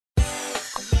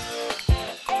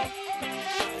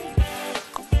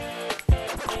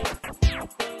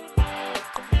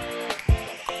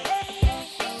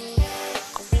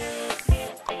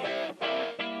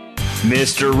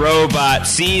Mr. Robot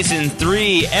Season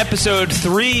 3, Episode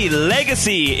 3,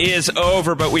 Legacy is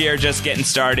over, but we are just getting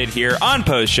started here on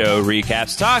Post-Show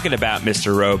Recaps talking about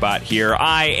Mr. Robot here.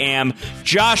 I am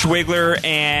Josh Wigler,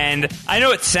 and I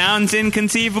know it sounds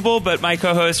inconceivable, but my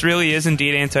co-host really is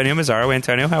indeed Antonio Mazzaro.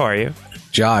 Antonio, how are you?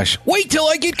 Josh, wait till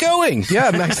I get going. Yeah,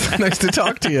 nice to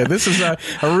talk to you. This is a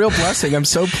real blessing. I'm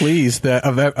so pleased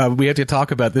that we had to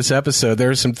talk about this episode. There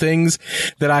are some things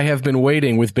that I have been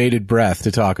waiting with bated breath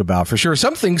to talk about. For sure.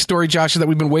 Some things, Josh, that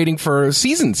we've been waiting for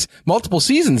seasons, multiple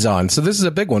seasons on. So this is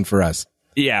a big one for us.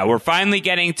 Yeah, we're finally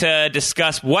getting to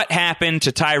discuss what happened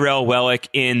to Tyrell Wellick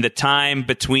in the time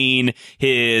between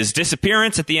his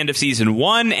disappearance at the end of Season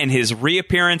 1 and his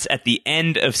reappearance at the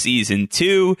end of Season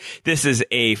 2. This is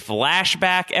a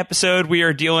flashback episode we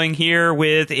are dealing here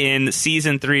with in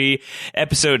Season 3,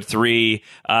 Episode 3.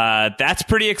 That's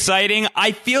pretty exciting.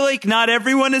 I feel like not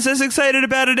everyone is as excited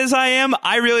about it as I am.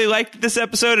 I really liked this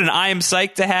episode, and I am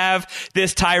psyched to have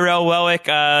this Tyrell Wellick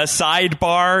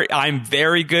sidebar. I'm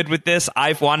very good with this.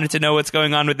 I've wanted to know what's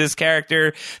going on with this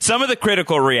character. Some of the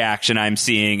critical reaction I'm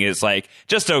seeing is like,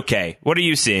 just okay. What are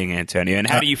you seeing, Antonio? And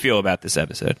how do you feel about this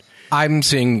episode? I'm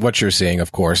seeing what you're seeing,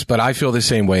 of course, but I feel the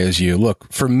same way as you. Look,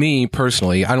 for me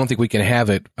personally, I don't think we can have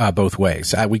it both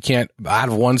ways. We can't, out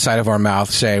of one side of our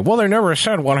mouth, say, well, they never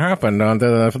said what happened on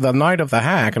the night of the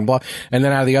hack, and blah, and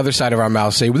then out of the other side of our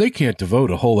mouth say, well, they can't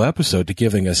devote a whole episode to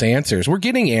giving us answers. We're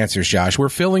getting answers, Josh. We're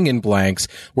filling in blanks.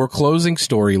 We're closing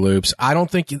story loops. I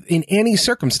don't think in any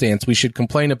circumstance we should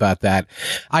complain about that.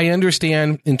 I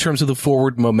understand in terms of the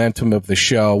forward momentum of the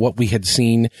show, what we had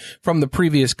seen from the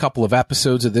previous couple of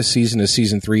episodes of this season is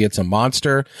Season 3. It's a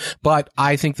monster, but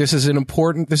I think this is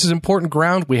important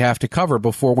ground we have to cover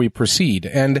before we proceed.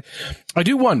 And I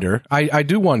do wonder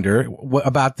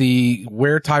about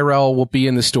where Tyrell will be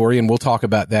in the story, and we'll talk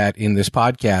about that in this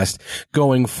podcast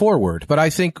going forward. But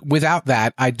I think without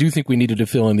that, I do think we needed to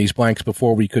fill in these blanks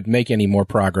before we could make any more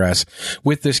progress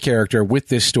with this character, with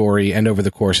this story, and over the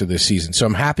course of this season. So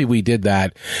I'm happy we did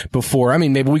that before. I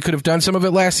mean, maybe we could have done some of it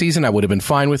last season. I would have been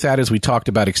fine with that, as we talked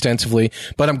about extensively,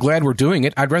 but I'm glad we're doing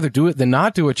it. I'd rather do it than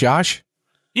not do it, Josh.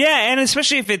 Yeah, and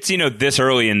especially if it's, this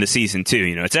early in the season, too.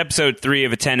 It's episode 3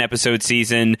 of a 10-episode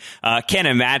season. Can't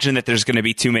imagine that there's going to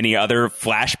be too many other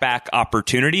flashback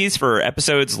opportunities for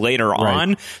episodes later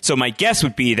on. So my guess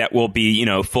would be that we'll be,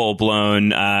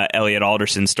 full-blown Elliot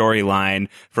Alderson storyline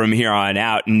from here on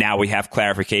out. And now we have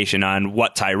clarification on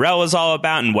what Tyrell is all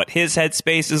about and what his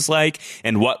headspace is like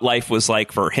and what life was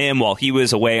like for him while he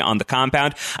was away on the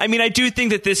compound. I mean, I do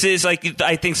think that this is, I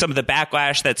think some of the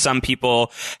backlash that some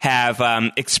people have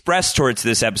expressed towards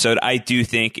this episode, I do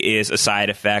think is a side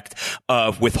effect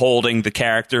of withholding the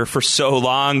character for so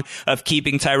long, of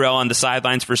keeping Tyrell on the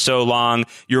sidelines for so long.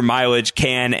 Your mileage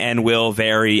can and will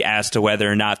vary as to whether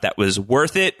or not that was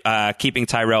worth it, keeping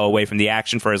Tyrell away from the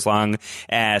action for as long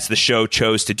as the show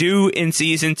chose to do in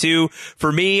Season 2.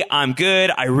 For me, I'm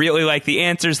good. I really like the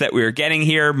answers that we are getting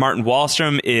here. Martin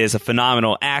Wallstrom is a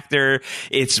phenomenal actor.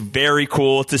 It's very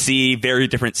cool to see very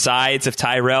different sides of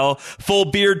Tyrell. Full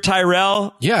beard Tyrell.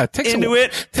 Yeah, it takes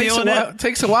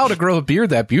a while to grow a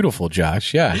beard that beautiful,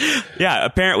 Josh. Yeah. Yeah,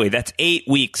 apparently that's 8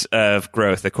 weeks of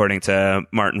growth, according to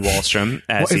Martin Wallstrom,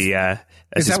 as he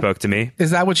spoke to me.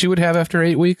 Is that what you would have after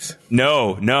 8 weeks?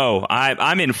 No.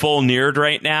 I'm in full nerd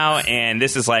right now, and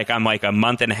this is I'm a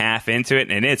month and a half into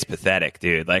it, and it's pathetic,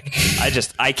 dude.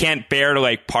 I can't bear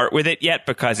to part with it yet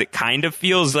because it kind of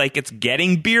feels like it's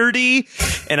getting beardy,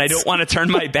 and I don't want to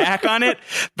turn my back on it,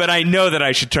 but I know that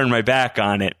I should turn my back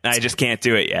on it. I just can't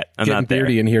do it yet. I'm getting not there.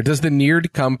 Beardy in here. Does the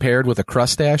neard come paired with a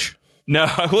crustache? No,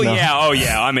 well, no. Yeah, oh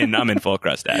yeah, I'm in full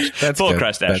crustache. That's full good.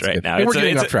 crustache right now. We're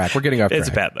getting off track. It's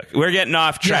a bad look. We're getting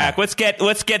off track. Yeah.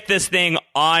 Let's get this thing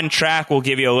on track. We'll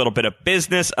give you a little bit of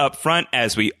business up front,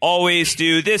 as we always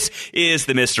do. This is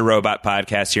the Mr. Robot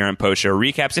podcast here on Post Show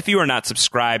Recaps. If you are not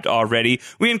subscribed already,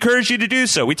 we encourage you to do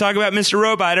so. We talk about Mr.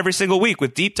 Robot every single week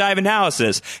with deep dive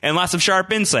analysis and lots of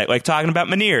sharp insight, like talking about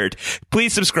Mynyrd.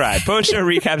 Please subscribe.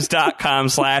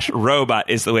 postshowrecaps.com/robot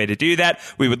is the way to do that.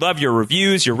 We would love your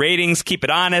reviews, your ratings. Keep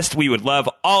it honest. We would love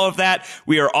all of that.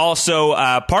 We are also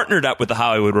partnered up with The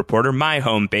Hollywood Reporter, my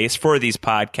home base for these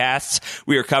podcasts.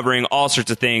 We are covering all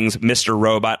sorts of things Mr.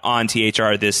 Robot on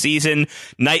THR this season.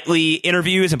 Nightly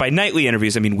interviews, and by nightly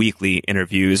interviews, I mean weekly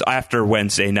interviews after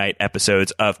Wednesday night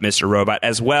episodes of Mr. Robot,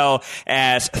 as well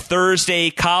as Thursday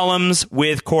columns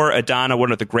with Cora Adana,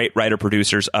 one of the great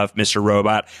writer-producers of Mr.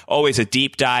 Robot. Always a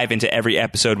deep dive into every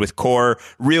episode with Cora.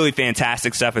 Really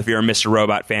fantastic stuff. If you're a Mr.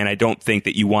 Robot fan, I don't think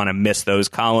that you want to miss those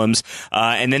columns.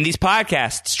 And then these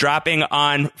podcasts dropping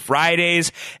on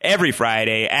Fridays, every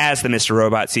Friday, as the Mr.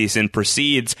 Robot season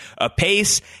proceeds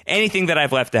apace. Anything that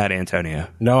I've left out, Antonio?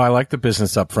 No, I like the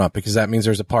business up front because that means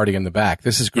there's a party in the back.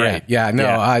 This is great.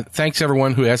 Thanks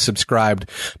everyone who has subscribed.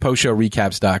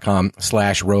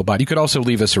 postshowrecaps.com/robot. You could also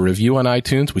leave us a review on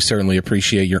iTunes. We certainly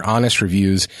appreciate your honest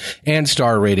reviews and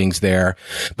star ratings there.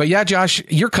 But yeah, Josh,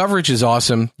 your coverage is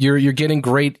awesome. You're getting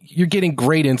great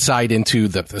insight into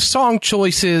the song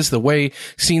choices, the way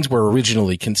scenes were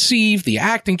originally conceived, the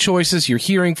acting choices. You're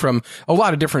hearing from a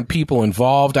lot of different people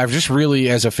involved. I've just really,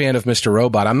 as a fan of Mr.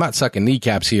 Robot, I'm not sucking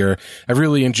kneecaps here. I've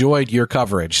really enjoyed your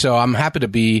coverage. So I'm happy to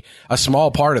be a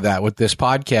small part of that with this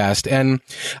podcast. And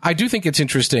I do think it's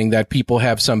interesting that people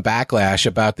have some backlash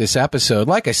about this episode.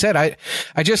 Like I said,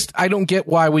 I don't get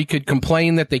why we could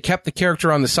complain that they kept the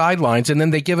character on the sidelines and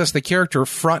then they give us the character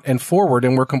front and forward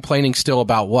and we're complaining still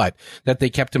about what? That they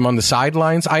kept him on the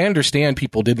sidelines? I understand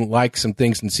people didn't like some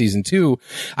things in season 2.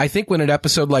 I think when an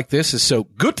episode like this is so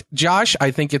good, Josh,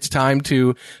 I think it's time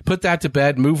to put that to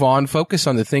bed, move on, focus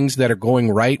on the things that are going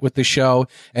right with the show.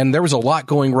 And there was a lot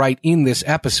going right in this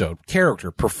episode.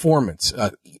 Character, performance,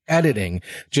 editing,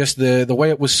 just the way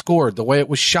it was scored, the way it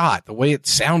was shot, the way it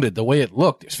sounded, the way it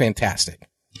looked. It's fantastic.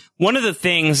 One of the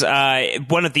things,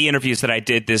 one of the interviews that I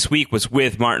did this week was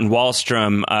with Martin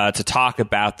Wallstrom to talk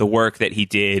about the work that he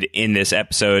did in this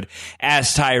episode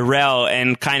as Tyrell.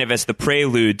 And kind of as the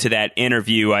prelude to that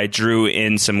interview, I drew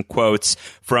in some quotes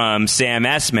from Sam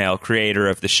Esmail, creator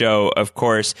of the show, of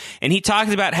course. And he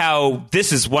talked about how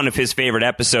this is one of his favorite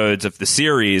episodes of the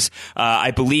series.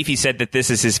 I believe he said that this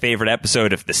is his favorite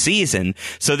episode of the season.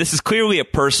 So this is clearly a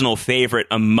personal favorite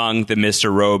among the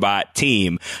Mr. Robot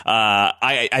team.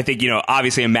 I think,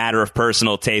 obviously a matter of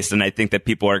personal taste, and I think that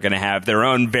people are going to have their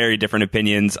own very different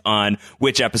opinions on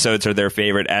which episodes are their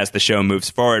favorite as the show moves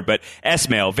forward. But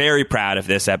Esmail, very proud of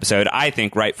this episode, I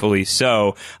think rightfully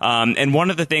so. And one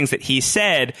of the things that he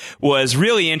said was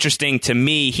really interesting to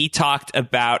me. He talked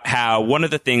about how one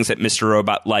of the things that Mr.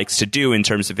 Robot likes to do in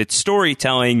terms of its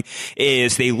storytelling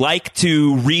is they like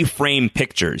to reframe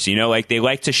pictures. Like they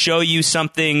like to show you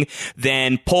something,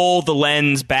 then pull the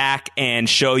lens back and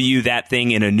show you that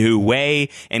thing in a new way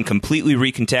and completely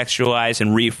recontextualize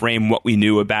and reframe what we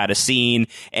knew about a scene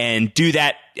and do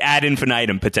that ad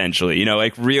infinitum, potentially,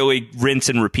 like really rinse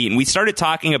and repeat. And we started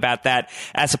talking about that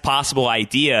as a possible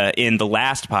idea in the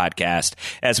last podcast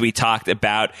as we talked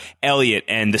about Elliot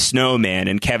and the Snowman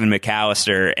and Kevin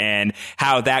McAllister and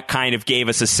how that kind of gave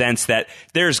us a sense that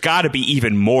there's got to be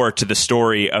even more to the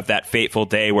story of that fateful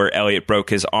day where Elliot broke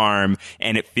his arm.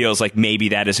 And it feels like maybe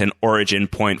that is an origin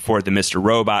point for the Mr.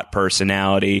 Robot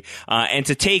personality. And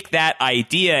to take that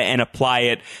idea and apply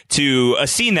it to a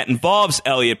scene that involves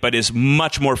Elliot but is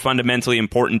much more fundamentally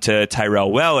important to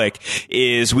Tyrell Wellick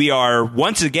is we are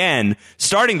once again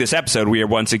starting this episode. We are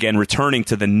once again returning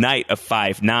to the night of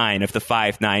 5/9 of the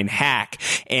 5/9 hack,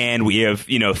 and we have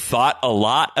thought a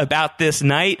lot about this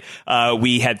night.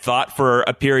 We had thought for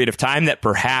a period of time that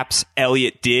perhaps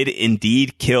Elliot did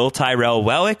indeed kill Tyrell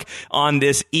Wellick on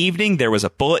this evening. There was a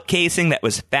bullet casing that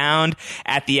was found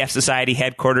at the F Society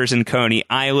headquarters in Coney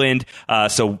Island,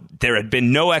 so there had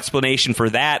been no explanation for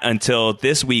that until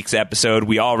this week's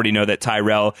episode. We already know that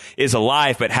Tyrell is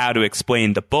alive, but how to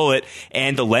explain the bullet?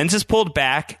 And the lens is pulled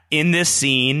back in this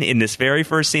scene, in this very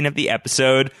first scene of the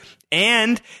episode.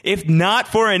 And if not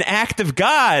for an act of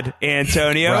God,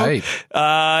 Antonio, right.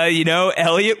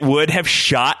 Elliot would have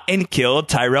shot and killed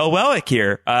Tyrell Wellick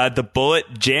here. The bullet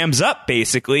jams up,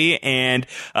 basically, and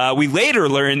we later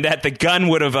learned that the gun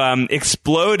would have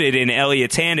exploded in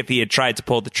Elliot's hand if he had tried to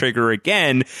pull the trigger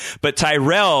again. But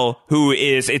Tyrell,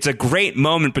 it's a great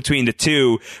moment between the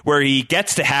two where he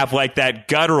gets to have like that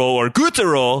guttural or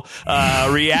guttural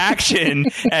reaction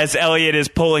as Elliot is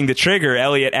pulling the trigger.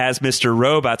 Elliot as Mr.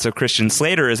 Robot, so Christian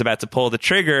Slater is about to pull the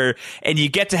trigger, and you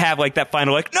get to have like that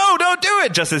final no, don't do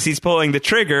it, just as he's pulling the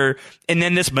trigger, and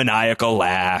then this maniacal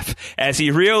laugh as he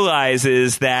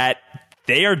realizes that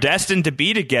they are destined to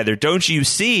be together. Don't you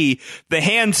see? The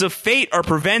hands of fate are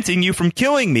preventing you from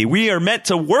killing me. We are meant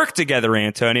to work together,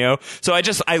 Antonio. So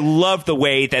I love the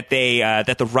way that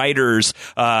that the writers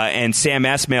and Sam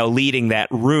Esmail leading that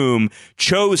room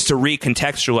chose to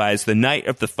recontextualize the night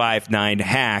of the 5/9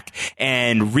 hack.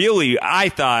 And really, I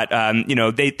thought,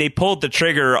 they pulled the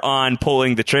trigger on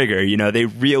pulling the trigger. They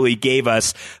really gave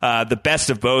us the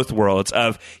best of both worlds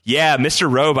of, Mr.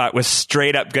 Robot was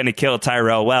straight up going to kill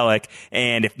Tyrell Wellick.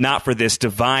 And if not for this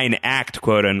divine act,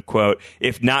 quote unquote,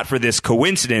 if not for this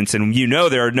coincidence, and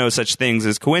there are no such things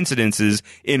as coincidences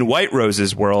in White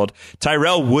Rose's world,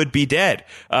 Tyrell would be dead.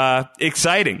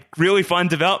 Exciting. Really fun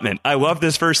development. I love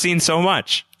this first scene so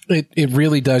much. It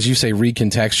really does. You say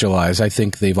recontextualize. I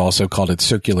think they've also called it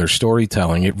circular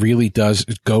storytelling. It really does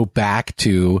go back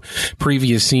to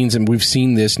previous scenes, and we've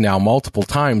seen this now multiple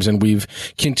times, and we've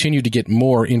continued to get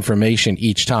more information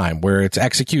each time, where it's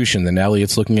execution, then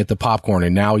Elliot's looking at the popcorn,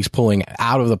 and now he's pulling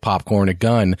out of the popcorn a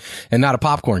gun, and not a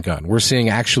popcorn gun. We're seeing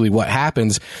actually what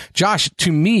happens. Josh,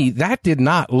 to me, that did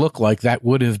not look like that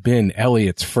would have been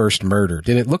Elliot's first murder.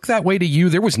 Did it look that way to you?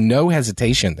 There was no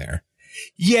hesitation there.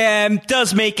 Yeah,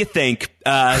 does make you think.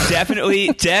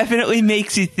 Definitely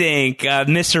makes you think.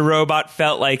 Mr. Robot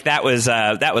felt like that was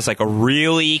like a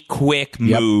really quick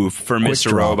move for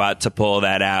Mr. Robot to pull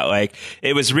that out. Like,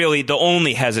 it was really, the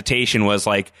only hesitation was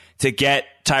like to get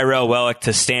Tyrell Wellick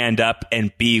to stand up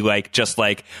and be like, just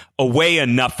like away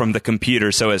enough from the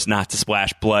computer so as not to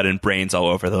splash blood and brains all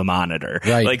over the monitor.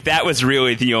 Right. Like, that was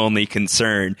really the only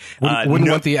concern. Wouldn't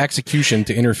want the execution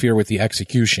to interfere with the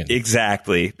execution.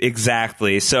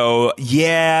 Exactly. So,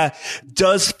 yeah,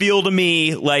 does feel to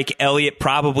me like Elliot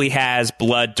probably has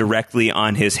blood directly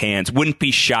on his hands. Wouldn't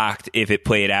be shocked if it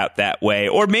played out that way.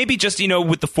 Or maybe just,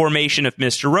 with the formation of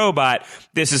Mr. Robot,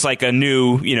 this is like a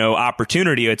new,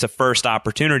 opportunity. It's a first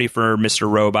opportunity for Mr.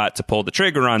 Robot to pull the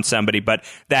trigger on somebody, but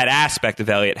that aspect of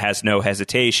Elliot has no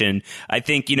hesitation. I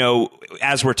think,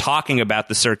 as we're talking about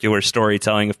the circular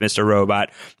storytelling of Mr.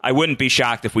 Robot, I wouldn't be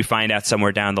shocked if we find out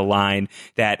somewhere down the line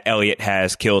that Elliot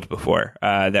has killed before,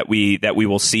 that we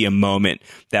will see a moment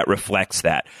that reflects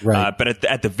that. Right. But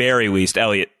at the very least,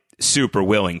 Elliot super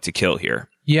willing to kill here.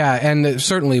 Yeah, and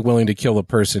certainly willing to kill a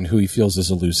person who he feels is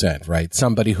a loose end, right?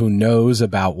 Somebody who knows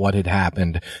about what had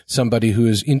happened, somebody who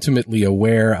is intimately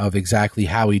aware of exactly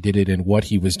how he did it and what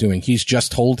he was doing. He's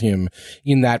just told him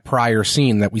in that prior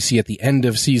scene that we see at the end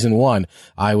of season 1,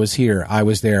 I was here, I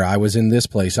was there, I was in this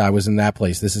place, I was in that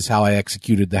place, this is how I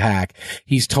executed the hack.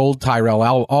 He's told Tyrell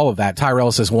all of that.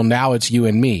 Tyrell says, well, now it's you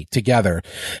and me together.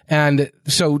 And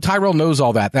so Tyrell knows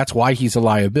all that. That's why he's a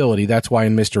liability. That's why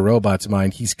in Mr. Robot's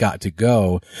mind, he's got to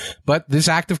go. But this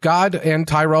act of God and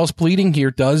Tyrell's pleading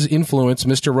here does influence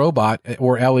Mr. Robot,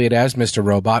 or Elliot as Mr.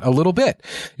 Robot, a little bit,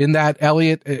 in that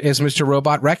Elliot as Mr.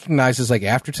 Robot recognizes, like,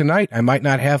 after tonight, I might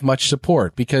not have much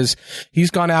support because he's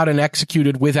gone out and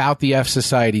executed without the F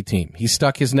Society team. He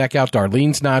stuck his neck out.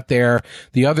 Darlene's not there.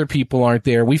 The other people aren't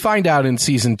there. We find out in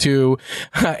season 2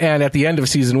 and at the end of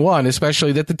season 1,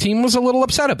 especially, that the team was a little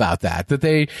upset about that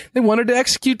they wanted to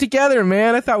execute together,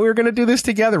 man. I thought we were going to do this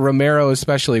together. Romero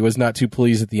especially was not too pleased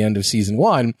at the end of season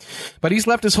 1, but he's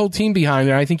left his whole team behind,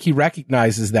 and I think he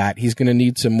recognizes that he's going to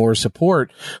need some more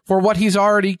support for what he's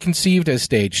already conceived as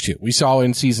stage 2. We saw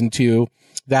in season 2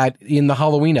 that in the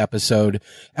Halloween episode,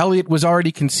 Elliot was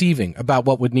already conceiving about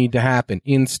what would need to happen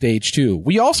in stage 2.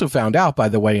 We also found out, by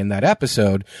the way, in that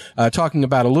episode, talking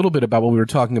about a little bit about what we were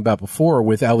talking about before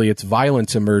with Elliot's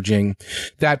violence emerging,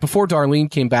 that before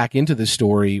Darlene came back into the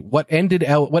story, what ended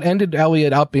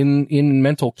Elliot up in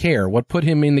mental care, what put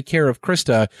him in the care of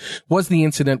Krista, was the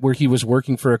incident where he was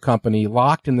working for a company,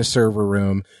 locked in the server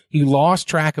room. He lost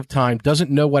track of time,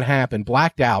 doesn't know what happened,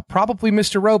 blacked out. Probably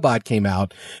Mr. Robot came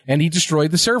out, and he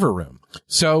destroyed the server room.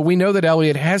 So we know that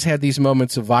Elliot has had these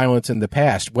moments of violence in the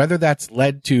past. Whether that's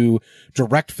led to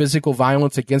direct physical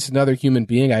violence against another human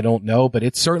being, I don't know, but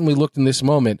it certainly looked in this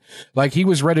moment like he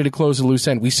was ready to close a loose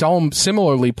end. We saw him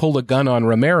similarly pull a gun on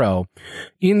Romero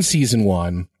in season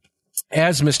 1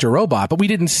 as Mr. Robot, but we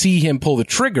didn't see him pull the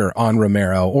trigger on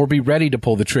Romero or be ready to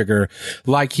pull the trigger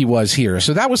like he was here.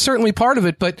 So that was certainly part of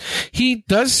it, but he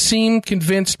does seem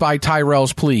convinced by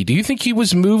Tyrell's plea. Do you think he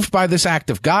was moved by this act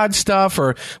of God stuff,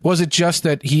 or was it just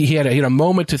that he had a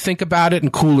moment to think about it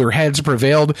and cooler heads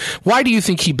prevailed? Why do you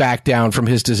think he backed down from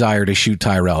his desire to shoot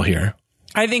Tyrell here?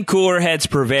 I think cooler heads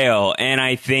prevail, and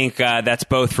I think that's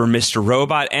both for Mr.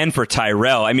 Robot and for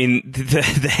Tyrell. I mean, the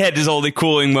head is only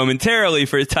cooling momentarily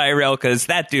for Tyrell because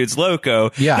that dude's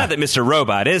loco. Yeah. Not that Mr.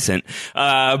 Robot isn't.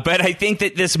 But I think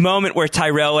that this moment where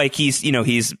Tyrell, like, he's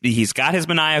got his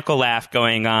maniacal laugh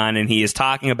going on, and he is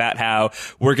talking about how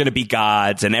we're going to be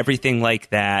gods and everything like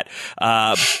that.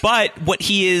 But what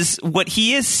he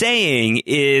is saying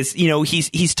is,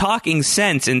 he's talking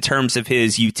sense in terms of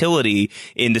his utility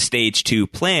in the stage 2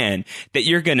 plan, that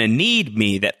you're going to need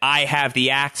me, that I have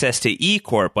the access to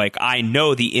E-Corp. Like, I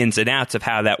know the ins and outs of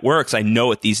how that works. I know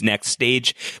what the next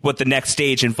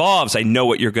stage involves. I know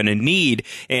what you're going to need.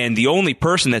 And the only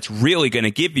person that's really going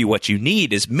to give you what you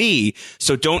need is me.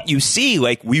 So don't you see,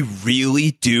 like, we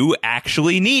really do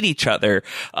actually need each other.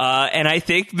 And I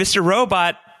think Mr.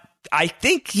 Robot, I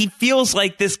think he feels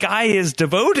like this guy is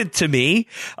devoted to me.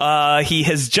 He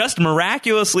has just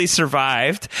miraculously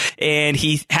survived, and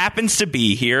he happens to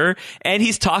be here, and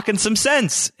he's talking some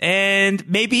sense. And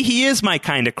maybe he is my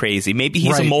kind of crazy. Maybe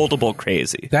he's a moldable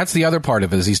crazy. That's the other part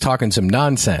of it, is he's talking some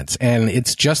nonsense. And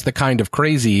it's just the kind of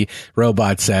crazy,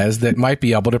 Robot says, that might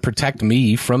be able to protect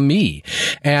me from me.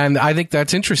 And I think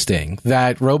that's interesting,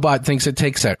 that Robot thinks it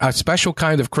takes a special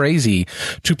kind of crazy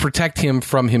to protect him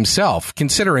from himself,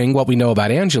 considering what we know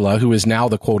about Angela, who is now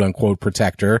the quote-unquote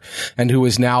protector, and who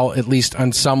is now, at least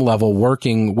on some level,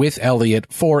 working with Elliot,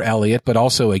 for Elliot, but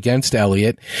also against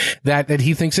Elliot, that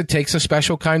he thinks it takes a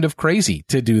special kind of crazy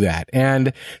to do that.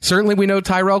 And certainly we know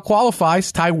Tyrell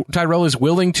qualifies. Tyrell is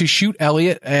willing to shoot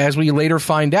Elliot, as we later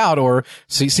find out, or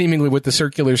seemingly with the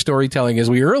circular storytelling as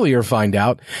we earlier find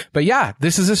out. But yeah,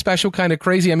 this is a special kind of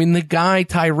crazy. I mean, the guy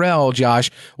Tyrell,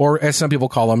 Josh, or as some people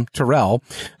call him, Tyrell,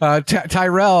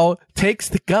 Tyrell takes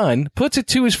the gun, puts it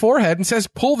to his forehead, and says,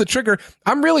 pull the trigger.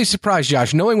 I'm really surprised,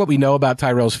 Josh, knowing what we know about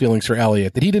Tyrell's feelings for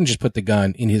Elliot, that he didn't just put the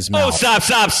gun in his mouth. Oh,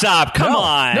 stop. Come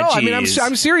on. No, geez. I mean,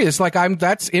 I'm serious. Like,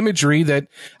 that's imagery that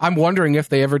I'm wondering if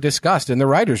they ever discussed in the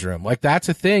writer's room. Like, that's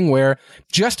a thing where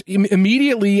just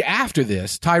immediately after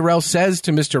this, Tyrell says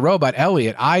to Mr. Robot,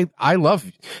 Elliot, I love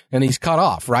you. And he's cut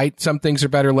off, right? Some things are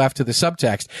better left to the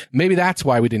subtext. Maybe that's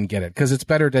why we didn't get it, because it's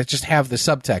better to just have the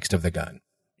subtext of the gun.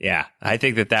 Yeah, I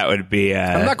think that would be...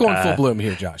 I'm not going full bloom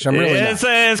here, Josh. I'm really not.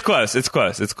 It's close. It's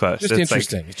Just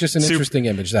interesting. It's just an interesting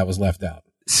image that was left out.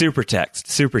 Super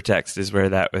text is where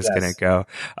that was going to go.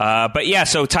 But yeah,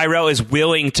 so Tyrell is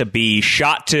willing to be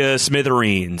shot to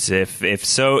smithereens if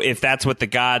that's what the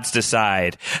gods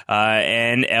decide.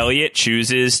 And Elliot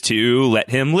chooses to let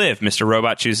him live. Mr.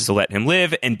 Robot chooses to let him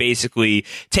live and basically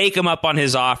take him up on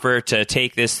his offer to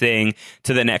take this thing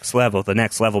to the next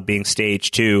level being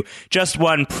stage 2. Just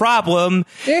one problem.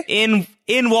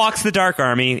 In walks the Dark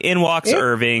Army, in walks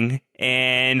Irving.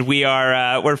 And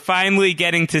we're finally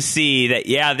getting to see that,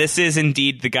 yeah, this is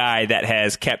indeed the guy that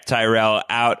has kept Tyrell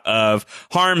out of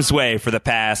harm's way for the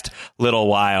past little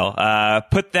while.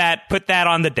 Put that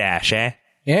on the dash, eh?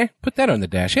 Yeah, put that on the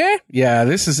dash.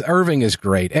 Yeah, Irving is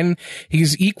great. And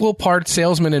he's equal part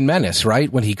salesman and menace,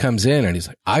 right? When he comes in and he's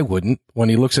like, I wouldn't. When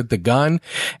he looks at the gun,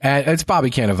 and it's Bobby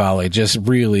Cannavale just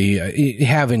really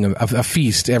having a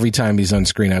feast every time he's on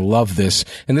screen. I love this.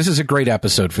 And this is a great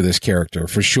episode for this character,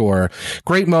 for sure.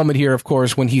 Great moment here, of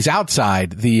course, when he's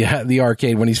outside the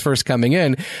arcade, when he's first coming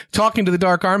in, talking to the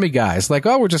Dark Army guys. Like,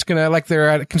 oh, we're just gonna, like they're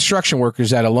at construction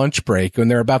workers at a lunch break when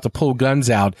they're about to pull guns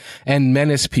out and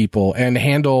menace people and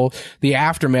handle the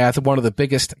aftermath of one of the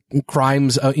biggest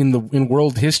crimes in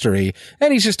world history.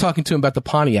 And he's just talking to him about the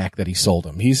Pontiac that he sold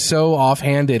him. He's so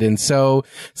offhanded and so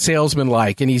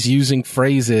salesman-like, and he's using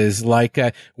phrases like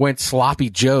went sloppy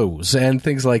joes and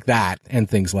things like that.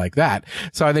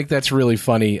 So I think that's really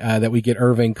funny that we get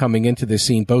Irving coming into this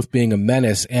scene, both being a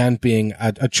menace and being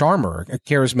a charmer, a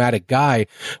charismatic guy.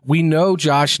 We know,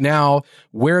 Josh, now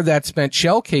where that spent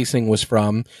shell casing was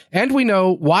from, and we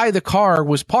know why the car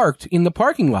was parked in the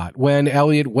parking lot when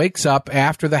Elliot wakes up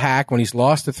after the hack, when he's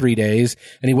lost the 3 days,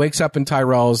 and he wakes up in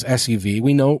Tyrell's SUV.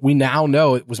 We now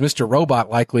know it was Mr. Robot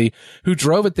likely who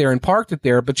drove it there and parked it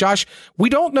there. But Josh, we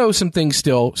don't know some things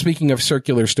still. Speaking of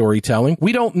circular storytelling,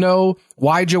 we don't know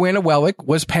why Joanna Wellick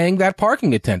was paying that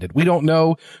parking attendant. We don't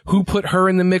know who put her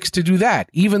in the mix to do that.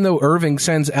 Even though Irving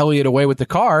sends Elliot away with the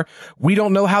car, we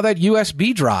don't know how that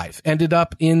USB drive ended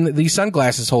up in the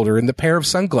sunglasses holder, in the pair of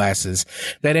sunglasses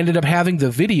that ended up having the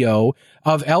video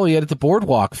of Elliot at the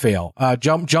boardwalk fail,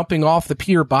 jumping off the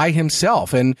pier by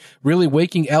himself and really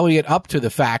waking Elliot up to the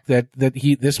fact that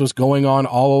this was going on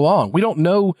all along. We don't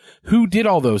know who did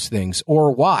all those things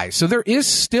or why. So there is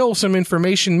still some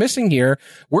information missing here.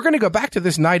 We're going to go back to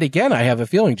this night again, I have a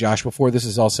feeling, Josh, before this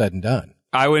is all said and done.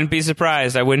 I wouldn't be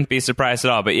surprised. At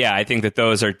all. But yeah, I think that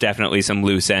those are definitely some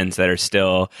loose ends that are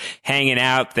still hanging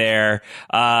out there.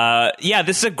 Yeah,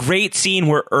 this is a great scene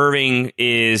where Irving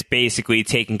is basically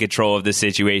taking control of the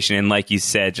situation. And like you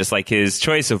said, just like his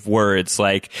choice of words,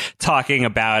 like talking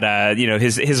about,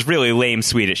 his really lame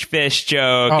Swedish fish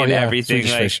joke everything.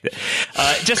 Like,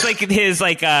 just like his,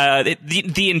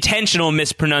 the intentional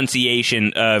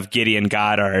mispronunciation of Gideon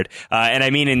Goddard. And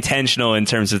I mean intentional in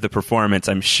terms of the performance,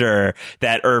 I'm sure.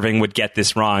 that Irving would get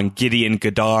this wrong. Gideon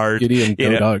Goddard.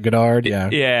 Goddard, yeah.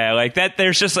 Yeah, like that.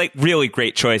 There's just like really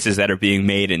great choices that are being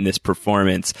made in this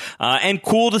performance. And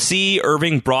cool to see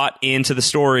Irving brought into the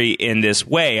story in this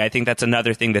way. I think that's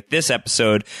another thing that this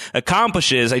episode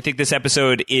accomplishes. I think this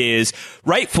episode is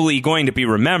rightfully going to be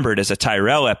remembered as a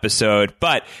Tyrell episode,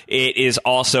 but it is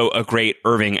also a great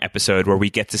Irving episode where we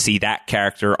get to see that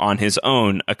character on his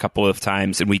own a couple of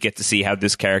times, and we get to see how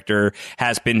this character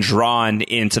has been drawn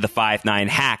into the 5-9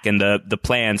 hack and the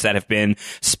plans that have been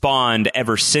spawned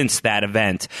ever since that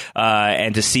event,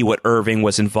 and to see what Irving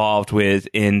was involved with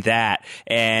in that.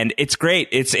 And it's great.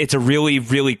 It's a really,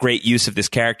 really great use of this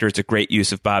character. It's a great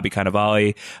use of Bobby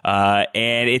Cannavale.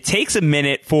 And it takes a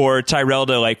minute for Tyrell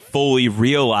to like fully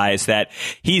realize that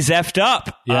he's effed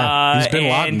up. Yeah, he's Bin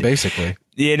Laden, basically.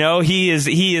 You know, he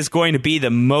is going to be the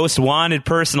most wanted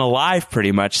person alive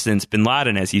pretty much since Bin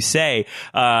Laden, as you say.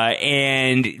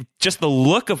 And just the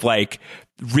look of like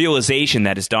realization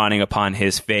that is dawning upon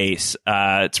his face,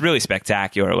 it's really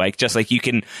spectacular. Like, just like you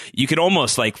can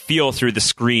almost like feel through the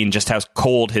screen just how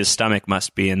cold his stomach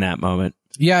must be in that moment.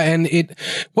 Yeah, and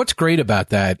what's great about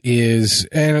that is,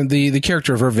 and the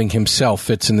character of Irving himself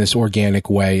fits in this organic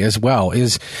way as well,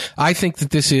 is I think that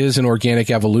this is an organic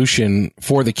evolution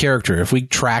for the character. If we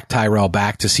track Tyrell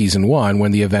back to season 1,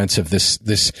 when the events of this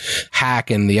hack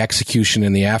and the execution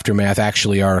and the aftermath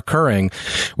actually are occurring,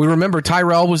 we remember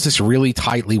Tyrell was this really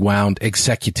tightly wound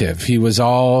executive. He was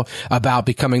all about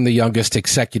becoming the youngest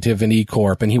executive in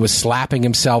E-Corp, and he was slapping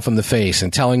himself in the face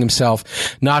and telling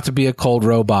himself not to be a cold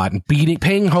robot, and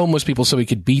paying homeless people so he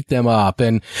could beat them up,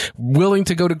 and willing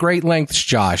to go to great lengths,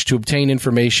 Josh, to obtain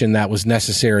information that was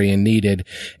necessary and needed.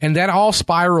 And that all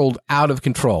spiraled out of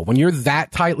control. When you're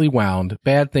that tightly wound,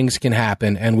 bad things can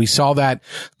happen. And we saw that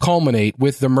culminate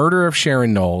with the murder of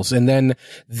Sharon Knowles. And then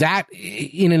that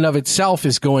in and of itself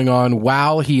is going on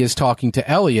while he is talking to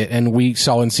Elliot. And we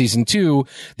saw in season 2,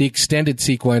 the extended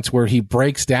sequence where he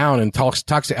breaks down and talks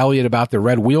to Elliot about the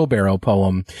Red Wheelbarrow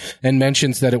poem and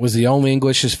mentions that it was the only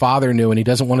English his father knew, and he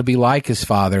doesn't want to be like his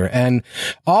father. And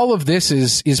all of this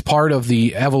is part of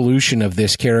the evolution of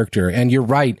this character. And you're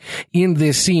right. In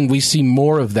this scene, we see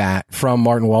more of that from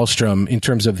Martin Wallstrom in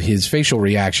terms of his facial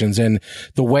reactions and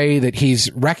the way that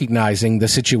he's recognizing the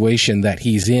situation that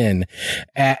he's in.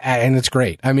 And it's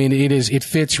great. I mean, it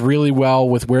fits really well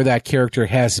with where that character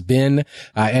has been.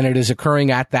 And it is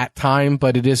occurring at that time,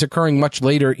 but it is occurring much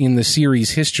later in the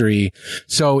series history.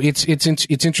 So it's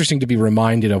interesting to be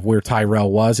reminded of where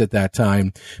Tyrell was at that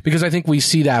time, because I think we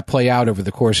see that play out over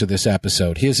the course of this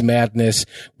episode. His madness,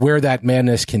 where that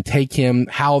madness can take him,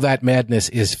 how that madness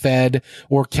is fed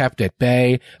or kept at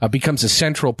bay, becomes a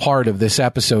central part of this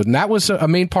episode. And that was a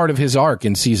main part of his arc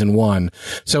in season 1.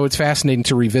 So it's fascinating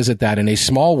to revisit that in a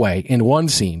small way in one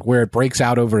scene where it breaks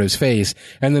out over his face,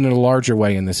 and then in a larger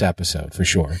way in this episode, for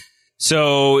sure.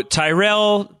 So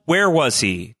Tyrell, where was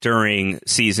he during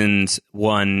seasons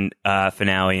 1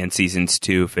 finale and seasons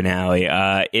 2 finale?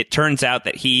 It turns out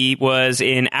that he was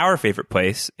in our favorite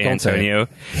place, Antonio.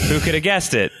 Who could have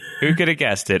guessed it? Who could have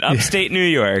guessed it? Upstate New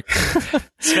York.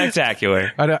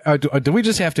 Spectacular. Do we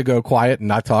just have to go quiet and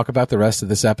not talk about the rest of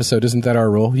this episode? Isn't that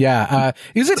our rule? Yeah.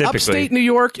 Is it typically upstate New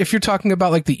York if you're talking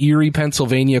about like the Erie,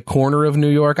 Pennsylvania corner of New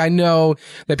York? I know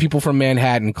that people from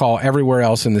Manhattan call everywhere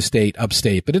else in the state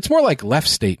upstate, but it's more like left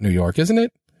state New York, isn't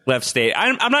it? Left state.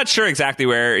 I'm not sure exactly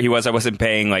where he was. I wasn't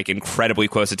paying like incredibly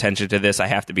close attention to this. I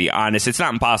have to be honest. It's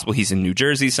not impossible. He's in New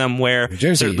Jersey somewhere. New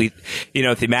Jersey. Certainly,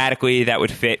 thematically that would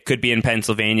fit. Could be in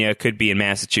Pennsylvania. Could be in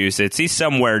Massachusetts. He's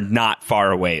somewhere not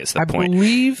far away is the point. I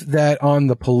believe that on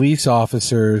the police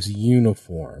officer's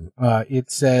uniform,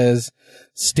 it says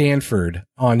Stanford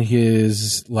on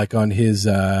his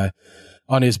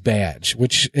badge,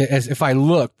 which, as if I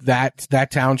look, that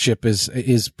township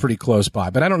is pretty close by.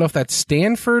 But I don't know if that's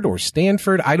Stanford or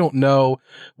Stanford. I don't know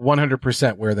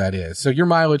 100% where that is. So your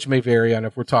mileage may vary on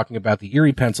if we're talking about the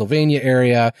Erie, Pennsylvania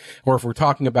area, or if we're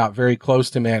talking about very close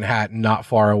to Manhattan, not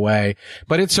far away.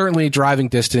 But it's certainly driving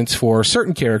distance for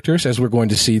certain characters, as we're going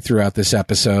to see throughout this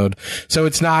episode. So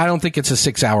it's not, I don't think it's a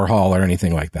 6-hour haul or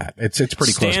anything like that. It's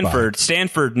pretty close by.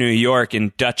 Stanford, New York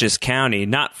in Dutchess County,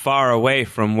 not far away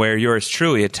from where yours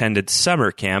truly attended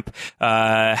summer camp,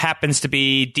 happens to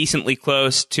be decently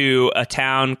close to a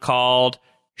town called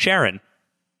Sharon.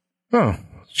 Oh,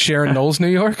 Sharon Knowles, New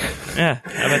York? Yeah,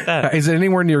 how about that? Is it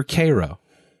anywhere near Cairo?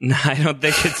 No, I don't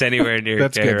think it's anywhere near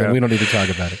That's Cairo. good. Then we don't need to talk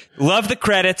about it. Love the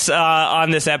credits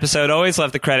on this episode. Always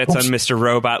love the credits on Mr.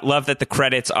 Robot. Love that the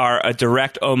credits are a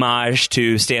direct homage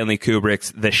to Stanley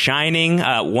Kubrick's The Shining,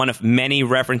 one of many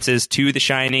references to The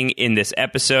Shining in this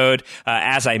episode.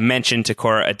 As I mentioned to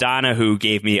Cora Adana, who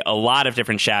gave me a lot of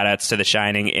different shout-outs to The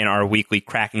Shining in our weekly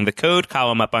Cracking the Code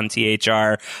column up on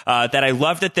THR, that I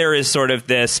love that there is sort of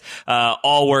this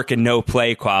all work and no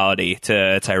play quality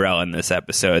to Tyrell in this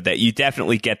episode, that you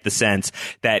definitely get the sense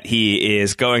that he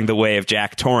is going the way of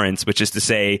Jack Torrance, which is to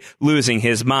say losing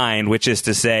his mind, which is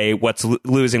to say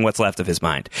losing what's left of his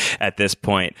mind at this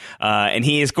point. And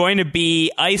he is going to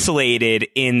be isolated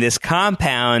in this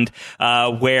compound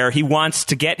where he wants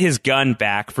to get his gun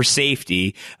back for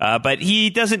safety, but he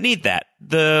doesn't need that.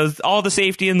 All the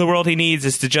safety in the world he needs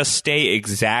is to just stay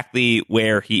exactly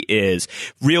where he is,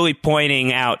 really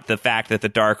pointing out the fact that the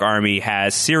Dark Army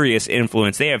has serious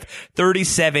influence. They have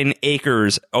 37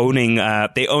 acres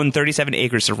they own 37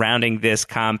 acres surrounding this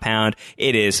compound.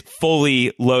 It is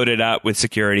fully loaded up with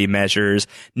security measures.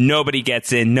 Nobody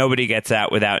gets in, nobody gets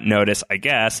out without notice, I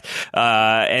guess.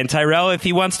 And Tyrell, if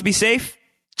he wants to be safe,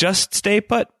 just stay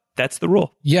put. That's the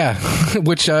rule. Yeah,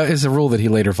 which is a rule that he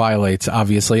later violates,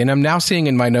 obviously. And I'm now seeing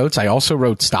in my notes, I also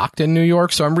wrote Stockton, New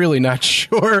York, so I'm really not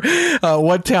sure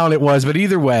what town it was. But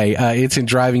either way, it's in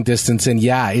driving distance. And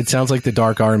yeah, it sounds like the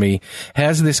Dark Army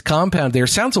has this compound there.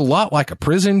 Sounds a lot like a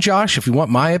prison, Josh, if you want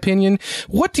my opinion.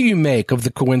 What do you make of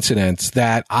the coincidence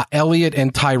that Elliot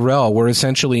and Tyrell were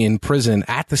essentially in prison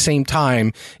at the same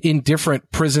time in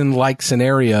different prison-like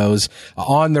scenarios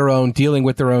on their own, dealing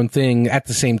with their own thing at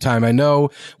the same time? I know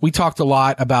we talked a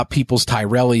lot about people's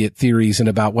Tyrelliot theories and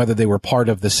about whether they were part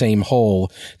of the same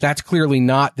whole. That's clearly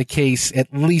not the case,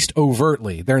 at least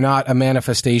overtly. They're not a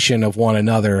manifestation of one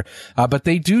another, but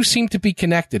they do seem to be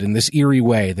connected in this eerie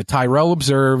way. The Tyrell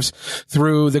observes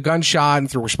through the gunshot and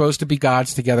through we're supposed to be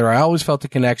gods together. I always felt a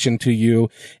connection to you.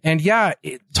 And yeah,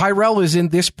 Tyrell is in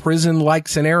this prison-like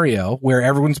scenario where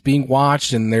everyone's being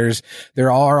watched and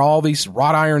there are all these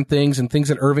wrought iron things and things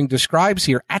that Irving describes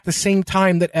here at the same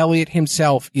time that Elliot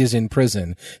himself is in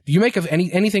prison. Do you make of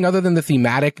anything other than the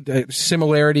thematic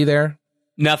similarity there?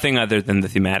 Nothing other than the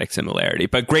thematic similarity,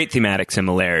 but great thematic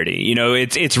similarity. You know,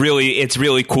 it's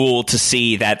really cool to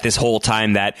see that this whole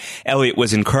time that Elliot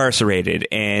was incarcerated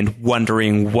and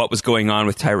wondering what was going on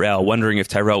with Tyrell, wondering if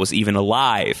Tyrell was even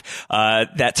alive,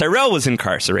 that Tyrell was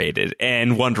incarcerated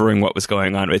and wondering what was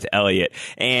going on with Elliot.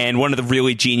 And one of the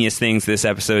really genius things this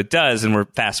episode does, and we're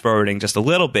fast forwarding just a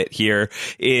little bit here,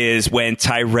 is when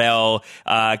Tyrell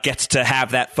gets to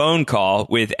have that phone call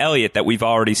with Elliot that we've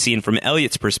already seen from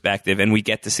Elliot's perspective, and we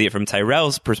get to see it from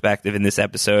Tyrell's perspective in this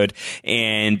episode.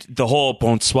 And the whole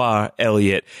bonsoir,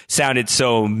 Elliot, sounded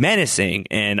so menacing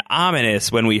and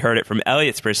ominous when we heard it from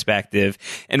Elliot's perspective.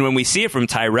 And when we see it from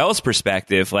Tyrell's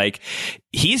perspective, like,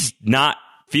 he's not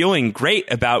feeling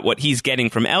great about what he's getting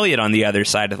from Elliot on the other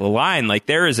side of the line. Like,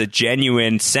 there is a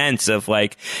genuine sense of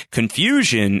like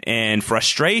confusion and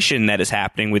frustration that is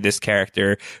happening with this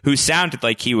character who sounded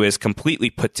like he was completely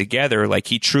put together, like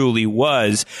he truly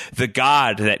was the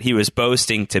god that he was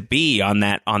boasting to be on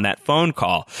that phone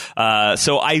call.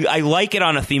 So I like it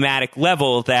on a thematic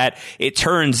level that it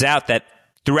turns out that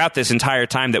throughout this entire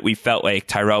time that we felt like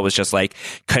Tyrell was just like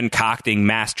concocting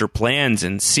master plans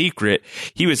in secret,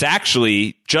 he was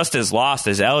actually just as lost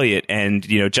as Elliot and,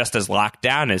 you know, just as locked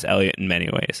down as Elliot in many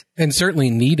ways. And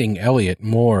certainly needing Elliot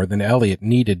more than Elliot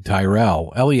needed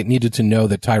Tyrell. Elliot needed to know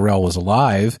that Tyrell was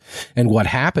alive and what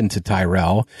happened to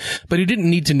Tyrell, but he didn't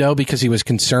need to know because he was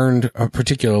concerned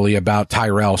particularly about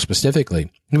Tyrell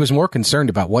specifically. He was more concerned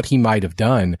about what he might have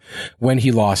done when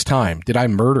he lost time. Did I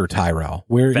murder Tyrell?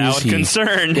 Where valid is he?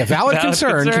 Concern. Yeah, valid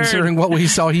concern, considering what we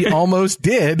saw he almost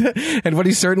did and what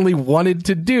he certainly wanted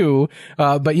to do.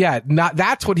 But yeah,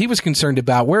 that's what he was concerned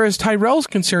about. Whereas Tyrell's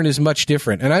concern is much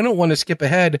different. And I don't want to skip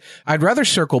ahead. I'd rather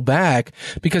circle back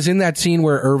because in that scene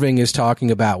where Irving is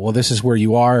talking about, well, this is where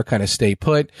you are, kind of stay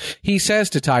put, he says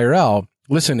to Tyrell,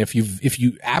 listen, if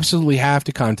you absolutely have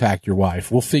to contact your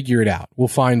wife, we'll figure it out. We'll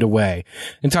find a way.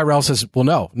 And Tyrell says, well,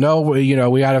 no, you know,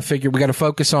 we got to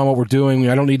focus on what we're doing.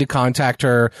 I don't need to contact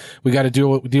her. We got to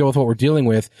deal with what we're dealing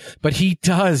with. But he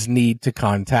does need to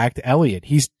contact Elliot.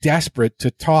 He's desperate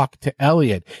to talk to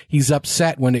Elliot. He's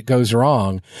upset when it goes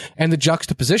wrong. And the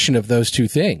juxtaposition of those two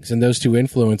things and those two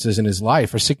influences in his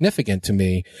life are significant to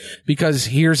me because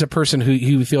here's a person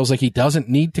who feels like he doesn't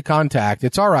need to contact.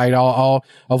 It's all right. I'll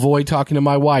avoid talking to to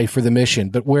my wife for the mission,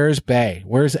 but where's Bay?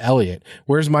 Where's Elliot?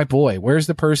 Where's my boy? Where's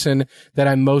the person that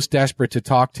I'm most desperate to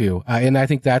talk to? And I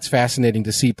think that's fascinating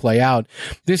to see play out.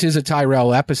 This is a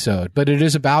Tyrell episode, but it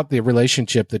is about the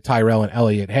relationship that Tyrell and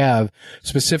Elliot have,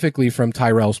 specifically from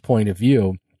Tyrell's point of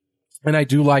view. And I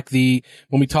do like when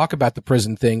we talk about the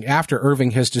prison thing, after Irving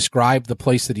has described the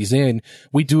place that he's in,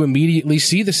 we do immediately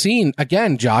see the scene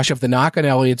again, Josh, of the knock on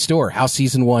Elliot's door, how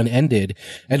season 1 ended.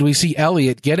 And we see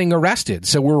Elliot getting arrested.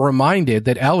 So we're reminded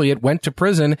that Elliot went to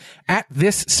prison at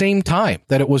this same time,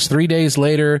 that it was 3 days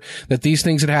later that these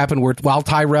things had happened, where while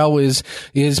Tyrell is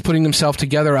putting himself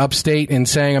together upstate and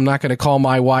saying, I'm not going to call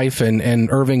my wife.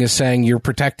 And Irving is saying, you're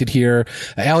protected here.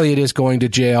 Elliot is going to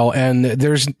jail. And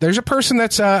there's a person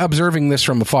that's observing this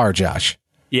from afar, Josh.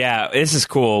 Yeah, this is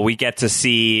cool. We get to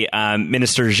see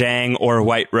Minister Zhang, or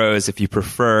White Rose, if you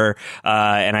prefer.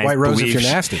 And White Rose, if you're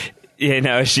nasty.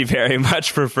 She very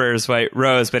much prefers White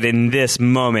Rose, but in this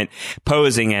moment,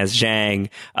 posing as Zhang,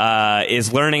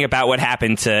 is learning about what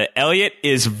happened to Elliot,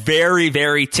 is very,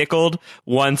 very tickled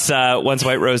once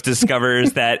White Rose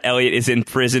discovers that Elliot is in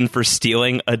prison for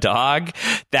stealing a dog.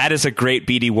 That is a great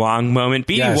BD Wong moment.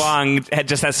 BD Wong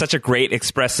just has such a great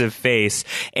expressive face.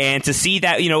 And to see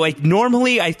that,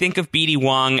 normally I think of BD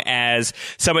Wong as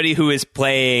somebody who is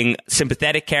playing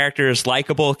sympathetic characters,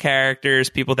 likable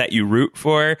characters, people that you root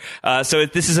for. So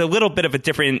this is a little bit of a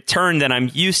different turn than I'm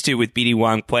used to with BD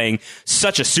Wong playing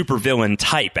such a supervillain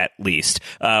type, at least.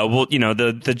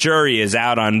 The jury is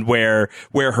out on where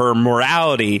her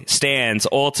morality stands,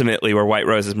 ultimately, where White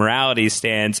Rose's morality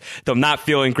stands, though I'm not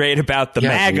feeling great about the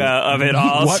MAGA of it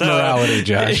all. What morality,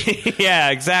 Josh? Yeah,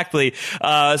 exactly.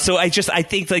 So I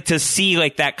think to see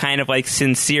that kind of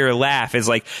sincere laugh is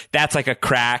that's a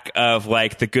crack of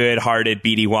the good-hearted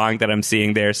BD Wong that I'm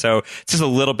seeing there. So it's just a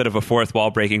little bit of a fourth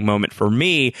wall breaking moment for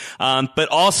me, but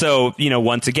also,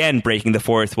 once again, breaking the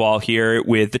fourth wall here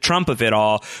with the Trump of it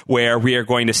all, where we are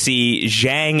going to see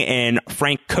Zhang and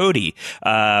Frank Cody,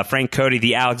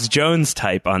 the Alex Jones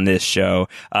type on this show,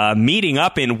 meeting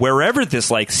up in wherever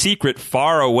this secret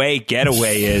faraway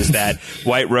getaway is that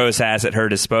White Rose has at her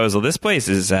disposal. This place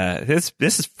is this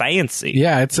is fancy.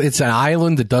 Yeah, it's an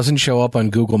island that doesn't show up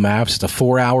on Google Maps. It's a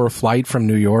 4-hour flight from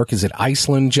New York. Is it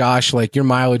Iceland, Josh? Your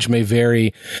mileage may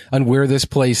vary on where this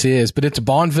place is, but it's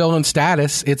Bondville in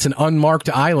status. It's an unmarked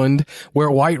island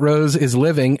where White Rose is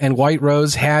living, and White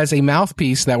Rose has a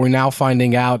mouthpiece that we're now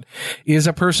finding out is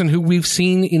a person who we've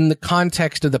seen in the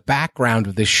context of the background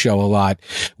of this show a lot.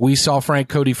 We saw Frank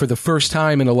Cody for the first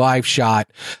time in a live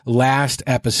shot last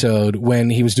episode when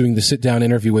he was doing the sit-down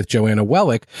interview with Joanna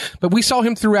Wellick, but we saw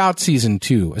him throughout season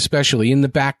 2, especially in the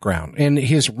background, and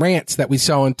his rants that we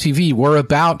saw on TV were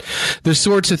about the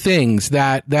sorts of things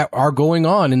that are going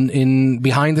on in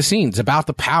behind the scenes, about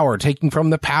the power, taking from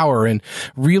the power, and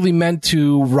really meant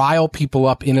to rile people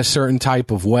up in a certain type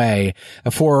of way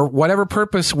for whatever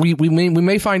purpose we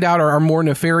may find out are more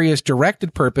nefarious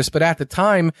directed purpose. But at the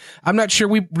time, I'm not sure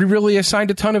we really assigned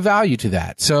a ton of value to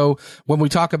that. So when we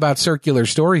talk about circular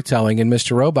storytelling in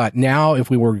Mr. Robot, now if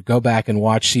we were to go back and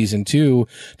watch season 2,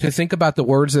 to think about the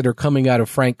words that are coming out of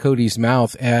Frank Cody's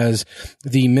mouth as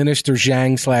the Minister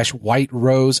Zhang / White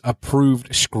Rose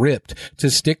approved script to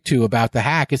stick to about the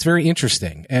hack, it's very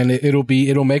interesting, and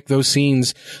it'll make those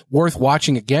scenes worth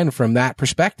watching again from that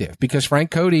perspective, because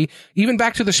Frank Cody, even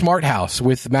back to the Smart House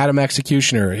with Madam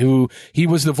Executioner, who he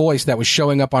was the voice that was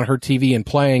showing up on her TV and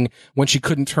playing when she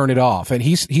couldn't turn it off, and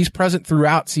he's present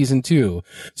throughout season 2.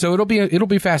 So it'll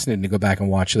be fascinating to go back and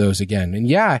watch those again. And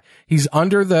yeah, he's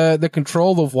under the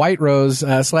control of White Rose /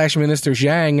 Minister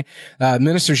Zhang.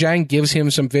 Minister Zhang gives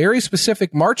him some very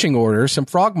specific marching orders, some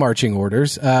frog marching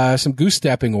orders, some goose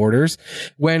stepping orders,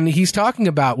 when he's talking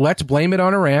about, let's blame it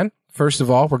on Iran. First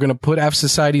of all, we're going to put F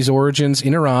Society's origins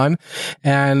in Iran,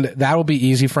 and that'll be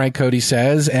easy, Frank Cody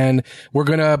says. And we're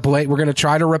going to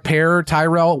try to repair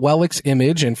Tyrell Wellick's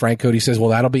image. And Frank Cody says, well,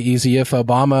 that'll be easy if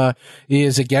Obama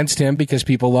is against him, because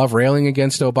people love railing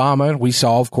against Obama. We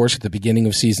saw, of course, at the beginning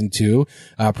of season 2,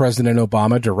 President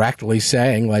Obama directly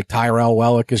saying, Tyrell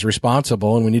Wellick is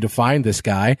responsible and we need to find this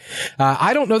guy.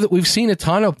 I don't know that we've seen a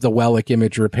ton of the Wellick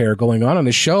image repair going on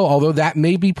the show, although that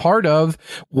may be part of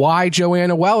why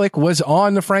Joanna Wellick was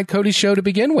on the Frank Cody show to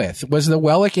begin with, was the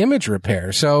Wellick image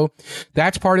repair. So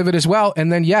that's part of it as well.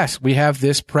 And then, yes, we have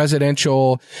this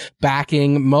presidential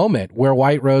backing moment where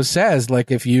White Rose says,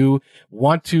 if you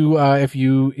want to, if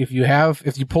you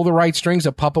pull the right strings,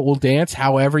 a puppet will dance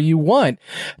however you want.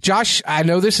 Josh, I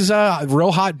know this is a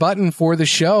real hot button for the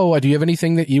show. Do you have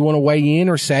anything that you want to weigh in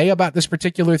or say about this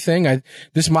particular thing?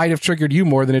 This might have triggered you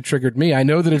more than it triggered me. I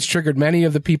know that it's triggered many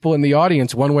of the people in the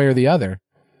audience one way or the other.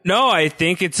 No, I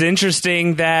think it's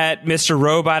interesting that Mr.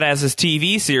 Robot as his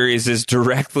TV series is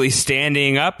directly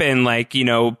standing up and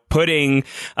putting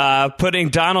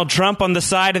Donald Trump on the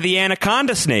side of the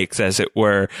anaconda snakes, as it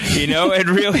were, and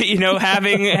really,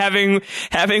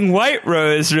 having White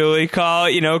Rose really call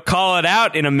it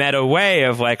out in a meta way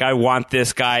of like, I want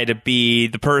this guy to be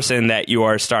the person that you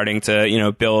are starting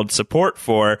to, build support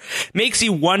for. Makes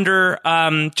you wonder,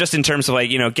 just in terms of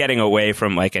getting away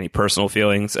from any personal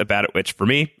feelings about it, which for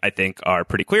me, I think are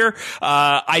pretty clear.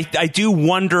 I do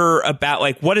wonder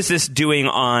about what is this doing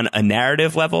on a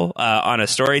narrative level, on a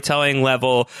storytelling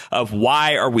level of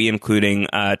why are we including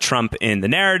Trump in the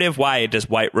narrative? Why does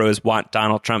White Rose want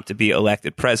Donald Trump to be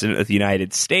elected president of the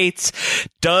United States?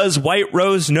 Does White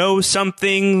Rose know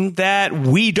something that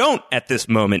we don't at this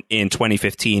moment in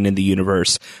 2015 in the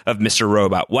universe of Mr.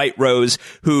 Robot? White Rose,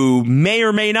 who may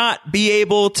or may not be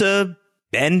able to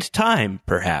bend time,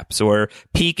 perhaps, or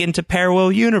peek into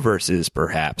parallel universes,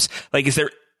 perhaps. Is there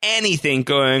anything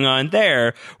going on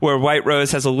there where White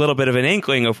Rose has a little bit of an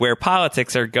inkling of where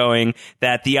politics are going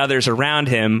that the others around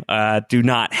him do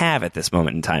not have at this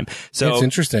moment in time? So it's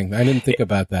interesting. I didn't think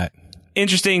about that.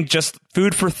 Interesting, just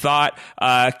food for thought.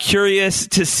 Curious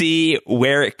to see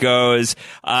where it goes.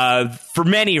 For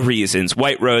many reasons,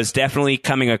 White Rose definitely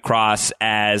coming across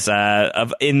as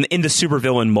in the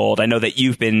supervillain mold. I know that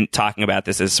you've been talking about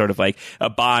this as sort of like a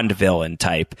Bond villain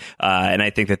type, and I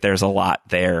think that there's a lot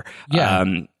there. Yeah.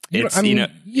 You don't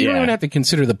even have to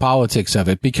consider the politics of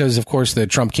it because, of course, the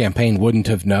Trump campaign wouldn't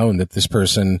have known that this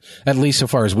person, at least so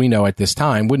far as we know at this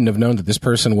time, wouldn't have known that this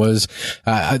person was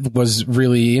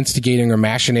really instigating or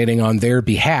machinating on their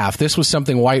behalf. This was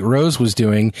something White Rose was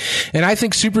doing. And I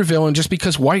think supervillain, just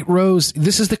because White Rose,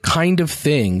 this is the kind of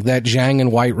thing that Zhang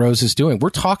and White Rose is doing.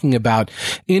 We're talking about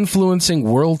influencing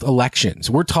world elections.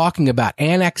 We're talking about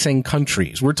annexing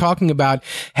countries. We're talking about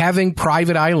having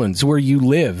private islands where you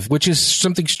live, which is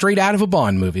something straight out of a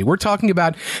Bond movie. We're talking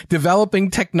about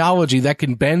developing technology that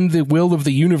can bend the will of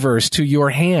the universe to your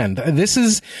hand. This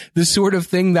is the sort of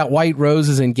thing that White Rose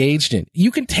is engaged in. You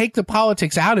can take the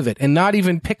politics out of it and not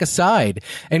even pick a side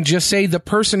and just say the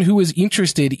person who is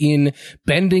interested in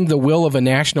bending the will of a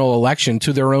national election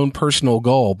to their own personal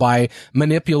goal by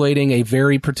manipulating a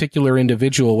very particular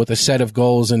individual with a set of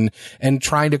goals and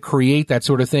trying to create that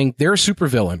sort of thing. They're a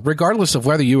supervillain, regardless of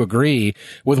whether you agree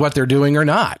with what they're doing or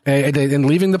not. And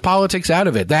leaving the politics out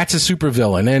of it, that's a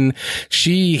supervillain. And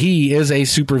he is a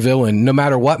supervillain no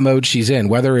matter what mode she's in,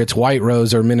 whether it's White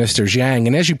Rose or Minister Zhang.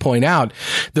 And as you point out,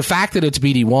 the fact that it's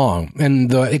BD Wong and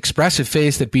the expressive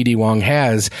face that BD Wong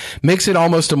has makes it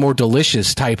almost a more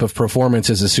delicious type of performance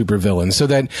as a supervillain. So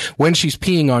that when she's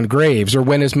peeing on graves or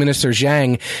when as Minister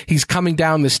Zhang, he's coming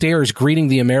down the stairs greeting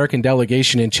the American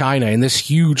delegation in China and this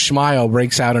huge smile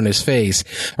breaks out on his face,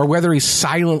 or whether he's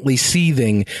silently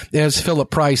seething as Philip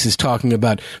Price is talking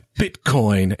about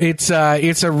Bitcoin. It's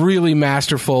a really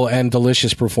masterful and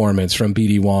delicious performance from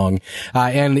BD Wong.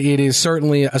 And it is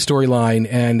certainly a storyline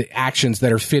and actions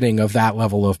that are fitting of that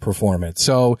level of performance.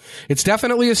 So it's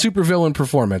definitely a supervillain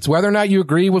performance, whether or not you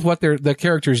agree with what the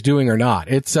character's doing or not.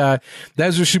 Those are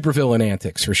supervillain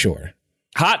antics for sure.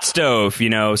 Hot stove,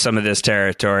 some of this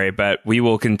territory, but we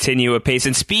will continue apace.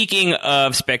 And speaking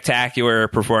of spectacular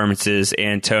performances,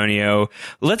 Antonio,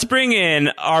 let's bring in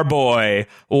our boy,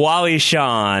 Wally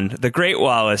Shawn, the great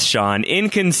Wallace Shawn.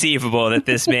 Inconceivable that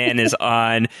this man is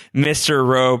on Mr.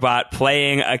 Robot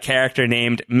playing a character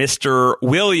named Mr.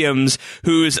 Williams,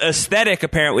 whose aesthetic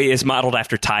apparently is modeled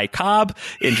after Ty Cobb.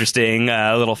 Interesting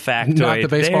little factoid. Not the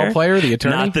baseball player, the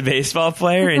attorney? Not the baseball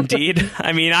player, indeed.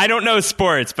 I mean, I don't know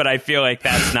sports, but I feel like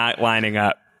that's not lining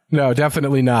up. No,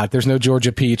 definitely not. There's no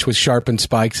Georgia peach with sharpened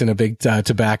spikes and a big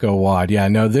tobacco wad. Yeah,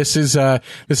 no, this is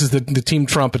the Team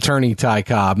Trump attorney, Ty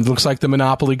Cobb. It looks like the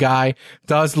Monopoly guy,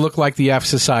 does look like the F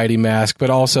Society mask,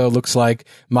 but also looks like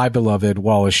my beloved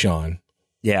Wallace Shawn.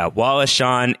 Yeah, Wallace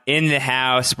Shawn in the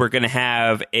house. We're going to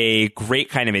have a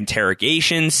great kind of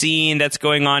interrogation scene that's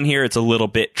going on here. It's a little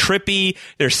bit trippy.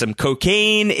 There's some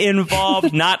cocaine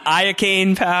involved, not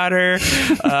iocane powder,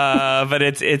 but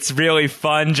it's really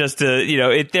fun just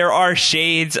to, there are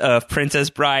shades of Princess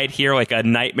Bride here, like a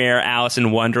Nightmare Alice in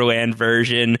Wonderland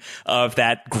version of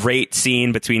that great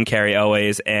scene between Carrie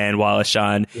Elways and Wallace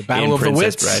Shawn in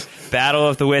Princess Bride. Battle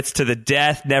of the Wits to the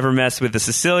death. Never mess with the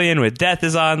Sicilian when death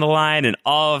is on the line, and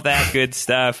all of that good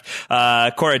stuff.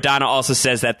 Corradonna also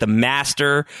says that The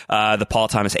Master, the Paul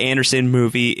Thomas Anderson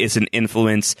movie, is an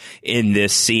influence in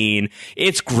this scene.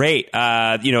 It's great.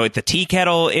 The tea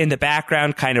kettle in the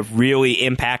background kind of really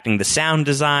impacting the sound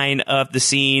design of the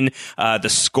scene. The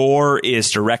score is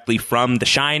directly from The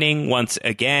Shining. Once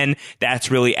again,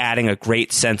 that's really adding a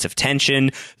great sense of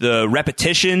tension. The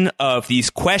repetition of these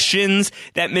questions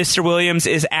that Mr. Williams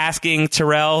is asking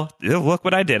Tyrell, look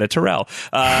what I did, a Tyrell,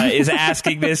 is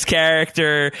asking this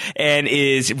character and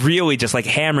is really just like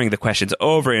hammering the questions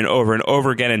over and over and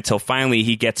over again until finally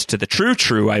he gets to the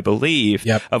true, I believe,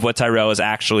 of what Tyrell is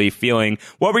actually feeling.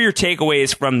 What were your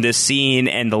takeaways from this scene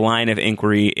and the line of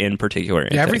inquiry in particular?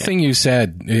 Everything you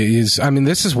said is, I mean,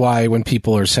 this is why when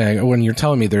people are saying, when you're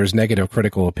telling me there's negative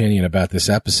critical opinion about this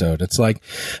episode, it's like,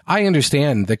 I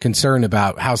understand the concern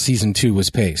about how season 2 was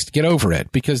paced. Get over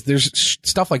it, because there's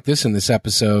stuff like this in this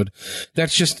episode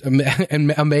that's just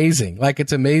amazing. Like,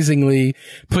 it's amazingly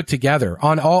put together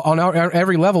on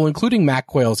every level, including Mac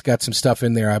Quayle's got some stuff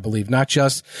in there, I believe, not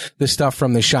just the stuff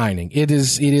from The Shining. It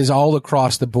is all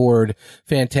across the board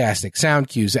fantastic. Sound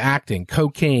cues, acting,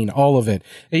 cocaine, all of it.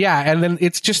 Yeah, and then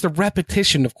it's just a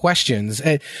repetition of questions.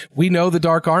 We know the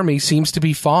Dark Army seems to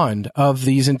be fond of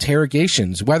these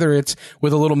interrogations, whether it's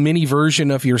with a little mini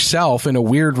version of yourself in a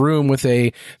weird room with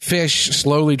a fish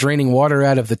slowly draining water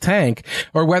out of the tank,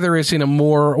 or whether it's in a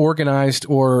more organized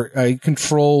or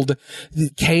controlled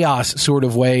chaos sort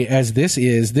of way as this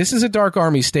is. This is a Dark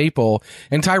Army staple,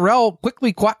 and Tyrell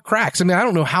quickly cracks. I mean, I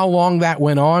don't know how long that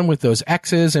went on with those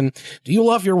exes, and do you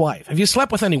love your wife? Have you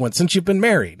slept with anyone since you've been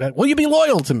married? Will you be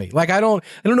loyal to me? Like, I don't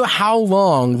know how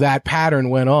long that pattern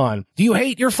went on. Do you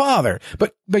hate your father?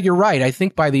 But you're right. I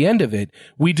think by the end of it,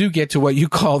 we do get to what you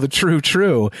call the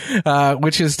true,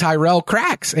 which is Tyrell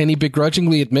cracks, and he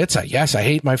begrudgingly admits, yes, I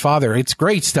hate my father. It's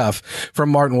great stuff from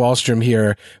Martin Wallstrom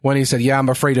here when he said, yeah, I'm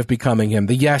afraid of becoming him.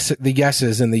 The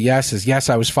yeses and the yeses. Yes,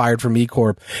 I was fired from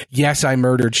E-Corp. Yes, I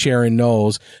murdered Sharon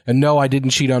Knowles. And no, I didn't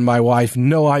cheat on my wife.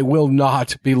 No, I will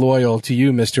not be loyal to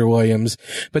you, Mr. Williams.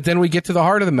 But then we get to the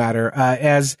heart of the matter,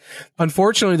 as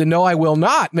unfortunately the no, I will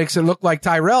not makes it look like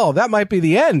Tyrell. That might be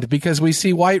the end, because we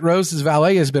see White Rose's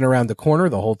valet has been around the corner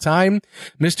the whole time.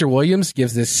 Mr. Williams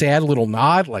gives this sad little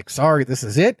nod, like, sorry, this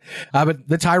is it. But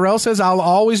the Tyrell says, I'll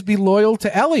always be loyal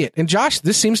to Elliot. And Josh,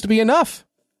 this seems to be enough.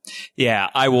 Yeah,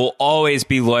 I will always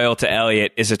be loyal to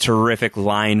Elliot is a terrific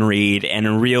line read,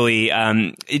 and really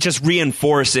it's just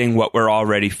reinforcing what we're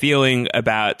already feeling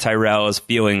about Tyrell's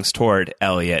feelings toward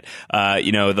Elliot.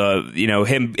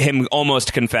 Him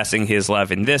almost confessing his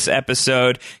love in this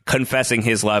episode, confessing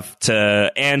his love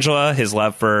to Angela, his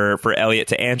love for Elliot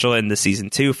to Angela in the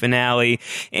season 2 finale,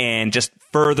 and just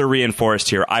further reinforced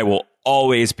here, I will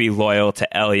always be loyal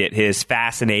to Elliot. His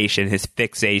fascination, his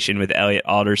fixation with Elliot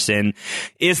Alderson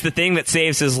is the thing that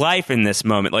saves his life in this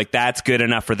moment. Like, that's good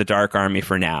enough for the Dark Army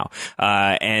for now.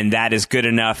 And that is good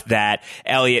enough that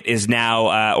Elliot is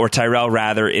now, or Tyrell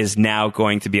rather, is now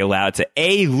going to be allowed to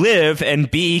A, live, and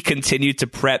B, continue to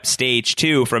prep stage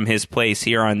 2 from his place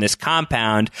here on this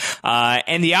compound.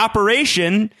 And the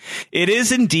operation, it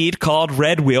is indeed called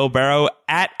Red Wheelbarrow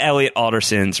at Elliot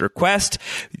Alderson's request.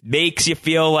 Makes you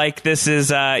feel like this is,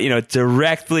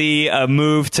 directly a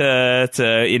move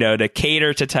to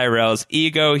cater to Tyrell's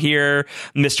ego here.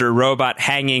 Mr. Robot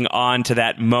hanging on to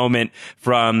that moment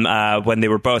from when they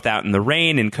were both out in the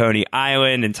rain in Coney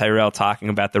Island, and Tyrell talking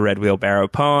about the Red Wheelbarrow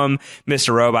poem.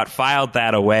 Mr. Robot filed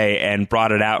that away and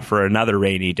brought it out for another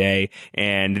rainy day.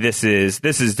 And this is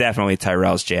definitely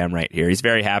Tyrell's jam right here. He's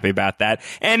very happy about that,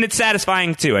 and it's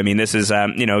satisfying too. I mean, this is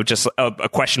just a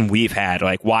question we've had,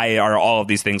 like, why are all of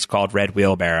these things called Red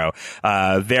Wheelbarrow?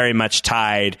 Very much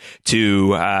tied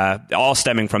to all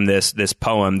stemming from this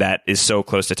poem that is so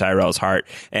close to Tyrell's heart,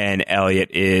 and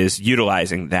Elliot is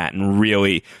utilizing that and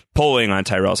really pulling on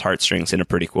Tyrell's heartstrings in a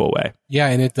pretty cool way. Yeah,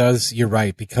 and it does, you're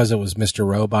right, because it was Mr.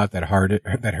 Robot that heard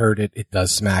it, it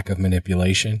does smack of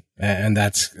manipulation, and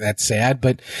that's sad.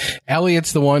 But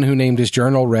Elliot's the one who named his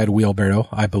journal Red Wheelbarrow,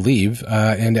 I believe,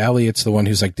 and Elliot's the one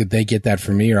who's like, did they get that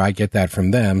from me or I get that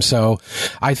from them? So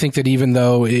I think that even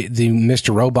though the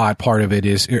Mr. Robot part of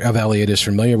Elliot is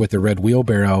familiar with the Red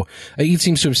Wheelbarrow, it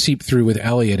seems to have seeped through with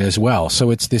Elliot as well.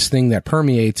 So it's this thing that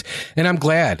permeates, and I'm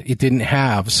glad it didn't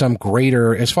have some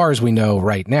greater, as far as we know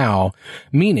right now,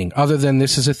 meaning other than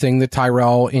this is a thing that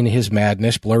Tyrell in his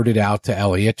madness blurted out to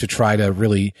Elliot to try to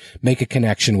really make a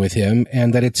connection with with him,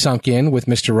 and that it sunk in with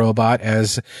Mr. Robot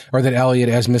that Elliot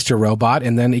as Mr. Robot,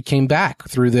 and then it came back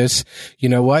through this, you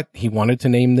know what, he wanted to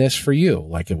name this for you.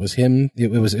 Like it was him,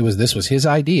 this was his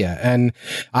idea. And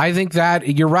I think that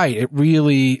you're right. It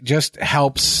really just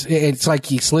helps. It's like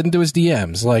he slid into his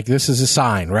DMs. Like this is a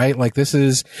sign, right? Like this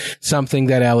is something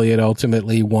that Elliot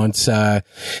ultimately wants, that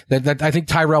I think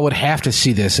Tyrell would have to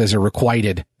see this as a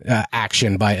requited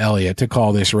action by Elliot to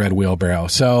call this Red Wheelbarrow.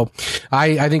 So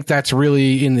I think that's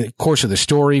really, in the course of the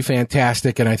story,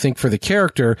 fantastic. And I think for the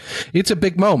character, it's a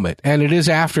big moment. And it is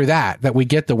after that we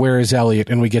get the where is Elliot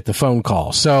and we get the phone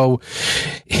call. So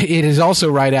it is also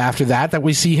right after that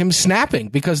we see him snapping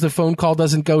because the phone call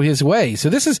doesn't go his way. So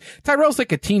Tyrell's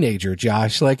like a teenager,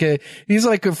 Josh. Like he's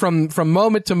like from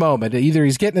moment to moment. Either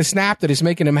he's getting a snap that is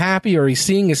making him happy or he's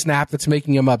seeing a snap that's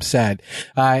making him upset.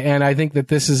 And I think that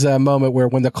this is a moment where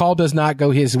when the call does not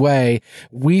go his way,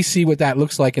 we see what that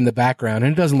looks like in the background,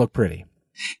 and it doesn't look pretty.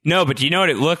 No, but you know what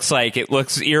it looks like? It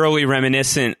looks eerily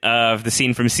reminiscent of the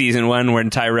scene from season 1 when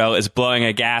Tyrell is blowing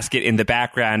a gasket in the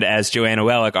background as Joanna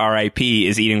Wellick, R.I.P.,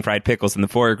 is eating fried pickles in the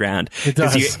foreground. It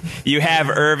does. You have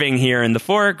Irving here in the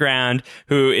foreground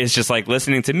who is just like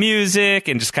listening to music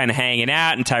and just kind of hanging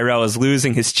out, and Tyrell is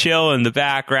losing his chill in the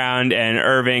background, and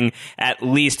Irving at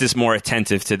least is more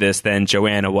attentive to this than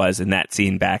Joanna was in that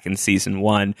scene back in season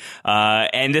 1.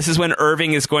 And this is when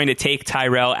Irving is going to take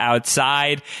Tyrell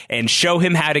outside and show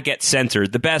him how to get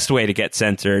centered. The best way to get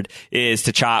centered is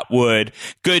to chop wood.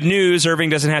 Good news, Irving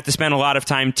doesn't have to spend a lot of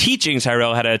time teaching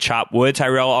Tyrell how to chop wood.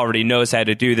 Tyrell already knows how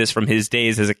to do this from his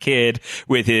days as a kid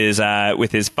with his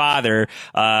father.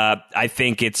 I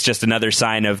think it's just another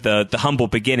sign of the humble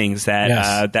beginnings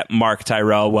that mark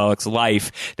Tyrell Wellick's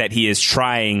life, that he is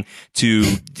trying to,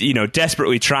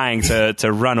 desperately trying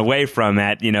to run away from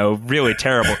at, really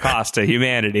terrible cost to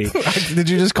humanity. Did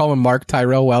you just call him Mark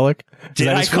Tyrell Wellick? Did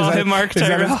I call him Mark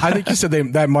Tyrell? I think you said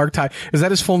that Mark is that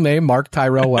his full name, Mark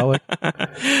Tyrell Wellick?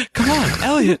 Come on,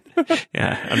 Elliot.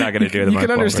 Yeah, I'm not going to do the Mark. You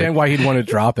can understand why he'd want to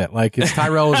drop it. Like,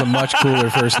 Tyrell is a much cooler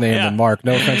first name than Mark.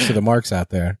 No offense to the Marks out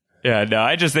there. Yeah, no,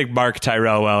 I just think Mark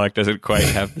Tyrell Wellick doesn't quite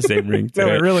have the same ring to it.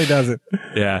 No, it really doesn't.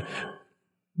 Yeah.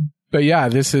 But yeah,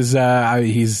 this is,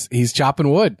 he's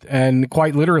chopping wood, and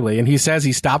quite literally. And he says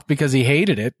he stopped because he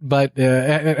hated it. But,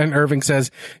 and Irving says,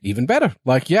 even better.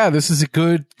 Like, yeah, this is a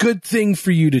good thing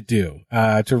for you to do,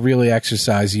 to really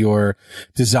exercise your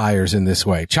desires in this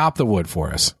way. Chop the wood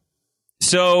for us.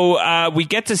 So we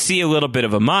get to see a little bit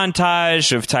of a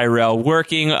montage of Tyrell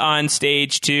working on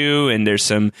stage 2, and there's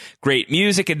some great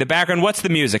music in the background. What's the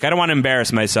music? I don't want to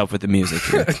embarrass myself with the music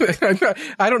here.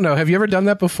 I don't know. Have you ever done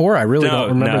that before? I really don't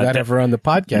remember that ever on the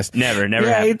podcast. Never.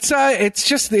 Yeah,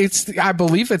 I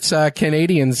believe it's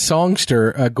Canadian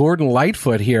songster Gordon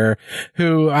Lightfoot here,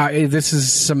 who this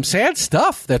is some sad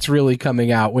stuff that's really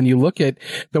coming out when you look at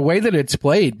the way that it's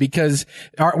played, because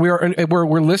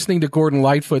we're listening to Gordon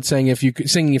Lightfoot saying if you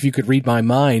could read my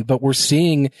mind, but we're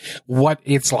seeing what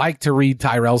it's like to read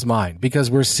Tyrell's mind,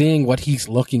 because we're seeing what he's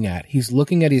looking at. He's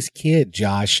looking at his kid,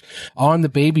 Josh, on the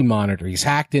baby monitor. He's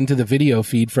hacked into the video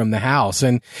feed from the house,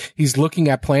 and he's looking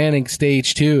at planning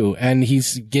stage 2, and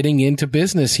he's getting into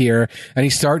business here, and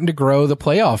he's starting to grow the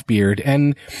playoff beard.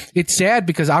 And it's sad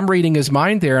because I'm reading his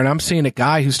mind there, and I'm seeing a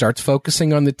guy who starts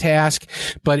focusing on the task,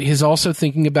 but is also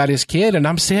thinking about his kid. And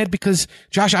I'm sad because,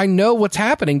 Josh, I know what's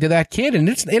happening to that kid, and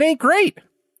it ain't great.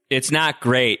 It's not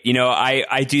great.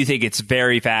 I do think it's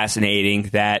very fascinating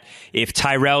that if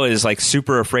Tyrell is like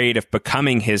super afraid of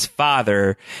becoming his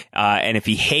father, and if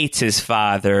he hates his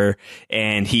father,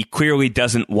 and he clearly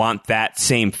doesn't want that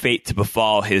same fate to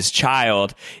befall his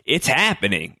child, it's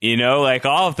happening. Like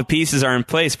all of the pieces are in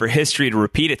place for history to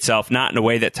repeat itself, not in a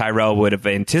way that Tyrell would have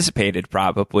anticipated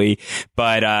probably,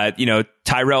 but,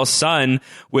 Tyrell's son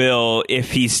will,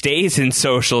 if he stays in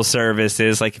social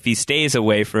services, like if he stays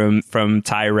away from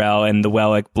Tyrell and the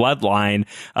Wellick bloodline,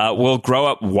 will grow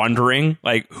up wondering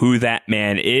like who that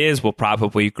man is, will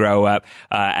probably grow up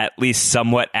at least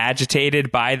somewhat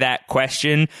agitated by that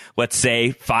question. Let's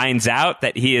say finds out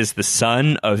that he is the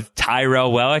son of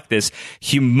Tyrell Wellick, this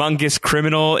humongous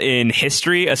criminal in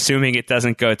history, assuming it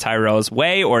doesn't go Tyrell's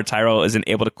way or Tyrell isn't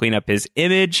able to clean up his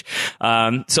image.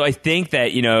 So I think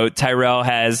that, Tyrell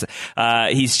has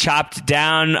he's chopped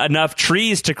down enough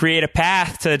trees to create a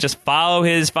path to just follow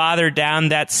his father down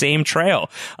that same trail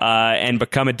and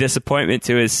become a disappointment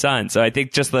to his son. So I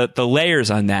think just the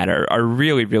layers on that are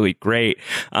really, really great.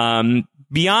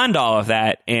 beyond all of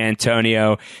that,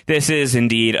 Antonio, this is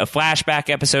indeed a flashback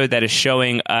episode that is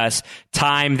showing us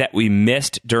time that we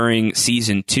missed during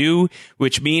season 2,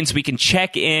 which means we can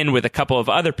check in with a couple of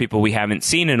other people we haven't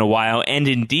seen in a while, and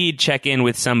indeed check in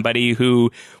with somebody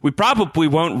who we probably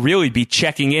won't really be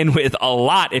checking in with a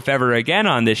lot, if ever again,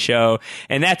 on this show,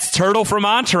 and that's Turtle from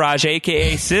Entourage,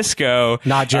 aka Cisco.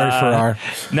 Not Jerry Ferrara.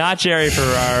 Not Jerry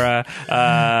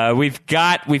Ferrara. We've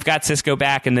got Cisco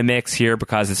back in the mix here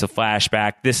because it's a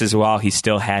flashback. This is while he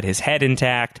still had his head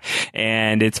intact,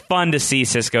 and it's fun to see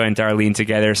Cisco and Darlene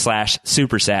together /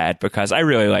 super sad because I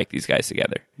really like these guys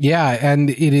together. Yeah,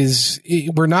 and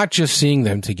we're not just seeing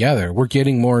them together. We're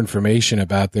getting more information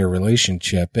about their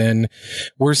relationship, and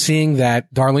we're seeing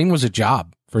that Darlene was a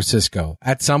job for Cisco.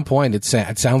 At some point, it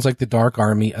sounds like the Dark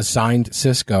Army assigned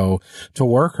Cisco to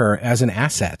work her as an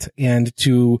asset and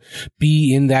to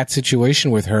be in that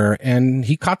situation with her. And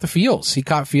he caught the feels. He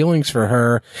caught feelings for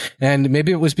her. And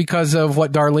maybe it was because of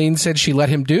what Darlene said she let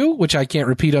him do, which I can't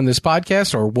repeat on this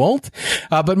podcast or won't.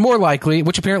 But more likely,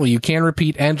 which apparently you can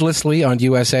repeat endlessly on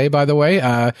USA, by the way.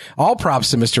 All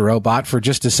props to Mr. Robot for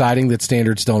just deciding that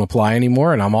standards don't apply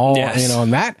anymore. And I'm all in on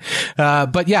that.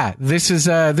 But yeah, this was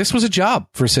a job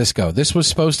for Cisco. This was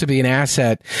supposed to be an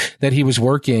asset that he was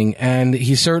working, and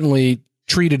he certainly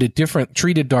treated her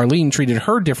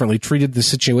differently, treated the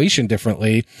situation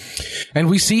differently. And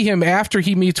we see him after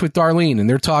he meets with Darlene, and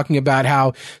they're talking about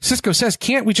how Cisco says,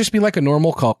 can't we just be like a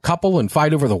normal couple and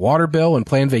fight over the water bill and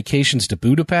plan vacations to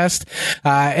Budapest?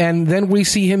 And then we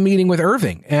see him meeting with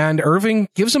Irving, and Irving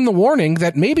gives him the warning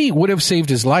that maybe would have saved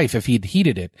his life if he'd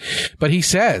heeded it. But he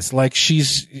says, like,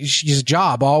 she's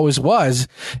job always was,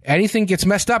 anything gets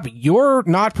messed up, you're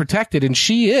not protected, and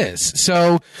she is.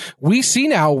 So we see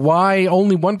now why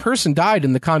only one person died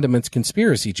in the Condiments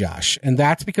conspiracy, Josh. And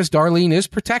that's because Darlene is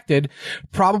protected,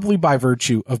 probably by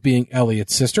virtue of being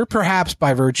Elliot's sister, perhaps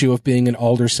by virtue of being an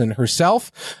Alderson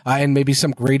herself, and maybe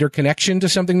some greater connection to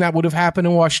something that would have happened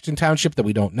in Washington Township that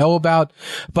we don't know about.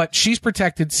 But she's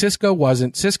protected. Cisco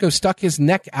wasn't. Cisco stuck his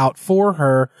neck out for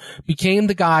her, became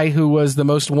the guy who was the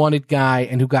most wanted guy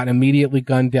and who got immediately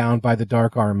gunned down by the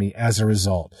Dark Army as a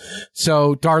result.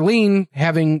 So Darlene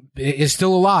is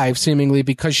still alive, seemingly,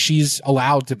 because she's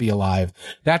allowed to be alive.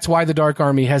 That's why the Dark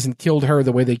Army hasn't killed her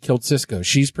the way they killed Cisco.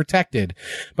 She's protected.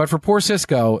 But for poor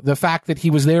Cisco, the fact that he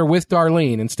was there with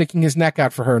Darlene and sticking his neck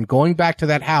out for her and going back to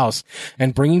that house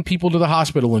and bringing people to the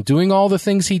hospital and doing all the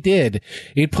things he did,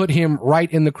 it put him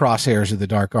right in the crosshairs of the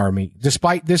Dark Army.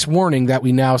 Despite this warning that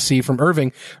we now see from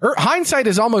Irving. Hindsight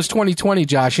is almost 2020,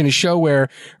 Josh, in a show where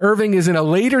Irving is in a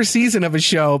later season of a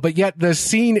show, but yet the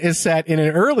scene is set in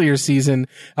an earlier season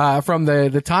from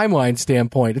the timeline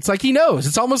standpoint. It's like he knows.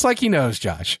 It's almost like he knows,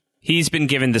 Josh. He's been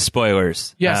given the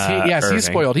spoilers. Yes, he's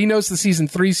spoiled. He knows the season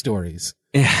 3 stories.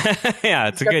 Yeah,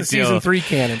 it's a good deal. Season 3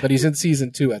 canon, but he's in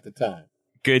season 2 at the time.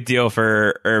 Good deal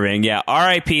for Irving. Yeah.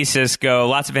 R.I.P. Cisco.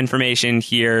 Lots of information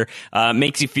here.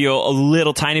 Makes you feel a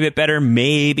little tiny bit better,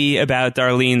 maybe, about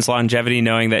Darlene's longevity,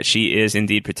 knowing that she is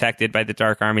indeed protected by the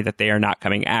Dark Army, that they are not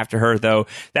coming after her, though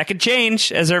that could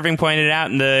change, as Irving pointed out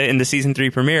in the season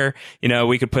 3 premiere. You know,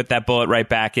 we could put that bullet right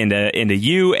back into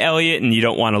you, Elliot, and you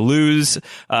don't want to lose,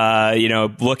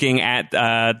 looking at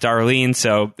Darlene.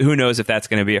 So who knows if that's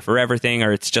going to be a forever thing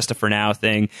or it's just a for now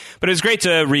thing. But it was great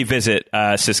to revisit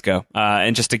Cisco,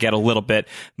 and just to get a little bit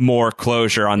more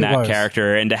closure on that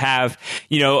character, and to have,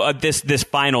 this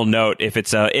final note, if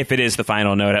it is the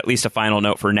final note, at least a final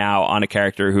note for now on a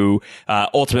character who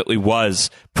ultimately was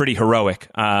pretty heroic,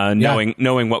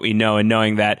 knowing what we know and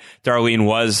knowing that Darlene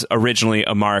was originally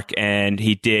a mark, and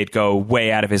he did go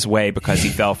way out of his way because he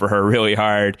fell for her really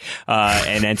hard,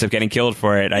 and ends up getting killed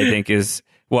for it, I think is...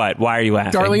 What? Why are you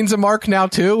laughing? Darlene's a mark now,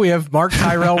 too. We have Mark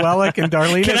Tyrell Wellick and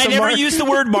Darlene. Can I never use the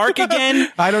word mark again?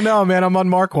 I don't know, man. I'm on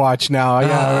Mark Watch now.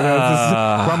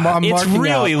 It's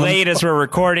really late as we're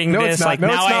recording this. Like,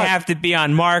 now I have to be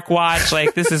on Mark Watch.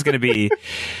 Like, this is going to be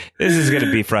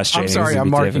frustrating. I'm sorry. I'm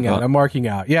marking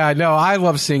out. Yeah, no, I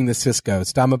love seeing the Cisco.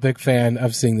 I'm a big fan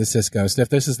of seeing the Cisco. So if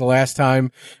this is the last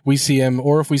time we see him,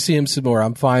 or if we see him some more,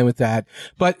 I'm fine with that.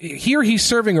 But here he's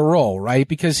serving a role, right?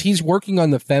 Because he's working on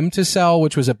the Femtocell,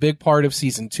 which was a big part of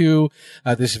season 2.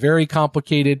 This very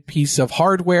complicated piece of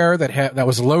hardware that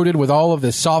was loaded with all of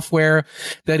this software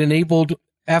that enabled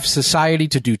F Society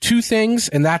to do two things,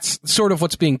 and that's sort of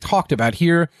what's being talked about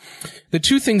here. The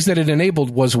two things that it enabled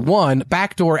was, one,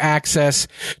 backdoor access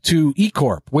to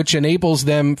eCorp, which enables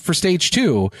them for stage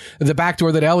 2. The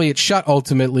backdoor that Elliot shut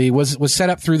ultimately was set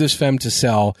up through this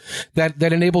femtocell that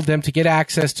enabled them to get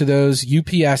access to those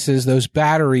UPSs, those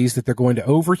batteries that they're going to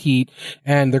overheat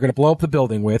and they're going to blow up the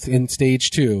building with in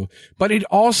stage 2. But it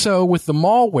also, with the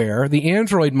malware, the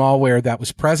Android malware that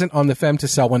was present on the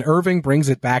femtocell when Irving brings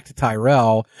it back to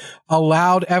Tyrell,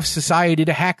 allowed F Society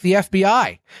to hack the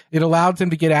FBI. It allowed them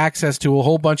to get access to a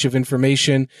whole bunch of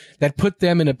information that put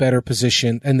them in a better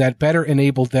position and that better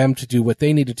enabled them to do what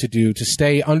they needed to do to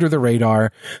stay under the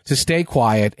radar, to stay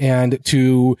quiet, and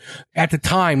to, at the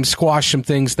time, squash some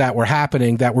things that were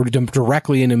happening that were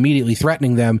directly and immediately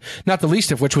threatening them, not the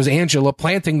least of which was Angela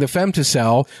planting the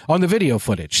femtocell on the video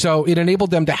footage. So it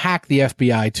enabled them to hack the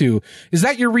FBI too. Is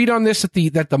that your read on this,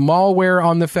 that the malware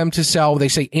on the femtocell, they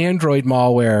say Android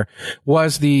malware,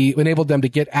 enabled them to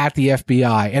get at the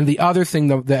FBI? And the other thing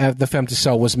the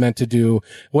femtocell was meant to do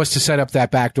was to set up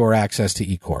that backdoor access to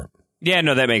eCorp. Yeah,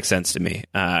 no, that makes sense to me.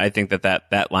 I think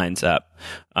that lines up.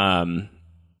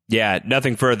 Yeah,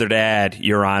 nothing further to add,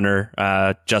 Your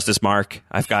Honor. Justice Mark,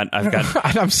 I've got.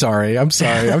 I'm sorry. I'm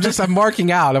marking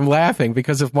out. I'm laughing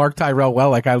because of Mark Tyrell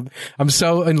Wellick. I'm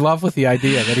so in love with the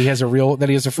idea that he has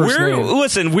a first name.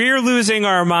 Listen, we're losing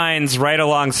our minds right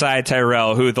alongside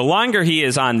Tyrell, who the longer he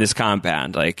is on this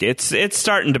compound, like it's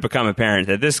starting to become apparent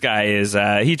that this guy is,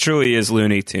 he truly is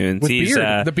Looney Tunes.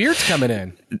 The beard's coming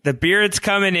in. The beard's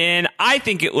coming in. I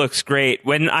think it looks great.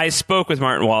 When I spoke with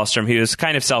Martin Wallstrom, he was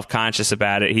kind of self-conscious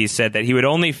about it. He said that he would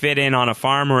only fit in on a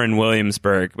farm or in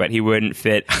Williamsburg, but he wouldn't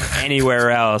fit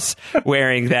anywhere else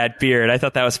wearing that beard. I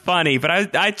thought that was funny, but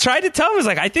I tried to tell him, I was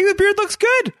like, I think the beard looks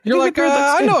good. You're like,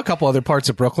 I know a couple other parts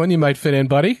of Brooklyn you might fit in,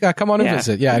 buddy. Come on and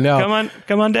visit. Yeah, I know.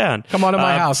 Come on down. Come on to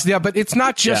my house. Yeah, but it's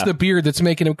not just the beard that's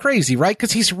making him crazy, right?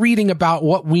 Because he's reading about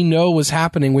what we know was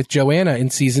happening with Joanna in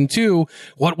season 2,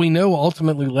 what we know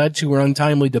ultimately led to her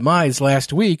untimely demise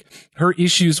last week, her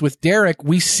issues with Derek.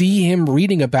 We see him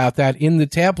reading about that in the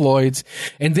tabloids,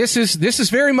 and this is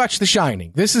very much The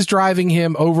Shining. This is driving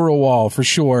him over a wall for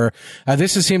sure.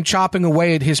 This is him chopping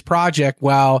away at his project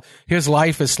while his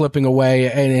life is slipping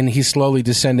away and he's slowly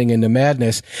descending into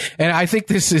madness. And I think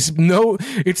this is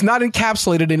it's not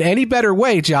encapsulated in any better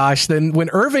way, Josh, than when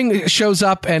Irving shows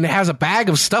up and has a bag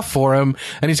of stuff for him,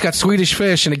 and he's got Swedish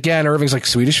fish, and again, Irving's like,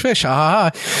 Swedish fish,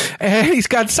 and he's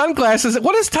got sunglasses.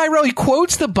 What does Tyrell? He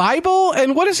quotes the Bible,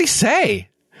 and what does he say?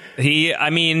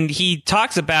 He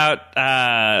talks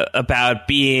about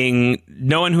being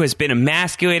no one who has been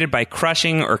emasculated by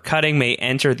crushing or cutting may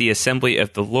enter the assembly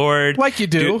of the Lord. Like you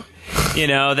do.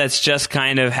 That's just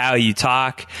kind of how you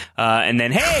talk. And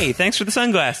then, hey, thanks for the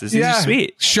sunglasses. These are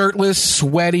sweet. Shirtless,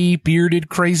 sweaty, bearded,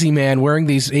 crazy man wearing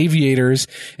these aviators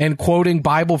and quoting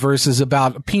Bible verses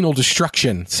about penal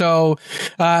destruction. So,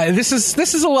 this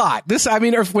is a lot.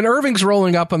 When Irving's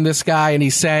rolling up on this guy and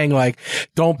he's saying, like,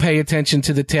 don't pay attention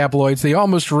to the tabloids. They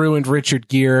almost ruined Richard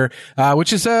Gere,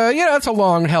 which is it's a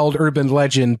long held urban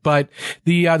legend. But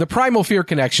the Primal Fear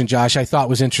connection, Josh, I thought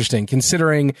was interesting,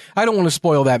 considering I don't want to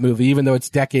spoil that movie, even though it's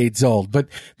decades old. But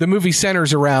the movie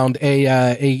centers around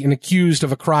an accused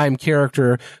of a crime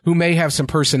character who may have some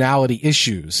personality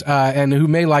issues, and who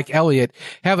may, like Elliot,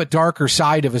 have a darker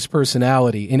side of his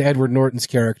personality in Edward Norton's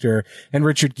character. And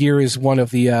Richard Gere is one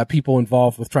of the people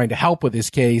involved with trying to help with his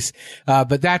case.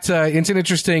 But it's an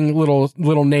interesting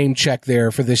little name check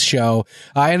there for this show.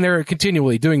 And they're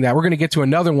continually doing that. We're going to get to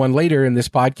another one later in this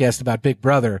podcast about Big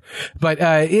Brother. But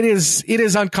it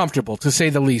is uncomfortable, to say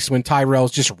the least, when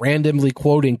Tyrell's just randomly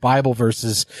quoting Bible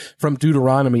verses from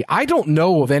Deuteronomy. I don't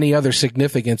know of any other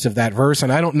significance of that verse,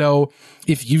 and I don't know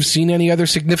if you've seen any other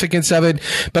significance of it,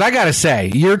 but I gotta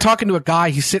say, you're talking to a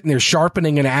guy, he's sitting there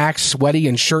sharpening an axe, sweaty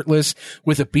and shirtless,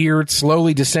 with a beard,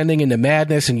 slowly descending into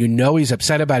madness, and he's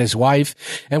upset about his wife,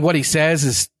 and what he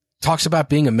says talks about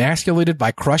being emasculated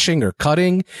by crushing or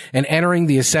cutting and entering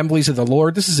the assemblies of the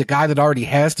Lord. This is a guy that already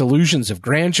has delusions of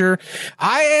grandeur.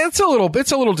 It's a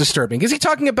little disturbing. Is he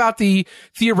talking about the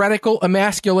theoretical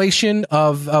emasculation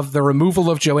of the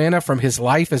removal of Joanna from his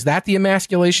life? Is that the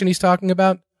emasculation he's talking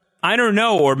about? I don't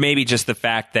know, or maybe just the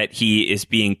fact that he is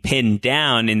being pinned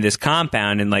down in this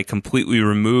compound and like completely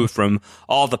removed from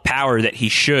all the power that he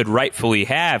should rightfully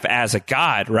have as a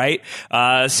god, right?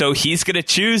 So he's going to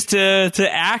choose to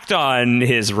act on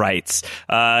his rights.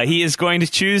 He is going to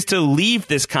choose to leave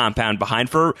this compound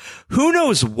behind for who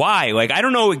knows why. Like, I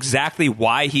don't know exactly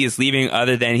why he is leaving,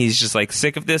 other than he's just like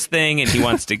sick of this thing and he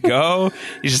wants to go.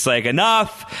 He's just like,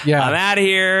 enough. Yeah. I'm out of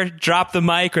here. Drop the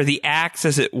mic or the axe,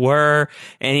 as it were.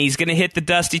 And he's he's going to hit the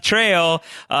dusty trail.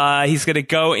 He's going to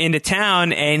go into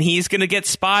town, and he's going to get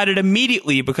spotted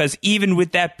immediately because even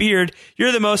with that beard,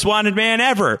 you're the most wanted man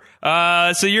ever.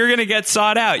 So you're going to get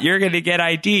sought out. You're going to get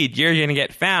ID'd. You're going to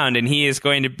get found, and he is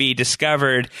going to be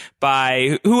discovered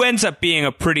by who ends up being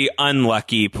a pretty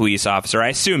unlucky police officer, I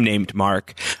assume named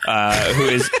Mark, who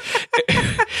is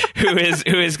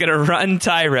going to run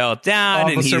Tyrell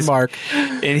down.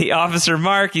 Officer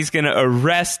Mark, he's going to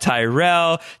arrest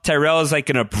Tyrell. Tyrell is like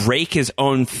going to break his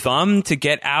own thumb to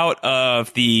get out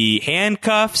of the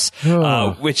handcuffs,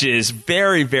 which is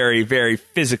very, very, very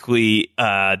physically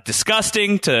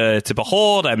disgusting to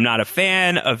behold. I'm not a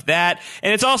fan of that.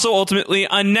 And it's also ultimately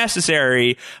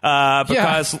unnecessary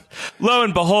because lo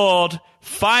and behold,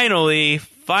 finally,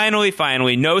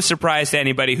 no surprise to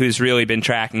anybody who's really been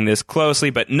tracking this closely,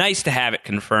 but nice to have it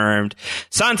confirmed.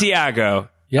 Santiago.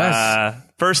 Yes.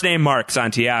 First name Mark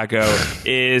Santiago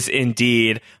is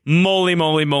indeed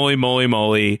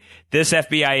moly. This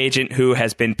FBI agent who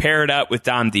has been paired up with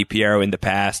Dom DiPiero in the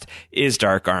past is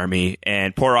Dark Army,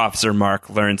 and poor Officer Mark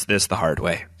learns this the hard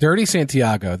way. Dirty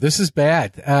Santiago. This is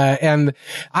bad. And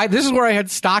this is where I had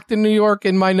Stockton, New York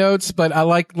in my notes, but I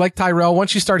like Tyrell.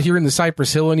 Once you start hearing the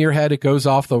Cypress Hill in your head, it goes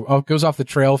off the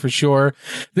trail for sure.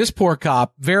 This poor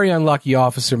cop, very unlucky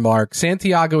Officer Mark.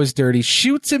 Santiago is dirty,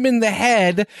 shoots him in the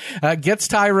head, gets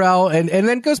Tyrell, and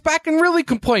then goes back and really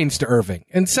complains to Irving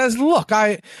and says, look,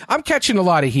 I'm catching a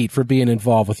lot of heat for being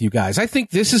involved with you guys. I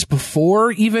think this is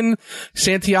before even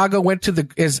Santiago went to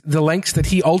the lengths that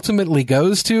he ultimately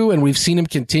goes to, and we've seen him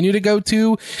continue to go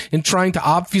to in trying to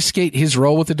obfuscate his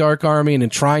role with the Dark Army and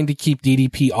in trying to keep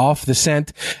DDP off the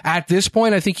scent. At this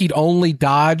point, I think he'd only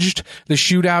dodged the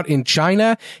shootout in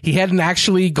China. He hadn't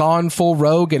actually gone full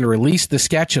rogue and released the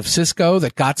sketch of Cisco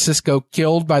that got Cisco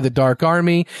killed by the Dark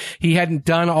Army. He hadn't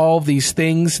done all of these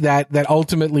things that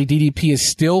ultimately DDP is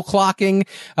still clocking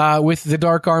with the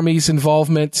Dark Army's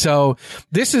involvement. So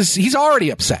he's already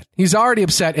upset. He's already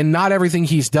upset, and not everything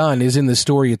he's done is in the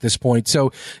story at this point.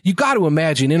 So you got to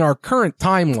imagine in our current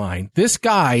timeline, this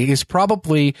guy is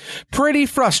probably pretty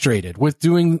frustrated with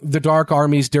doing the Dark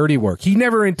Army's dirty work. He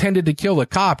never intended to kill a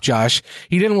cop, Josh.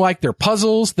 He didn't like their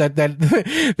puzzles that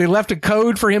they left a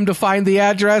code for him to find the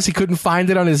address. He couldn't find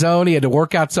it on his own. He had to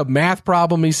work out some math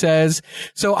problem, he says.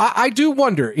 So I do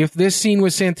wonder if this scene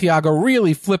with Santiago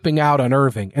really flipping out on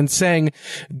Irving and saying,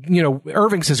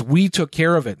 Irving says, we took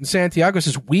care of it. And Santiago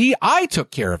says, I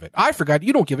took care of it. I forgot.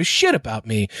 You don't give a shit about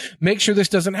me. Make sure this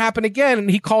doesn't happen again. And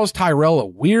he calls Tyrell a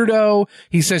weirdo.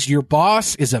 He says, your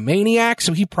boss is a maniac,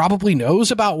 so he probably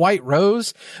knows about White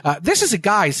Rose. This is a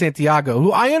guy, Santiago,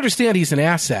 who I understand he's an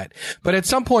asset, but at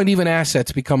some point, even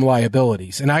assets become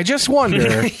liabilities. And I just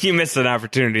wonder. You missed an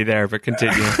opportunity there, but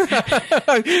continue.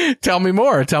 Tell me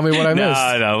more. Tell me what I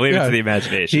missed. No, leave it to the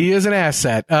imagination. He is an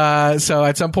asset. So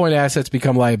at some point, assets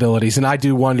become liabilities. And I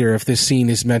do wonder if this scene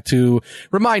is meant to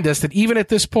remind us that even at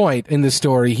this point in the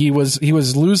story, he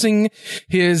was losing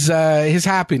his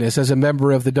happiness as a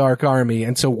member of the Dark Army.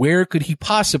 And so where could he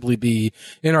possibly be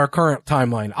in our current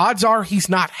timeline? Odds are he's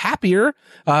not happier.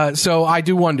 So I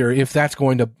do wonder if that's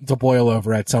going to boil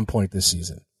over at some point this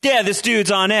season. Yeah, this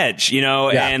dude's on edge,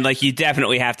 and you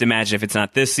definitely have to imagine if it's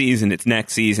not this season, it's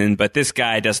next season, but this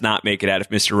guy does not make it out of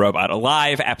Mr. Robot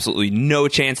alive. Absolutely no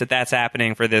chance that that's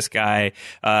happening for this guy.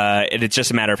 And it's just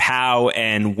a matter of how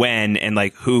and when and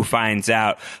who finds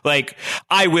out.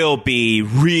 I will be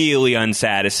really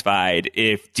unsatisfied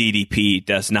if DDP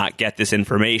does not get this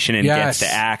information and gets to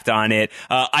act on it.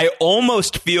 I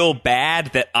almost feel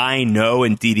bad that I know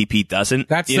and DDP doesn't.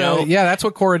 That's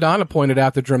what Corradonna pointed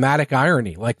out, the dramatic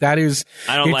irony. I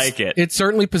don't like it. It's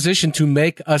certainly positioned to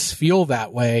make us feel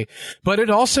that way, but it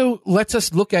also lets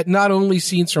us look at not only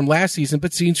scenes from last season,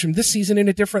 but scenes from this season in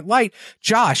a different light.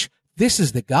 Josh, this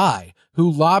is the guy who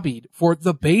lobbied for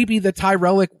the baby that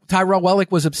Tyrell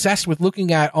Wellick was obsessed with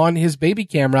looking at on his baby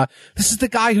camera. This is the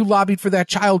guy who lobbied for that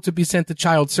child to be sent to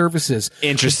child services.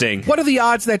 Interesting. What are the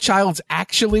odds that child's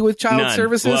actually with child None.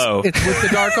 services? Low. It's with the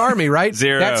Dark Army, right?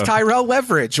 0. That's Tyrell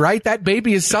Leverage, right? That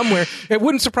baby is somewhere. It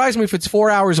wouldn't surprise me if it's 4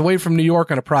 hours away from New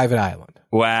York on a private island.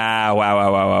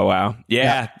 Wow.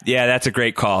 Yeah, that's a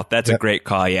great call. A great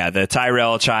call. Yeah, the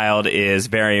Tyrell child is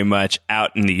very much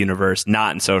out in the universe,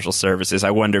 not in social services.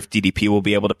 I wonder if DDP will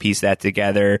be able to piece that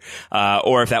together,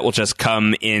 or if that will just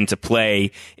come into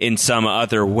play in some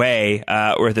other way,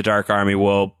 or the Dark Army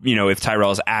will, if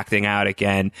Tyrell is acting out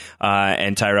again,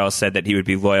 and Tyrell said that he would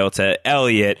be loyal to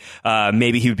Elliot,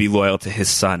 maybe he would be loyal to his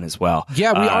son as well.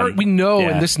 Yeah, we know,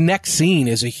 and this next scene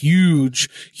is a huge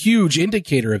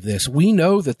indicator of this. We know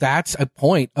know that that's a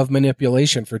point of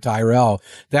manipulation for Tyrell.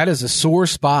 That is a sore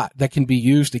spot that can be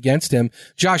used against him.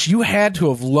 Josh, you had to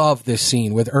have loved this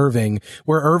scene with Irving,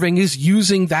 where Irving is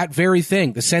using that very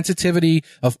thing, the sensitivity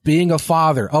of being a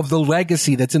father, of the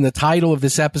legacy that's in the title of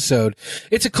this episode.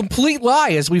 It's a complete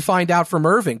lie, as we find out from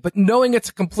Irving, but knowing it's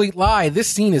a complete lie, this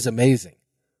scene is amazing.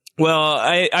 Well,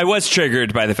 I was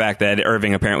triggered by the fact that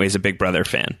Irving apparently is a Big Brother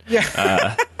fan.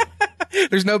 Yeah.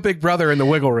 There's no Big Brother in the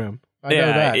Wiggle Room. I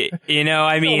know that. You know,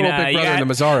 I mean, Big Brother in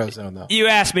the Mazzaro zone, though. You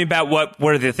asked me about what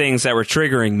were the things that were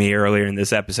triggering me earlier in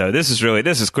this episode. This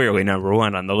is clearly number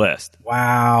one on the list.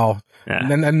 Wow. Yeah.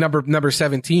 And then number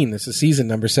 17. This is season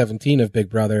number 17 of Big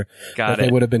Brother that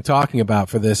they would have been talking about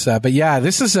for this. But yeah,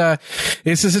 this is a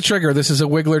trigger. This is a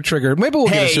Wiggler trigger. Maybe we'll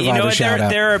get a Survivor shout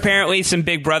out. There are apparently some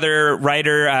Big Brother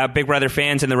Big Brother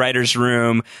fans in the writers'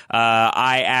 room.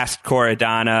 I asked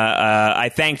Corradonna. I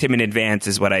thanked him in advance,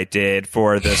 is what I did,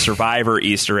 for the Survivor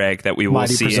Easter egg that we will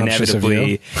see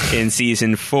inevitably in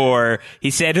season 4.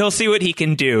 He said he'll see what he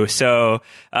can do. So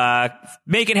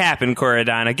make it happen,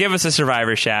 Corradonna. Give us a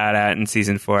Survivor shout out in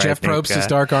season 4. Jeff Probst's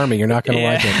Dark Army. You're not going to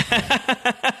like it.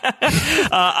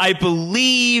 I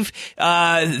believe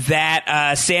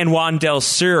that San Juan del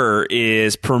Sur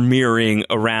is premiering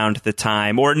around the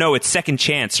time, or no, it's Second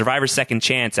Chance. Survivor Second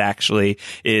Chance actually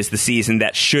is the season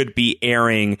that should be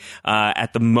airing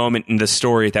at the moment in the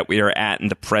story that we are at in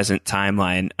the present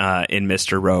timeline in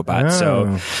Mr. Robot.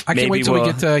 So I can't wait till we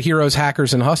get to Heroes,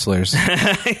 Hackers, and Hustlers.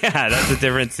 Yeah, that's a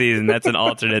different season. That's an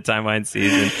alternate timeline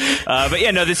season. But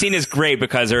yeah, no, the scene is great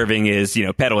because Irving is,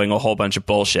 peddling a whole bunch of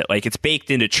bullshit. Like, it's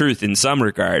baked into truth in some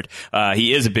regard.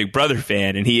 He is a Big Brother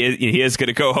fan, and he is going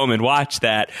to go home and watch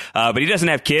that. But he doesn't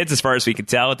have kids, as far as we can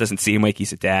tell. It doesn't seem like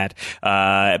he's a dad.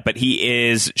 But he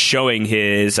is showing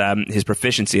his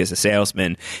proficiency as a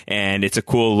salesman, and it's a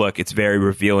cool look. It's very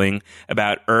revealing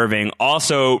about Irving.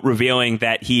 Also revealing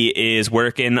that he is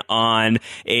working on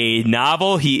a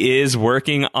novel. He is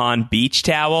working on Beach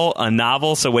Towel, a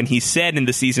novel. So when he said in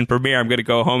the season premiere, I'm going to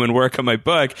go home and work on my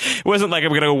book, it wasn't like I'm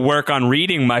going to work on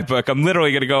reading my book. I'm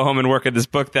literally going to go home and work on this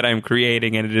book that I'm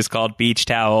creating, and it is called Beach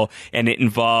Towel, and it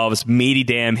involves meaty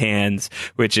damn hands,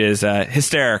 which is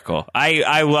hysterical.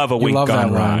 I love a wink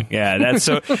gone wrong. Yeah, that's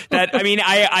so that I mean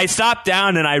I stopped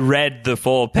down and I read the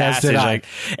full passage,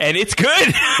 and it's good.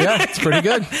 Yeah, it's pretty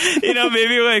good.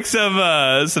 Maybe like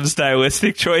some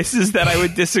stylistic choices that I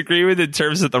would disagree with in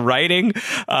terms of the writing,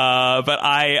 but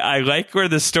I like where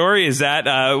the story is at.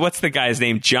 What's the guy's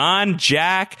name? John,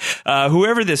 Jack,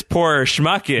 whoever this poor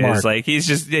schmuck is. Mark. Like,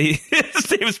 his name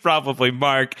is probably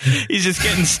Mark. He's just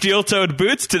getting steel-toed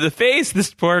boots to the face,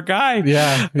 this poor guy.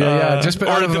 Yeah. Just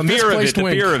out of the fear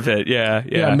of it.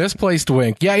 Yeah, misplaced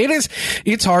wink. Yeah,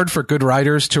 it's hard for good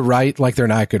writers to write like they're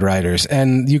not good writers,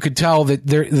 and you could tell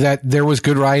that there was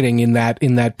good writing in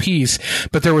that piece,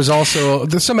 but there was also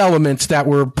some elements that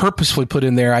were purposefully put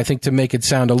in there, I think, to make it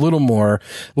sound a little more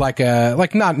like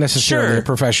not necessarily a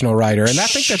professional writer, and I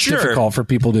think that's difficult for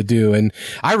people to do. And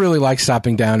I really like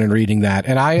stopping down and reading that,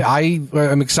 and I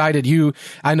am excited.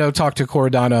 I know, talked to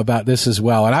Corradonna about this as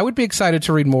well, and I would be excited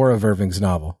to read more of Irving's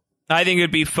novel. I think it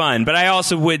would be fun, but I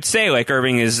also would say, like,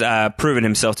 Irving has proven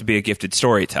himself to be a gifted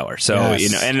storyteller. So,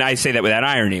 yes. And I say that without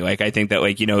irony. Like, I think that,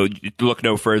 like, look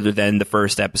no further than the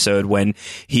first episode when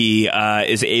he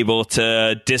is able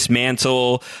to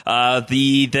dismantle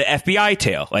the FBI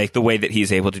tale, like the way that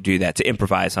he's able to do that, to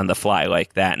improvise on the fly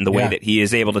like that, and the way that he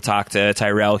is able to talk to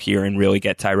Tyrell here and really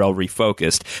get Tyrell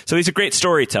refocused. So he's a great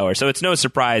storyteller. So it's no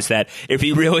surprise that if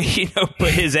he really,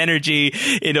 put his energy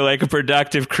into like a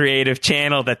productive, creative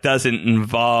channel that doesn't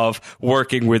involve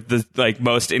working with the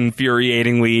most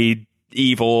infuriatingly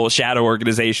evil shadow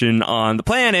organization on the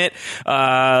planet,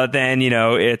 then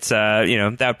it's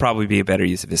that would probably be a better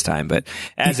use of his time. But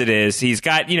as it is, he's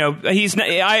got he's not,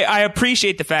 I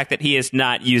appreciate the fact that he is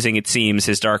not using, it seems,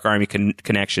 his Dark Army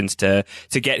connections to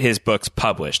get his books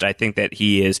published. I think that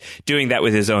he is doing that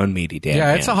with his own meaty damn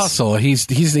hands. It's a hustle.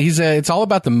 It's all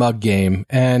about the mug game,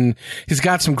 and he's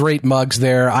got some great mugs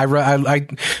there.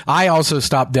 I also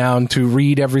stopped down to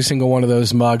read every single one of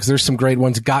those mugs. There's some great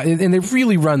ones, and they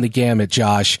really run the gamut,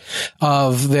 Josh,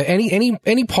 of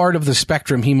any part of the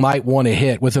spectrum he might want to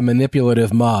hit with a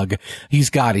manipulative mug.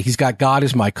 He's got it. He's got God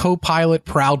is my co-pilot,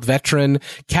 proud veteran,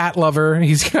 cat lover.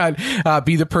 He's got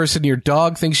be the person your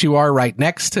dog thinks you are, right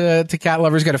next to cat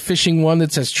lover. He's got a fishing one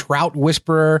that says trout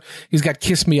whisperer. He's got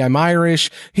kiss me, I'm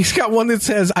Irish. He's got one that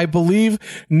says, I believe,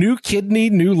 new kidney,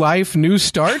 new life, new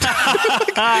start.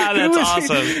 That's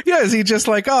awesome. Is he just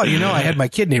like, I had my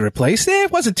kidney replaced. It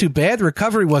wasn't too bad. The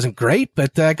recovery wasn't great,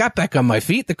 but I got back back on my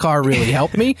feet. The car really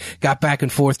helped me. Got back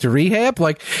and forth to rehab.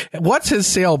 Like, what's his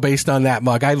sale based on that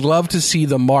mug? I'd love to see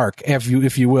the mark,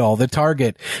 if you will, the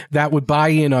target that would buy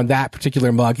in on that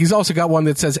particular mug. He's also got one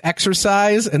that says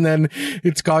exercise, and then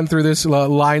it's gone through this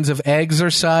lines of eggs or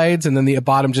sides, and then the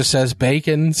bottom just says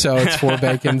bacon, so it's for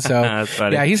bacon. So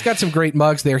yeah, he's got some great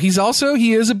mugs there. He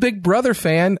is a Big Brother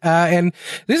fan, and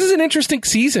this is an interesting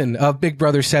season of Big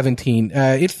Brother 17.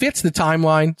 It fits the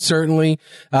timeline, certainly.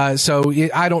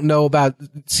 I don't know about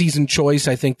season choice.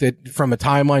 I think that from a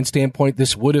timeline standpoint,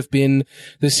 this would have been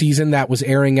the season that was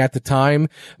airing at the time,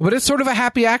 but it's sort of a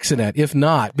happy accident, if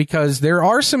not, because there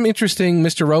are some interesting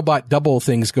Mr. Robot double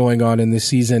things going on in this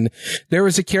season. There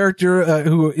was a character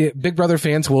who Big Brother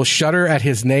fans will shudder at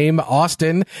his name,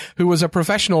 Austin, who was a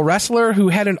professional wrestler who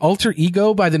had an alter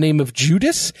ego by the name of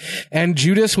Judas, and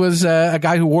Judas was a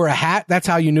guy who wore a hat. That's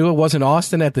how you knew it wasn't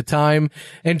Austin at the time.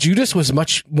 And Judas was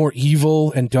much more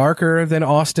evil and darker than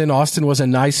Austin. Austin was a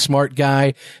nice, smart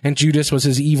guy, and Judas was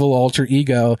his evil alter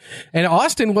ego. And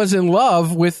Austin was in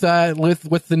love with the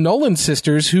Nolan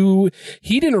sisters, who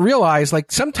he didn't realize,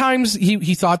 like, sometimes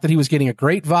he thought that he was getting a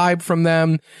great vibe from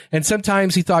them, and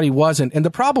sometimes he thought he wasn't. And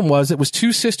the problem was it was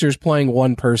two sisters playing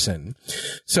one person.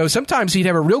 So sometimes he'd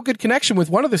have a real good connection with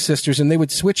one of the sisters, and they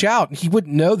would switch out, and he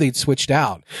wouldn't know they'd switched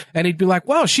out. And he'd be like,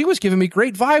 wow, she was giving me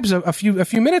great vibes a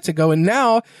few minutes ago, and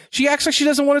now she acts like she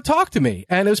doesn't want to talk to me.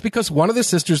 And it was because one of the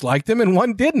sisters liked him and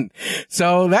one didn't.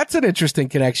 So that's an interesting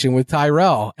connection with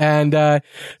Tyrell. And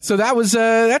so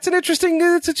that's an interesting,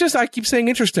 I keep saying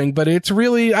interesting, but it's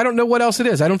really, I don't know what else it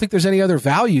is. I don't think there's any other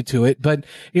value to it, but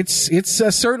it's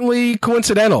certainly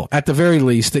coincidental, at the very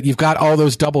least, that you've got all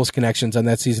those doubles connections on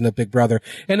that season of Big Brother.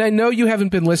 And I know you haven't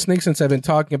been listening since I've been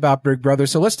talking about Big Brother,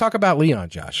 so let's talk about Leon,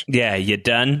 Josh. Yeah, you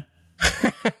done?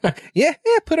 yeah,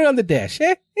 put it on the dash.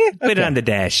 Okay. Put it on the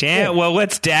dash. Yeah. Well,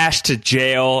 let's dash to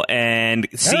jail and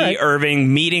see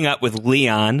Irving meeting up with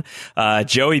Leon,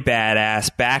 Joey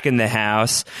Badass, back in the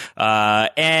house.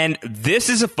 And this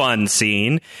is a fun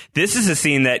scene. This is a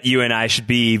scene that you and I should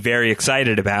be very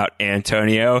excited about,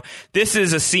 Antonio. This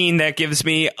is a scene that gives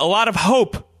me a lot of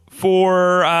hope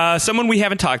for someone we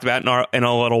haven't talked about in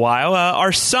a little while.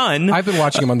 Our son. I've been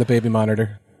watching him on the baby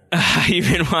monitor. You've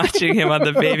been watching him on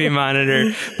the baby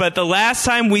monitor. But the last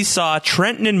time we saw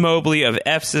Trenton and Mobley of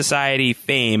F Society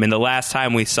fame, and the last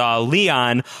time we saw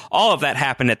Leon, all of that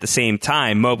happened at the same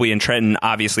time. Mobley and Trenton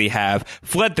obviously have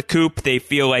fled the coop. They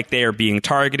feel like they are being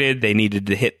targeted. They needed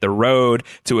to hit the road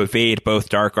to evade both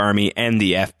Dark Army and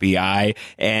the FBI.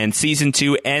 And season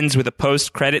 2 ends with a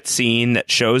post-credit scene that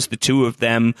shows the two of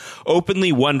them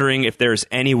openly wondering if there's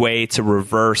any way to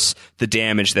reverse the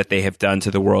damage that they have done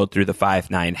to the world through the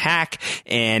 5/9 hack,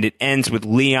 and it ends with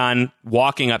Leon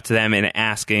walking up to them and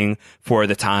asking for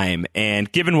the time.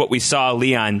 And given what we saw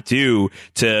Leon do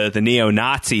to the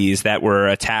neo-Nazis that were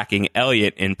attacking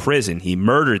Elliot in prison, he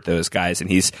murdered those guys, and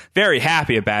he's very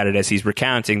happy about it as he's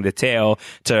recounting the tale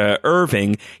to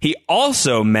Irving. He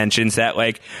also mentions that,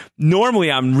 like,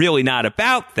 normally I'm really not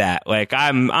about that. Like,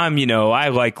 I'm I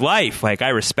like life. Like, I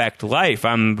respect life.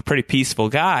 I'm a pretty peaceful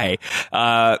guy.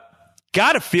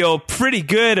 Gotta feel pretty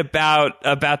good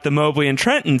about the Mobley and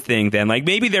Trenton thing then. Like,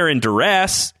 maybe they're in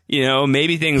duress,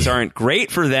 maybe things aren't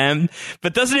great for them,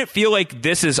 but doesn't it feel like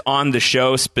this is on the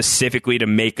show specifically to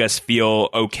make us feel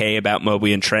okay about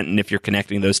Mobley and Trenton if you're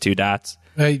connecting those two dots?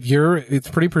 It's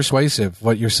pretty persuasive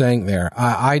what you're saying there.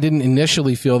 I didn't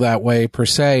initially feel that way per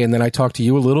se, and then I talked to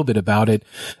you a little bit about it,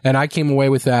 and I came away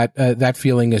with that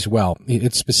feeling as well.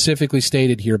 It's specifically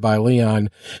stated here by Leon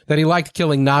that he liked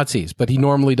killing Nazis, but he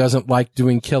normally doesn't like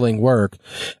doing killing work.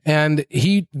 And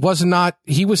he was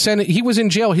in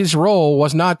jail. His role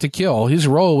was not to kill. His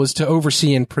role was to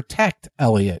oversee and protect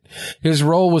Elliot. His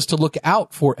role was to look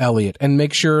out for Elliot and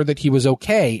make sure that he was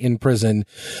okay in prison.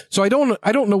 So I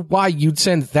don't know why you'd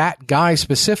send that guy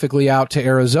specifically out to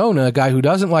Arizona, a guy who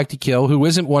doesn't like to kill, who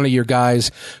isn't one of your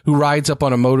guys who rides up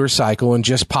on a motorcycle and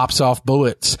just pops off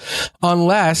bullets.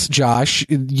 Unless, Josh,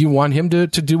 you want him to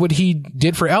do what he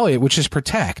did for Elliot, which is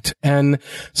protect. And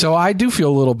so I do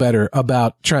feel a little better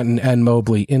about Trenton and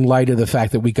Mobley in light of the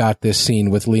fact that we got this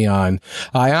scene with Leon.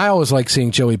 I always like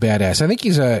seeing Joey Badass. I think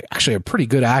he's actually a pretty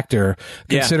good actor,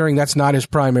 considering that's not his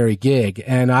primary gig.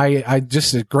 And I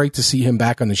just, it's great to see him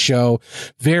back on the show.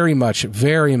 Very much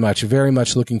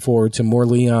looking forward to more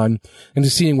Leon and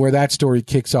to seeing where that story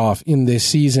kicks off in this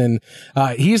season.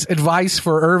 His advice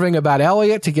for Irving about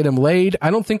Elliot to get him laid,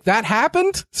 I don't think that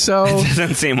happened. So it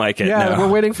doesn't seem like it. Yeah, no. We're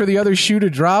waiting for the other shoe to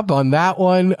drop on that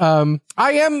one. I'm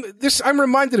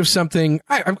reminded of something.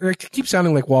 I keep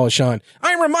sounding like Wallace Shawn.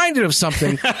 I'm reminded of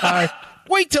something.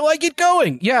 Wait till I get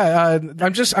going. Yeah,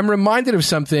 I'm reminded of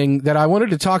something that I wanted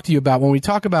to talk to you about when we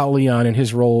talk about Leon and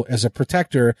his role as a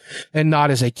protector and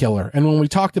not as a killer. And when we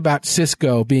talked about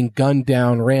Sisko being gunned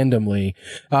down randomly,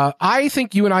 I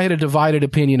think you and I had a divided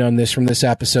opinion on this from this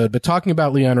episode, but talking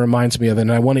about Leon reminds me of it,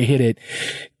 and I want to hit it.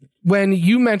 When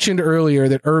you mentioned earlier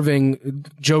that Irving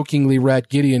jokingly read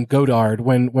Gideon Goddard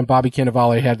when Bobby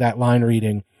Cannavale had that line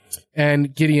reading,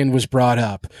 and Gideon was brought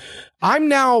up, I'm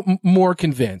now more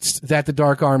convinced that the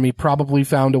Dark Army probably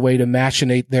found a way to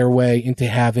machinate their way into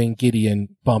having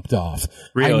Gideon bumped off.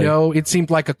 Really? I know it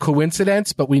seemed like a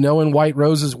coincidence, but we know in White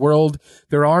Rose's world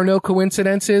there are no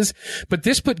coincidences. But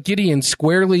this put Gideon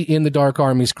squarely in the Dark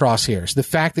Army's crosshairs. The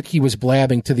fact that he was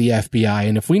blabbing to the FBI.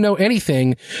 And if we know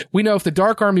anything, we know if the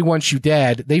Dark Army wants you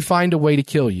dead, they find a way to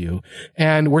kill you.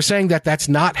 And we're saying that that's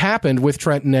not happened with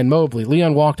Trenton and Mobley.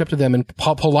 Leon walked up to them and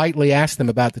politely asked them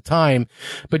about the time,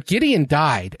 but Gideon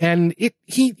died, and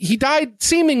he died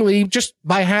seemingly just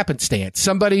by happenstance.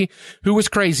 Somebody who was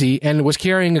crazy and was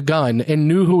carrying a gun and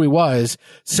knew who he was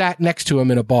sat next to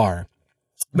him in a bar.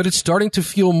 But it's starting to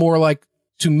feel more like,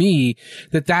 to me,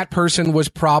 that person was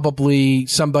probably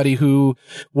somebody who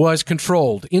was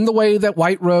controlled in the way that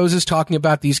White Rose is talking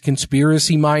about these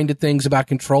conspiracy-minded things about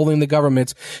controlling the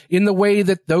governments, in the way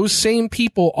that those same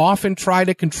people often try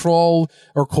to control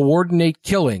or coordinate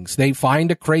killings. They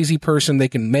find a crazy person, they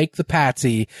can make the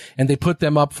patsy, and they put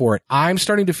them up for it. I'm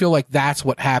starting to feel like that's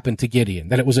what happened to Gideon,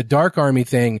 that it was a Dark Army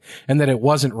thing and that it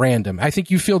wasn't random. I think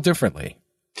you feel differently.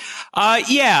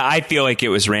 Yeah, I feel like it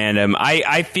was random.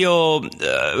 I feel,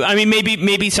 I mean,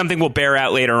 maybe something will bear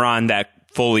out later on that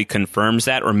fully confirms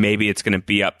that, or maybe it's going to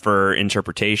be up for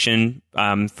interpretation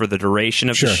for the duration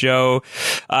of the show.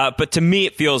 But to me,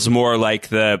 it feels more like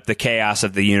the chaos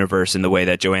of the universe in the way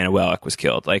that Joanna Wellick was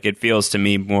killed. Like, it feels to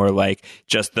me more like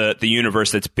just the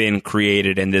universe that's been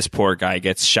created, and this poor guy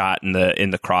gets shot in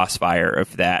the crossfire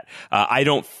of that. I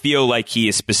don't feel like he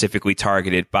is specifically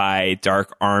targeted by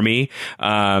Dark Army.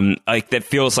 Like, that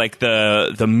feels like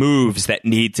the moves that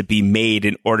need to be made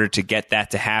in order to get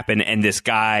that to happen, and this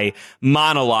guy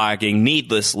monologuing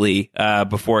needlessly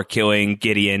before killing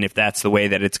Gideon, if that's the way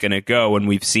that it's going to go. And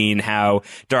we've seen how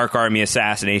Dark Army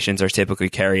assassinations are typically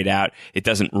carried out. It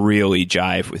doesn't really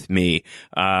jive with me.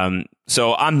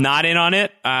 So I'm not in on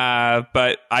it,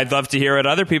 but I'd love to hear what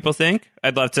other people think.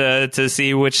 I'd love to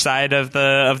see which side of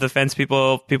the fence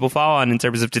people fall on in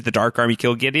terms of, did the Dark Army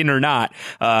kill Gideon or not.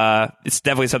 It's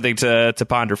definitely something to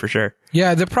ponder for sure.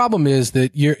 Yeah, the problem is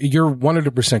that you're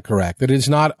 100% correct. That it's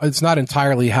not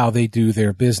entirely how they do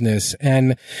their business,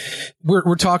 and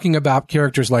we're talking about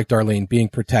characters like Darlene being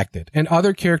protected and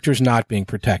other characters not being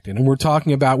protected, and we're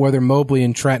talking about whether Mobley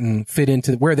and Trenton fit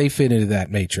into that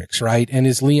matrix, right? And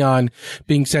is Leon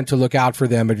being sent to look out for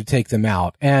them or to take them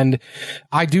out? And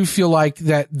I do feel like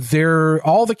that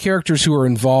all the characters who are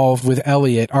involved with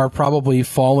Elliot are probably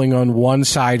falling on one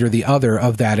side or the other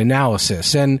of that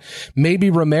analysis. And maybe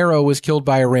Romero was killed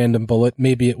by a random bullet.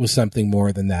 Maybe it was something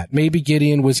more than that. Maybe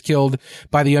Gideon was killed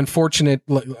by the unfortunate,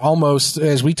 almost,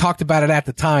 as we talked about it at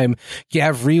the time,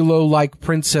 Gavrilo-like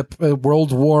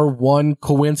World War I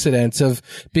coincidence of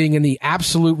being in the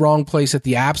absolute wrong place at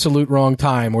the absolute wrong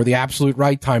time, or the absolute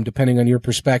right time, depending on your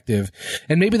perspective.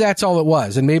 And maybe that's all it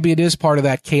was. And maybe it is part of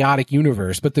that chaotic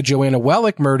universe. But the Joanna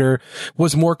Wellick murder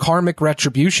was more karmic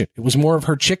retribution. It was more of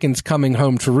her chickens coming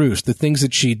home to roost, the things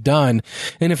that she'd done.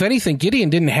 And if anything, Gideon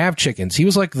didn't have chickens. He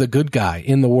was like the good guy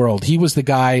in the world. He was the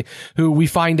guy who, we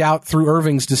find out through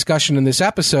Irving's discussion in this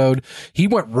episode, he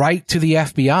went right to the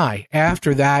FBI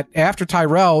after that, after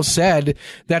Tyrell said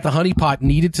that the honeypot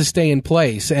needed to stay in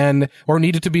place or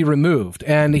needed to be removed.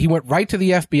 And he went right to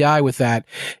the FBI with that.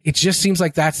 It just seems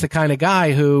like that's the kind of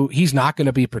guy who, he's not going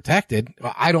to be protected.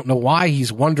 I don't know why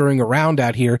he's wandering around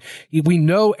out here. We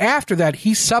know after that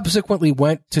he subsequently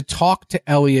went to talk to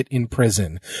Elliot in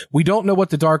prison. We don't know what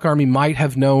the Dark Army might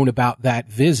have known about that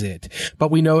visit,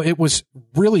 but we know it was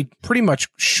really pretty much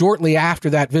shortly after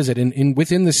that visit, and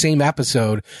within the same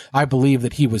episode, I believe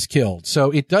that he was killed.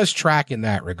 So it does track in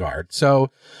that regard.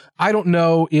 So I don't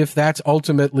know if that's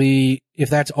ultimately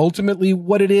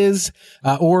what it is,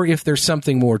 or if there's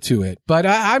something more to it. But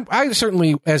I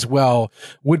certainly as well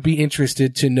would be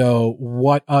interested to know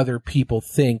what other people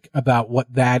think about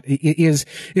what that is.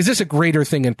 Is this a greater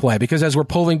thing in play? Because as we're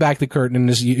pulling back the curtain, and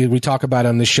as we talk about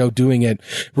on the show, doing it,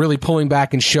 really pulling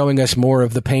back and showing us more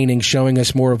of the painting, showing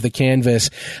us more of the canvas,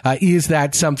 is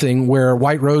that something where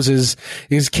White Rose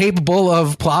is capable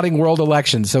of plotting world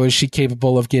elections? So is she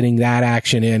capable of getting that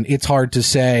action in? It's hard to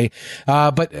say.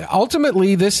 But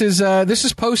ultimately, this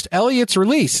is post Elliot's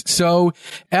release. So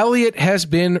Elliot has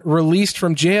been released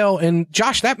from jail, and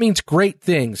Josh, that means great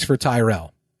things for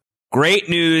Tyrell. Great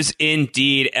news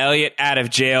indeed. Elliot out of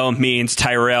jail means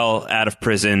Tyrell out of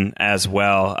prison as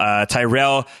well.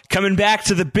 Tyrell coming back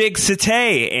to the big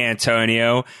cité,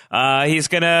 Antonio. He's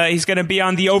gonna be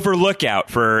on the overlookout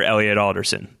for Elliot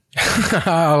Alderson.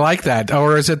 I like that.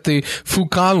 Or is it the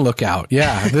Fukan lookout?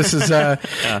 Yeah, this is a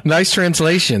nice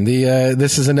translation.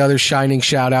 This is another shining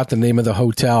shout out, the name of the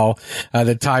hotel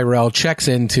that Tyrell checks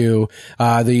into,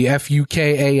 the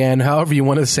Fukan, however you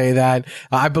want to say that.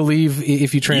 I believe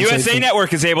if you translate USA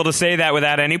Network is able to say that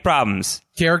without any problems.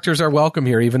 Characters are welcome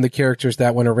here, even the characters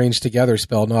that, when arranged together,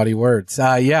 spell naughty words.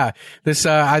 This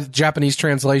Japanese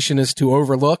translation is to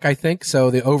overlook, I think.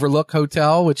 So the Overlook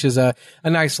Hotel, which is a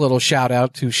nice little shout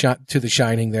out to The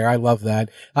Shining there. I love that.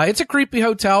 It's a creepy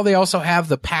hotel. They also have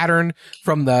the pattern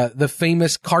from the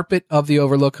famous carpet of the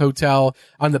Overlook Hotel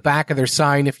on the back of their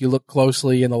sign if you look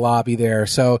closely in the lobby there.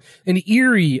 So an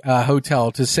eerie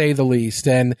hotel, to say the least.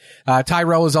 And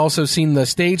Tyrell has also seen the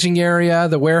staging area,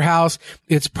 the warehouse.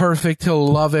 It's perfect. He'll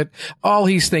love it. All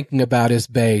he's thinking about is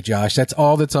Bay, Josh. That's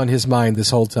all that's on his mind this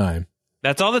whole time.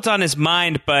 That's all that's on his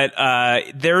mind, but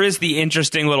there is the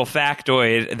interesting little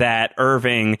factoid that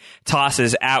Irving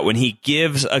tosses out when he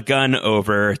gives a gun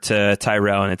over to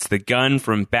Tyrell, and it's the gun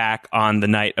from back on the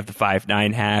night of the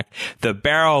 5-9 hack. The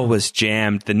barrel was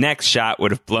jammed. The next shot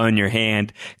would have blown your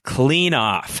hand clean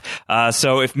off.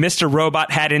 So if Mr.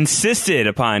 Robot had insisted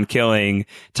upon killing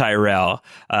Tyrell,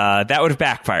 that would have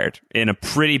backfired in a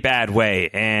pretty bad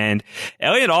way, and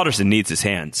Elliot Alderson needs his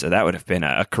hand, so that would have been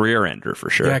a career ender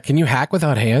for sure. Yeah, can you hack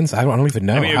without hands? I don't even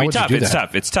know. I mean, it'd be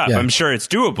tough. It's tough. Yeah. I'm sure it's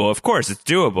doable. Of course, it's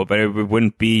doable, but it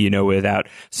wouldn't be, without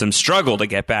some struggle to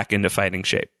get back into fighting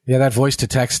shape. Yeah, that voice to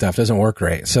text stuff doesn't work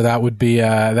great. So that would be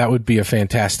a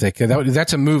fantastic.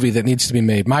 That's a movie that needs to be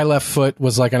made. My Left Foot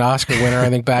was like an Oscar winner, I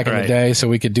think, back in the day. So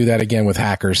we could do that again with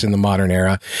hackers in the modern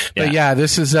era. But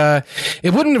this is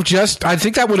it wouldn't have just. I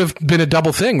think that would have been a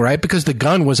double thing, right? Because the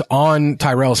gun was on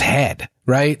Tyrell's head.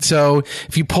 Right? So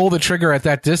if you pull the trigger at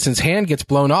that distance, hand gets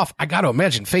blown off. I got to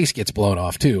imagine face gets blown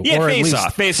off too. Yeah, or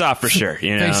face off for sure.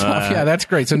 Face off. Yeah, that's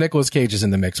great. So Nicolas Cage is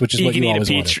in the mix, which is what you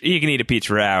always wanted. You can eat a peach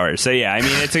for hours. So yeah, I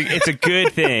mean, it's a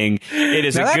good thing. It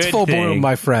is now, a good thing. That's full bloom,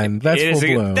 my friend. That's full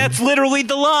bloom. That's literally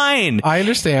the line. I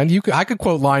understand. I could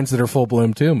quote lines that are full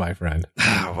bloom too, my friend.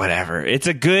 Whatever. It's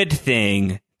a good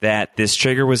thing that this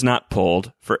trigger was not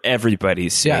pulled for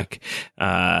everybody's sake.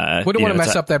 Wouldn't want to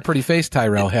mess up that pretty face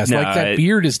Tyrell has, like that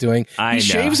beard is doing. He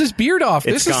shaves his beard off.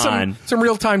 This is some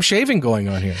real-time shaving going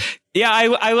on here. Yeah,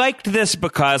 I liked this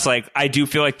because, I do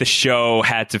feel like the show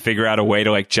had to figure out a way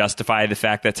to, justify the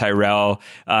fact that Tyrell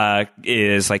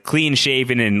is,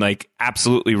 clean-shaven and,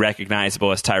 absolutely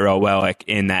recognizable as Tyrell Wellick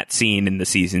in that scene in the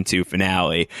season 2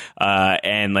 finale.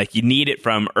 And, you need it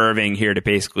from Irving here to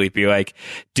basically be like,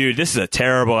 dude, this is a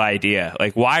terrible idea.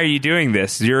 Why are you doing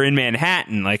this? You're in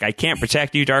Manhattan. I can't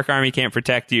protect you. Dark Army can't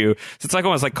protect you. So it's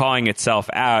almost calling itself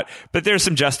out. But there's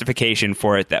some justification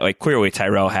for it that, clearly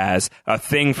Tyrell has a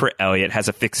thing for Elliot, has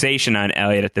a fixation on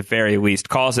Elliot at the very least,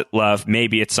 calls it love.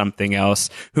 Maybe it's something else.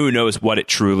 Who knows what it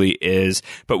truly is.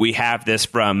 But we have this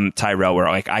from Tyrell where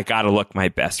I gotta look my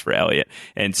best for Elliot.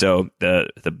 And so the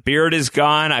beard is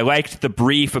gone. I liked the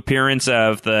brief appearance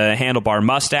of the handlebar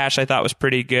mustache. I thought was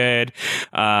pretty good.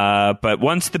 But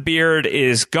once the beard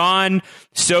is gone,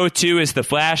 so too is the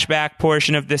flashback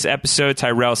portion of this episode.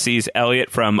 Tyrell sees Elliot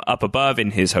from up above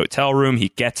in his hotel room. He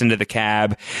gets into the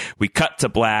cab. We cut to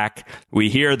black. We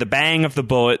hear the bang of the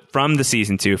bullet from the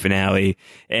season 2 finale.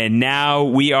 And now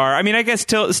we are, I guess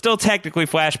still technically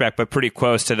flashback, but pretty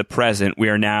close to the present. We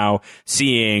are now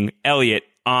seeing Elliot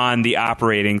on the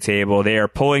operating table. They are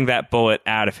pulling that bullet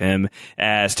out of him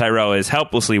as Tyrell is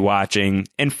helplessly watching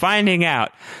and finding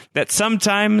out that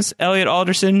sometimes Elliot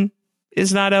Alderson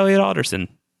is not Elliot Alderson.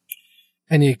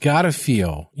 And you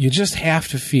just have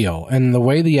to feel, and the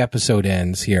way the episode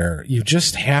ends here, you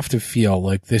just have to feel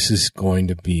like this is going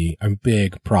to be a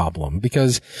big problem,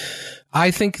 because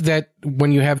I think that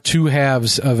when you have two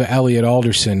halves of Elliot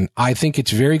Alderson, I think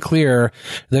it's very clear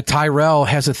that Tyrell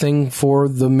has a thing for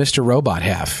the Mr. Robot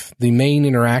half. The main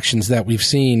interactions that we've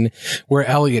seen where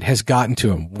Elliot has gotten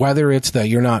to him, whether it's that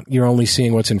you're only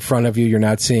seeing what's in front of you, you're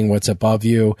not seeing what's above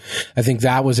you. I think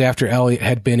that was after Elliot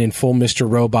had been in full Mr.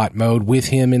 Robot mode with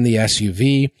him in the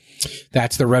SUV.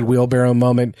 That's the red wheelbarrow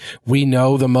moment. We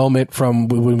know the moment from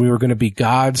when we were going to be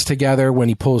gods together, when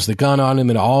he pulls the gun on him,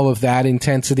 and all of that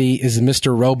intensity is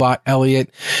Mr. Robot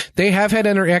Elliot. They have had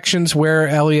interactions where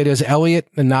Elliot is Elliot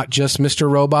and not just Mr.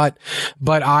 Robot,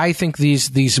 but I think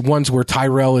these ones where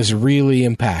Tyrell is really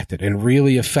impacted and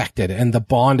really affected, and the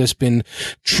bond has been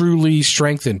truly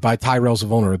strengthened by Tyrell's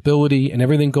vulnerability and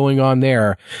everything going on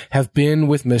there, have been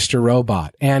with Mr.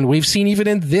 Robot. And we've seen even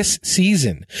in this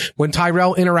season when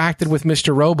Tyrell interacted with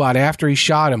Mr. Robot after he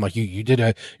shot him, like,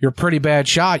 you're a pretty bad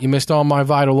shot. You missed all my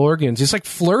vital organs. It's like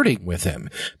flirting with him.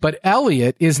 But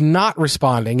Elliot is not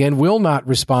responding and will not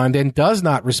respond and does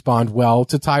not respond well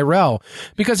to Tyrell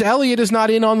because Elliot is not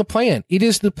in on the plan. It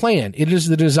is the plan. It is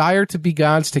the desire to be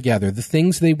gods together, the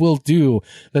things they will do,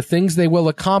 the things they will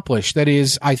accomplish. That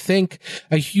is, I think,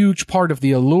 a huge part of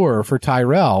the allure for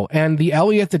Tyrell. And the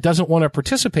Elliot that doesn't want to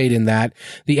participate in that,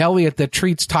 the Elliot that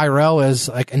treats Tyrell as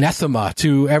like anathema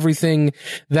to everything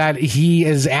that he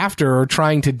is after or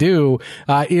trying to do,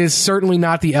 is certainly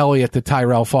not the Elliot that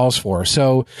Tyrell falls for.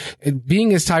 So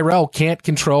being as Tyrell can't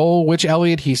control which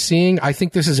Elliot he's seeing, I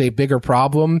think this is a bigger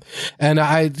problem.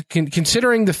 And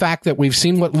considering the fact that we've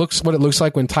seen what it looks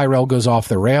like when Tyrell goes off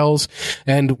the rails,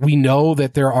 and we know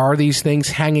that there are these things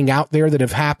hanging out there that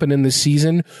have happened in this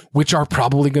season, which are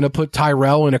probably going to put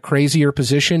Tyrell in a crazier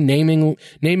position,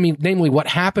 namely what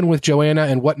happened with Joanna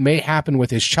and what may happen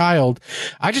with his child.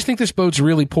 I just think this bodes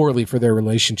really poorly for their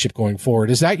relationship going forward.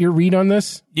 Is that your read on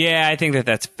this? Yeah, I think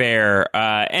that's fair.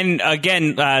 And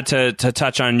again, to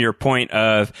touch on your point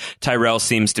of Tyrell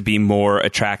seems to be more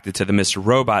attracted to the Mr.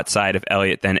 Robot side of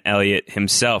Elliot than Elliot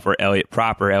himself, or Elliot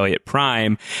proper, Elliot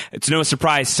Prime. It's no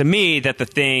surprise to me that the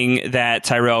thing that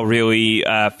Tyrell really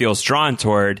feels drawn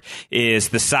toward is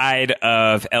the side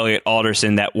of Elliot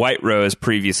Alderson that White Rose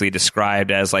previously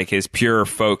described as like his pure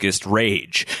focused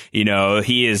rage. You know,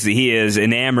 he is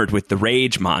enamored with the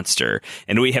rage monster,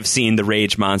 and we have seen the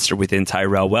rage monster within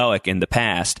Tyrell Wellick in the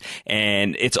past,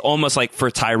 and it's almost like for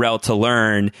Tyrell to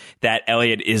learn that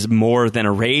Elliot is more than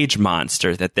a rage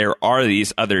monster, that there are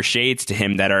these other shades to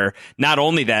him that are not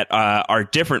only that are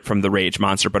different from the rage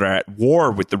monster, but are at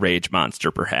war with the rage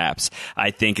monster, perhaps,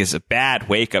 I think is a bad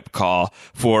wake-up call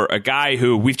for a guy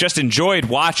who we've just enjoyed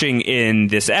watching in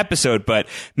this episode. But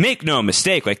make no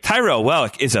mistake, like, Tyrell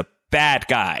Wellick is a bad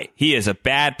guy. He is a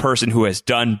bad person who has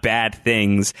done bad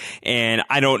things, and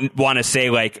I don't want to say,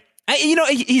 like,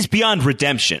 he's beyond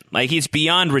redemption. Like, he's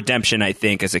beyond redemption, I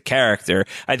think, as a character.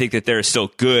 I think that there is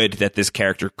still good that this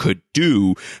character could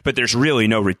do, but there's really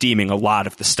no redeeming a lot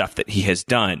of the stuff that he has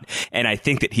done. And I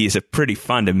think that he is a pretty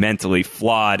fundamentally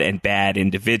flawed and bad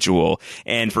individual.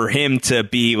 And for him to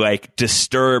be, like,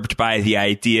 disturbed by the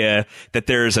idea that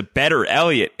there's a better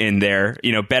Elliot in there,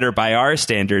 better by our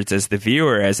standards as the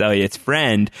viewer, as Elliot's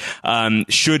friend,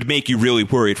 should make you really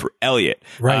worried for Elliot.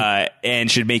 Right.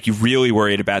 And should make you really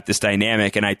worried about this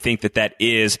dynamic. And I think that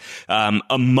is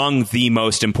among the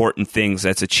most important things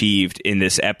that's achieved in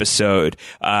this episode.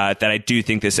 That I do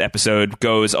think this episode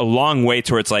goes a long way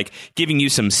towards, like, giving you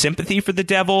some sympathy for the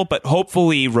devil, but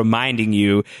hopefully reminding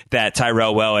you that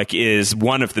Tyrell Wellick is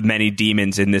one of the many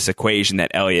demons in this equation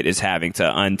that Elliot is having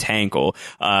to untangle,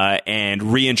 and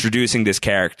reintroducing this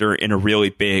character in a really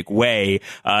big way.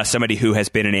 Somebody who has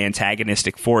been an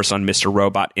antagonistic force on Mr.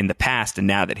 Robot in the past, and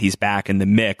now that he's back in the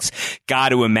mix, got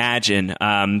to imagine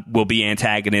will be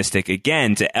antagonistic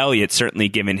again to Elliot, certainly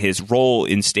given his role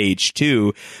in stage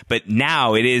 2. But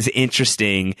now it is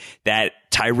interesting that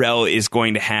Tyrell is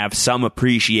going to have some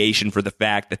appreciation for the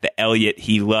fact that the Elliot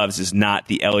he loves is not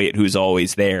the Elliot who's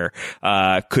always there.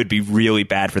 Could be really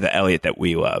bad for the Elliot that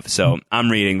we love. So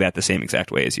I'm reading that the same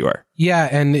exact way as you are. Yeah,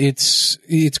 and it's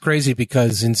crazy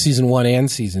because in season 1 and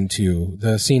season 2,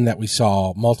 the scene that we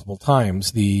saw multiple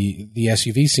times, the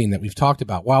SUV scene that we've talked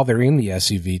about, while they're in the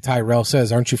SUV, Tyrell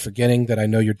says, "Aren't you forgetting that I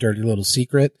know your dirty little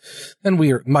secret?" And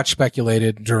we are much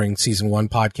speculated during season 1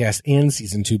 podcast and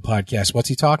season 2 podcast. What's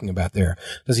he talking about there?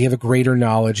 Does he have a greater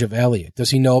knowledge of Elliot? Does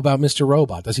he know about Mr.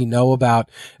 Robot? Does he know about,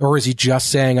 or is he just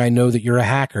saying, "I know that you're a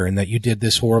hacker and that you did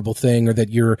this horrible thing, or that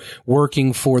you're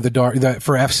working for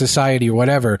for F Society or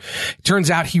whatever"? It turns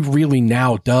out he really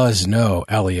now does know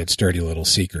Elliot's dirty little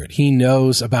secret. He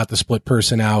knows about the split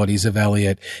personalities of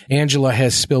Elliot. Angela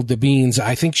has spilled the beans.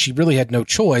 I think she really had no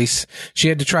choice. She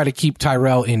had to try to keep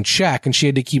Tyrell in check, and she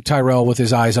had to keep Tyrell with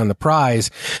his eyes on the prize.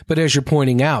 But as you're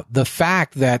pointing out, the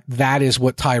fact that that is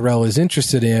what Tyrell is interested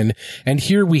interested in. And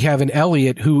here we have an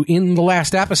Elliot who, in the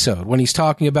last episode, when he's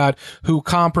talking about who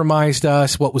compromised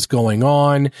us, what was going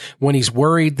on, when he's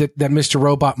worried that Mr.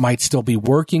 Robot might still be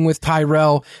working with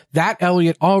Tyrell, that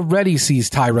Elliot already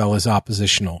sees Tyrell as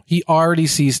oppositional. He already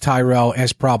sees Tyrell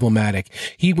as problematic.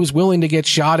 He was willing to get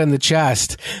shot in the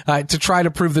chest to try to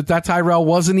prove that Tyrell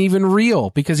wasn't even real,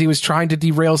 because he was trying to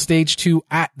derail stage 2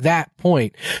 at that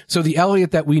point. So the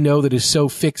Elliot that we know that is so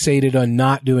fixated on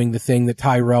not doing the thing that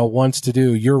Tyrell wants to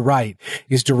do, you're right,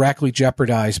 is directly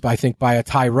jeopardized by, I think, by a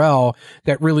Tyrell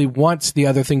that really wants the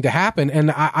other thing to happen.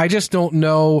 And I just don't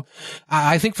know.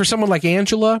 I think for someone like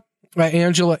Angela, I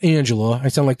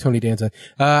sound like Tony Danza.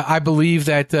 I believe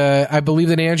that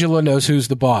Angela knows who's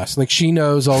the boss. Like, she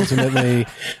knows ultimately,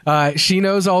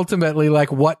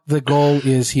 like what the goal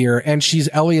is here. And she's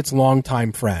Elliot's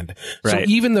longtime friend. Right. So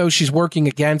even though she's working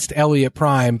against Elliot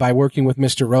Prime by working with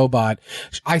Mr. Robot,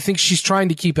 I think she's trying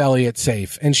to keep Elliot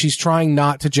safe, and she's trying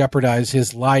not to jeopardize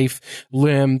his life,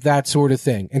 limb, that sort of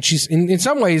thing. And she's, in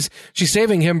some ways, she's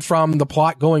saving him from the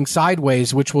plot going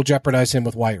sideways, which will jeopardize him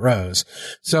with White Rose.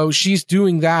 So she's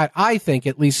doing that, I think,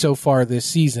 at least so far this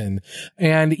season.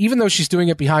 And even though she's doing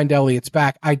it behind Elliot's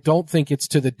back, I don't think it's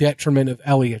to the detriment of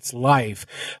Elliot's life.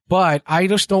 But I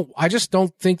just don't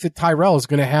think that Tyrell is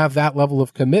going to have that level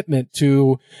of commitment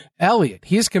to Elliot.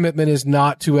 His commitment is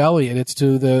not to Elliot. It's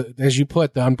to the, as you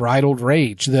put, the unbridled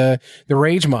rage, the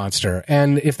rage monster.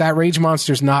 And if that rage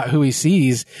monster is not who he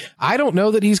sees, I don't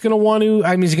know that he's going to want to,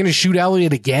 I mean, is he going to shoot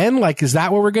Elliot again? Like, is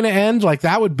that where we're going to end? Like,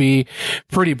 that would be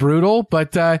pretty brutal.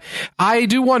 But, I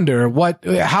do wonder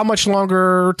how much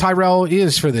longer Tyrell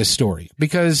is for this story,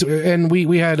 because, and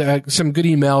we had some good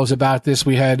emails about this.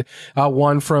 We had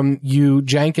one from you,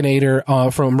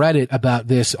 Jankinator, from Reddit about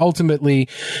this. Ultimately,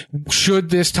 should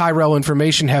this Tyrell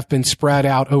information have been spread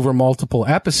out over multiple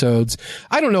episodes?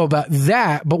 I don't know about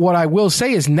that, but what I will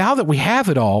say is, now that we have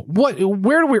it all,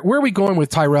 where are we going with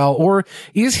Tyrell, or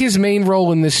is his main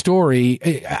role in this story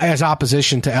as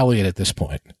opposition to Elliot at this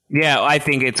point? Yeah, I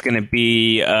think it's going to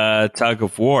be a tug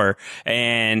of war,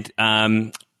 and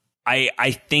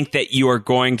I think that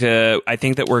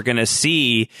we're going to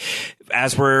see,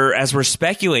 as we're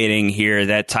speculating here,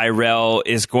 that Tyrell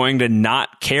is going to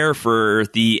not care for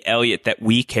the Elliot that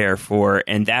we care for,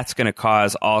 and that's going to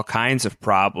cause all kinds of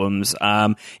problems.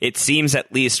 It seems,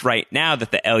 at least right now,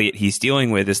 that the Elliot he's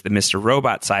dealing with is the Mr.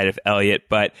 Robot side of Elliot,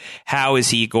 but how is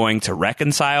he going to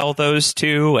reconcile those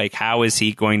two? Like, how is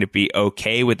he going to be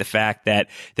okay with the fact that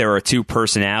there are two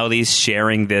personalities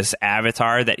sharing this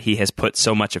avatar that he has put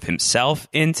so much of himself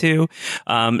into?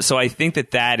 So I think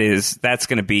that's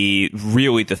going to be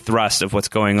really the thrust of what's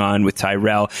going on with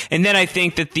Tyrell. And then I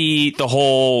think that the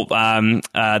whole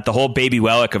baby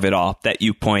Wellick of it all that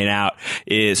you point out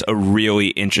is a really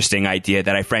interesting idea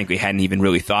that I frankly hadn't even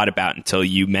really thought about until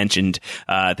you mentioned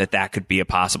that could be a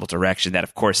possible direction. That,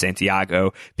 of course,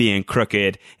 Santiago being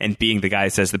crooked and being the guy who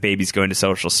says the baby's going to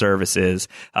social services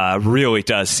really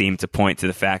does seem to point to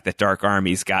the fact that Dark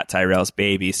Army's got Tyrell's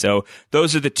baby. So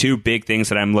those are the two big things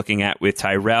that I'm looking at with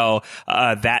Tyrell.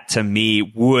 That, to me,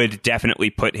 would definitely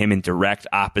put him in direct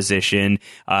opposition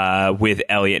with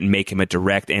Elliot and make him a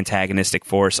direct antagonistic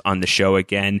force on the show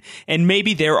again. And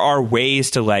maybe there are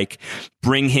ways to, like,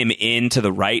 bring him into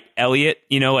the right Elliot,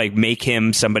 like make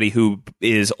him somebody who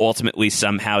is ultimately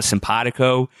somehow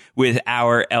simpatico with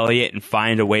our Elliot, and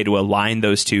find a way to align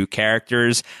those two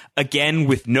characters. Again,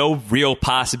 with no real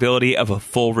possibility of a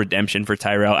full redemption for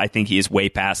Tyrell. I think he is way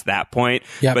past that point,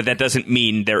 but that doesn't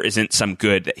mean there isn't some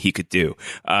good that he could do.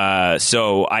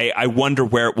 So I wonder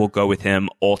where it will go with him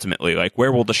ultimately. Like,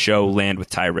 where will the show land with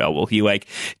Tyrell? Will he, like,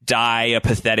 die a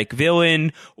pathetic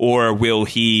villain, or will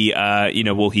he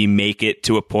make it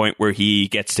to a point where he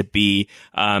gets to be,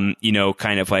 kind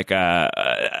of like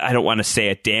I don't want to say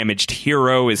a damaged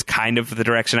hero is kind of the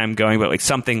direction I'm going, but like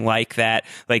something like that.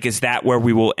 Like, is that where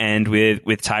we will end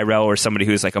with Tyrell, or somebody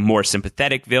who's like a more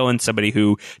sympathetic villain, somebody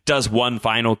who does one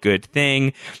final good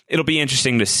thing? It'll be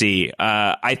interesting to see.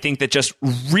 I think that just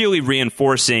really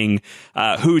reinforcing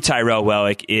who Tyrell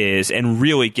Wellick is and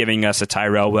really giving us a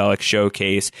Tyrell Wellick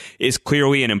showcase is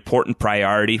clearly an important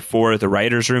priority for the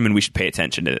writers' room, and we should pay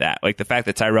attention to that. Like, the fact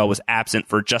that Tyrell was absent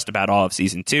for just about all of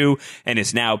season 2 and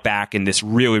is now back in this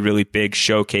really, really big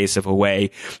showcase of a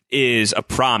way is a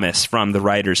promise from the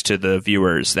writers to the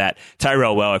viewers that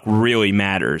Tyrell Wellick really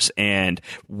matters, and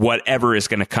whatever is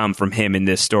going to come from him in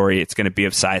this story, it's going to be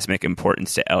of seismic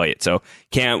importance to Elliot. So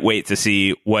can't wait to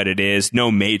see what it is. No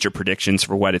major predictions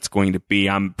for what it's going to be.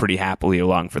 I'm pretty happily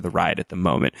along for the ride at the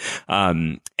moment.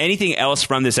 Anything else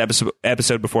from this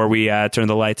episode before we turn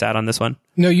the lights out on this one?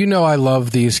 No, I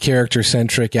love these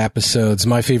character-centric episodes.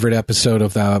 My favorite episode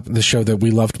of the show that we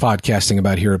loved podcasting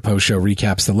about here at Post Show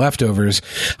Recaps, The Leftovers,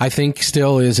 I think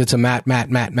still is it's a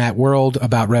Matt world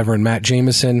about Reverend Matt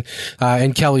Jameson.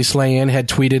 And Kelly Slahan had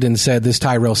tweeted and said this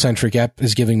Tyrell-centric ep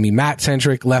is giving me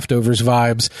Matt-centric Leftovers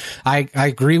vibes. I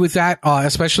agree with that,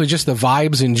 especially just the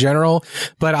vibes in general.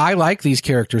 But I like these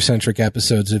character-centric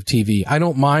episodes of TV. I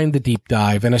don't mind the deep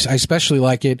dive, and I especially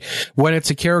like it when it's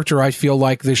a character I feel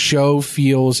like the show feels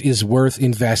is worth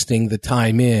investing the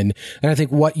time in. And I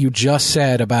think what you just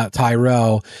said about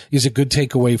Tyrell is a good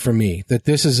takeaway for me, that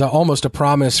this is almost a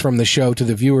promise from the show to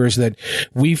the viewers that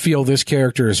we feel this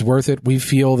character is worth it. We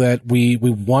feel that we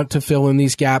want to fill in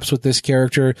these gaps with this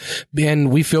character,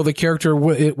 and we feel the character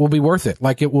it will be worth it.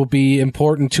 Like, it will be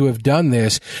important to have done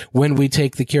this when we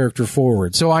take the character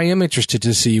forward. So I am interested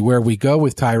to see where we go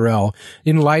with Tyrell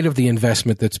in light of the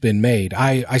investment that's been made.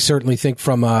 I certainly think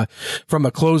from a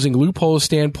closing loophole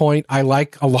standpoint, I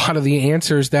like a lot of the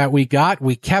answers that we got.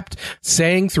 We kept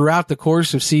saying throughout the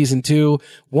course of season 2,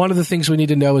 one of the things we need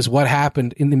to know is what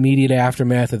happened in the immediate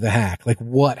aftermath of the hack. Like,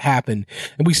 what happened?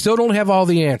 And we still don't have all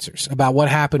the answers about what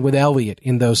happened with Elliot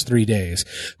in those 3 days.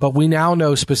 But we now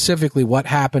know specifically what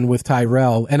happened with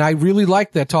Tyrell. And I really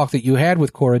liked that talk that you had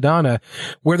with Corradonna,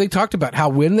 where they talked about how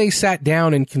when they sat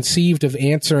down and conceived of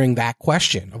answering that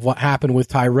question of what happened with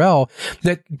Tyrell,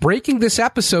 that breaking this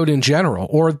episode in general,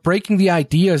 or breaking the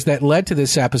ideas that led to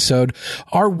this episode,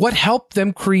 are what helped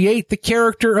them create the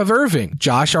character of Irving,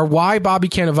 Josh, are why Bobby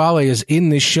Cannavale is in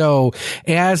this show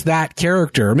as that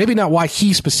character. Maybe not why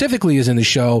he specifically is in the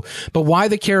show, but why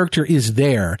the character is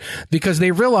there. Because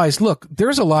they realized, look,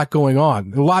 there's a lot going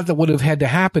on, a lot that would have had to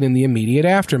happen in the immediate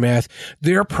aftermath.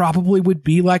 There probably would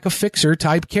be like a fixer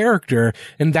type character,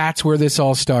 and that's where this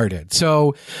all started.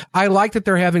 So I like that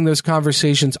they're having those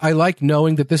conversations. I like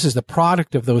knowing that this is the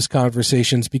product of those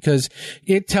conversations, because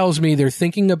it tells me they're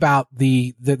thinking about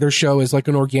their show as like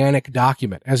an organic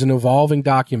document, as an evolving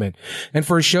document. And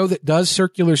for a show that does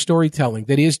circular storytelling,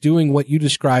 that is doing what you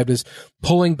described as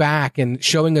pulling back and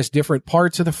showing us different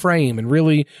parts of the frame and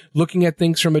really looking at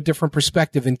things from a different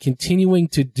perspective and continuing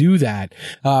to do that.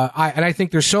 I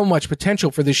think there's so much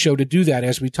potential for this show to do that,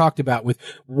 as we talked about with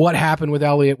what happened with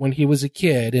Elliot when he was a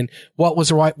kid, and what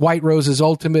was White Rose's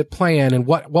ultimate plan, and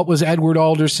what was Edward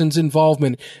Alderson's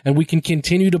involvement. And we can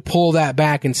continue to pull that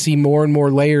back and see more and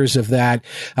more layers of that.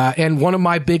 And one of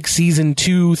my big season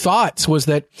 2 thoughts was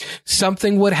that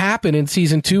something would happen in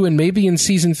season 2 and maybe in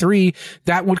season 3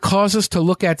 that would cause us to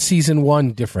look at season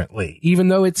 1 differently, even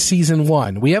though it's season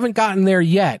 1. We haven't gotten there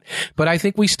yet, but I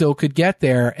think we still could get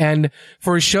there. And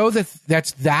for a show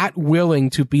that's that willing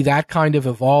to be that kind of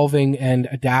evolving and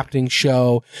adapting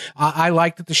show, I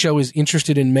like that the show is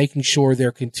interested in making sure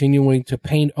they're continuing to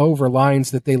paint over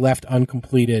lines that they left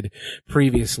uncompleted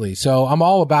previously. So I'm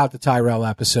all about the Tyrell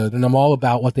episode, and I'm all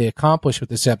about what they accomplished with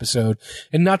this episode,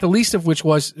 and not the least of which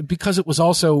was because it was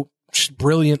also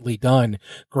brilliantly done.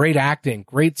 Great acting,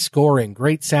 great scoring,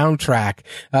 great soundtrack,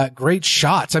 great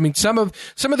shots. I mean, some of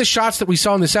the shots that we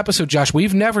saw in this episode, Josh,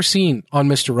 we've never seen on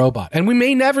Mr. Robot, and we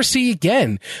may never see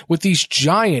again, with these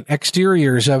giant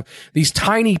exteriors of these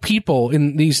tiny people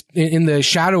in the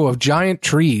shadow of giant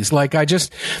trees. Like,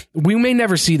 we may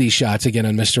never see these shots again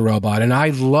on Mr. Robot, and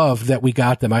I love that we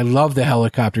got them. I love the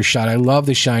helicopter shot. I love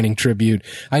the Shining tribute.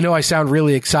 I know I sound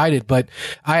really excited, but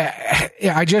I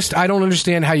don't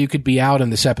understand how you could be out in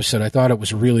this episode. I thought it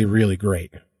was really, really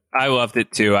great. I loved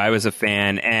it too. I was a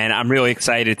fan, and I'm really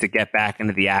excited to get back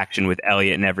into the action with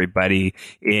Elliot and everybody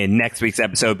in next week's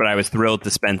episode, but I was thrilled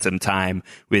to spend some time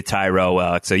with Tyrell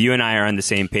Wellick. So you and I are on the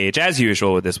same page, as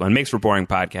usual, with this one. Makes for boring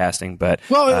podcasting, but...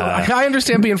 Well, I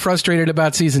understand being frustrated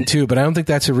about season 2, but I don't think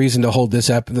that's a reason to hold this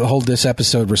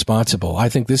episode responsible. I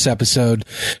think this episode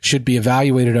should be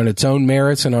evaluated on its own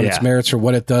merits and on its merits for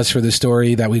what it does for the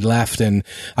story that we left, and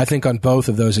I think on both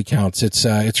of those accounts,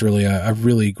 it's really a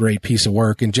really great piece of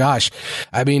work. And Josh,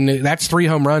 I mean, that's 3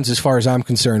 home runs as far as I'm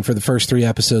concerned for the first 3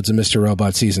 episodes of Mr.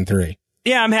 Robot season 3.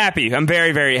 Yeah, I'm happy. I'm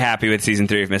very, very happy with season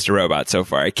 3 of Mr. Robot so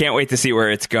far. I can't wait to see where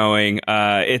it's going.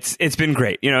 It's been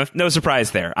great. You know, no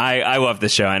surprise there. I love the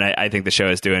show, and I think the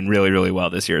show is doing really, really well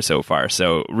this year so far.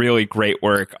 So really great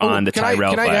work on the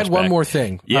Tyrell flashback. Can I add one more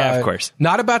thing? Yeah, of course.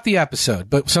 Not about the episode,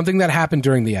 but something that happened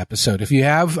during the episode. If you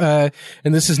have, and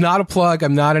this is not a plug,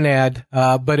 I'm not an ad,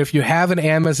 but if you have an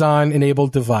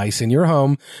Amazon-enabled device in your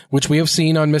home, which we have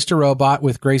seen on Mr. Robot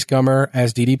with Grace Gummer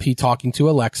as DDP talking to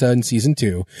Alexa in season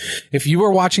 2, if you were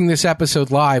watching this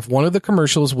episode live, one of the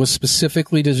commercials was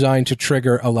specifically designed to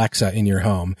trigger Alexa in your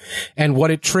home. And what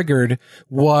it triggered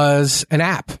was an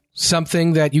app.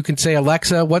 something that you can say,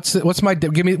 Alexa, what's my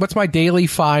daily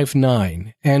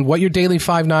 5-9? And what your daily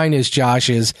 5-9 is, Josh,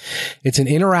 is it's an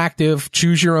interactive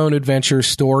choose your own adventure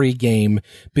story game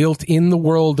built in the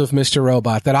world of Mr.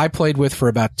 Robot that I played with for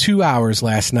about 2 hours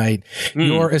last night.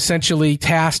 You're essentially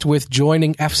tasked with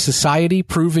joining F Society,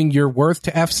 proving your worth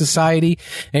to F Society,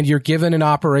 and you're given an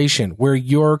operation where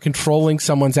you're controlling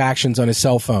someone's actions on a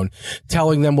cell phone,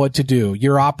 telling them what to do.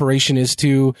 Your operation is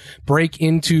to break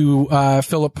into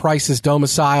Philip Price's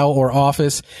domicile or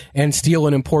office and steal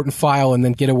an important file and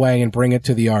then get away and bring it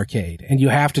to the arcade. And you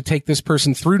have to take this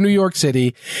person through New York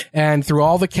City and through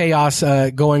all the chaos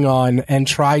going on and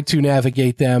try to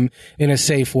navigate them in a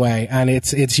safe way. And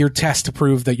it's your test to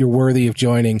prove that you're worthy of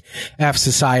joining F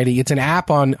Society. It's an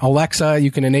app on Alexa.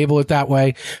 You can enable it that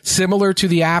way. Similar to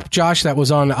the app, Josh, that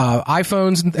was on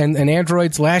iPhones and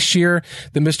Androids last year,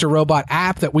 the Mr. Robot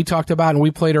app that we talked about and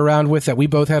we played around with, that we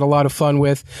both had a lot of fun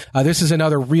with. This is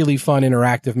another really fun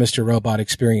interactive Mr. Robot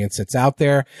experience that's out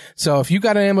there. So if you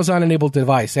got an Amazon enabled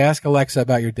device, ask Alexa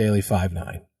about your daily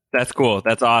 5-9. That's cool.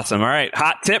 That's awesome. All right.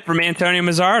 Hot tip from Antonio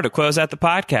Mazzaro to close out the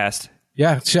podcast.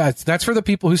 Yeah, that's for the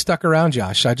people who stuck around,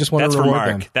 Josh. I just want to reward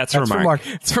them. That's for Mark.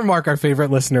 It's for Mark, our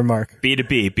favorite listener, Mark.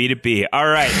 B2B. All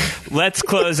right, let's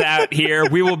close out here.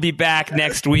 We will be back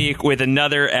next week with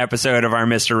another episode of our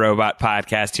Mr. Robot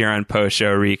podcast here on Post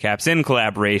Show Recaps in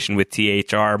collaboration with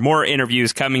THR. More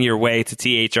interviews coming your way to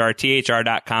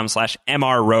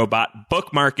thr.com/MRRobot.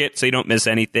 Bookmark it so you don't miss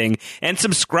anything, and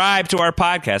subscribe to our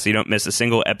podcast so you don't miss a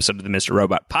single episode of the Mr.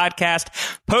 Robot podcast.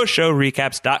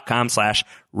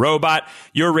 PostShowRecaps.com/Robot.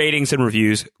 Your ratings and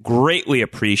reviews greatly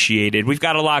appreciated. We've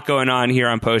got a lot going on here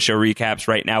on Post Show Recaps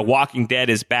right now. Walking Dead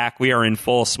is back. We are in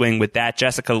full swing with that.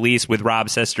 Jessica Leese with Rob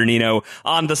Cesternino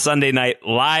on the Sunday night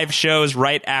live shows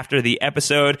right after the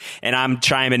episode. And I'm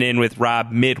chiming in with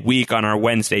Rob midweek on our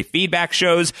Wednesday feedback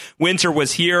shows. Winter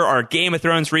Was Here, our Game of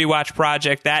Thrones rewatch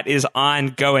project, that is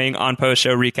ongoing on Post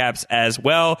Show Recaps as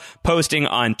well. Posting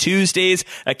on Tuesdays.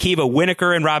 Akiva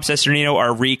Winokur and Rob Cesternino are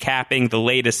recapping the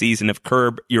latest season of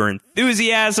Curb Your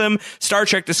Enthusiasm. Star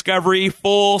Trek Discovery,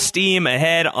 full steam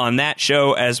ahead on that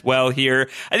show as well here.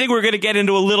 I think we're going to get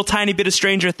into a little tiny bit of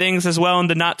Stranger Things as well in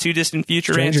the not too distant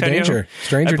future. Stranger Danger.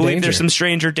 I believe there's some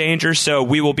Stranger Danger, so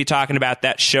we will be talking about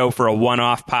that show for a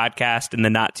one-off podcast in the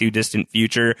not too distant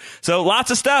future. So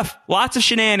lots of stuff, lots of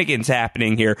shenanigans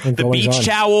happening here. The beach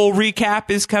towel recap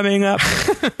is coming up.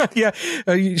 Yeah,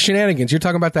 shenanigans. You're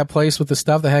talking about that place with the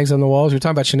stuff that hangs on the walls. You're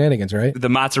talking about shenanigans, right? The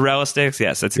mozzarella sticks.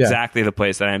 Yes, that's exactly the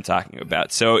place that I'm talking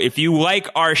about. So if you like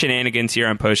our shenanigans here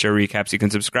on Post Show Recaps, you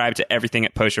can subscribe to everything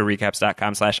at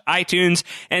postshowrecaps.com/iTunes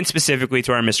and specifically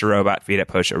to our Mr. Robot feed at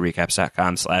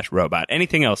postshowrecaps.com/robot.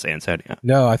 Anything else, Antonio?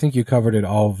 No, I think you covered it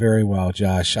all very well,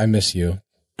 Josh. I miss you.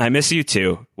 I miss you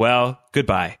too. Well,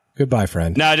 goodbye. Goodbye,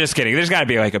 friend. No, just kidding. There's got to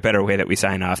be like a better way that we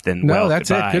sign off than that's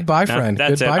goodbye. It. Goodbye, friend. No,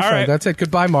 that's goodbye, it. friend. Right. That's it.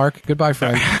 Goodbye, Mark. Goodbye,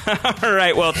 friend. All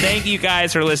right. Well, thank you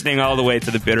guys for listening all the way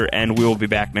to the bitter end. We will be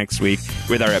back next week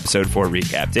with our episode 4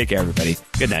 recap. Take care, everybody.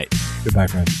 Good night. Goodbye,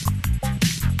 friend.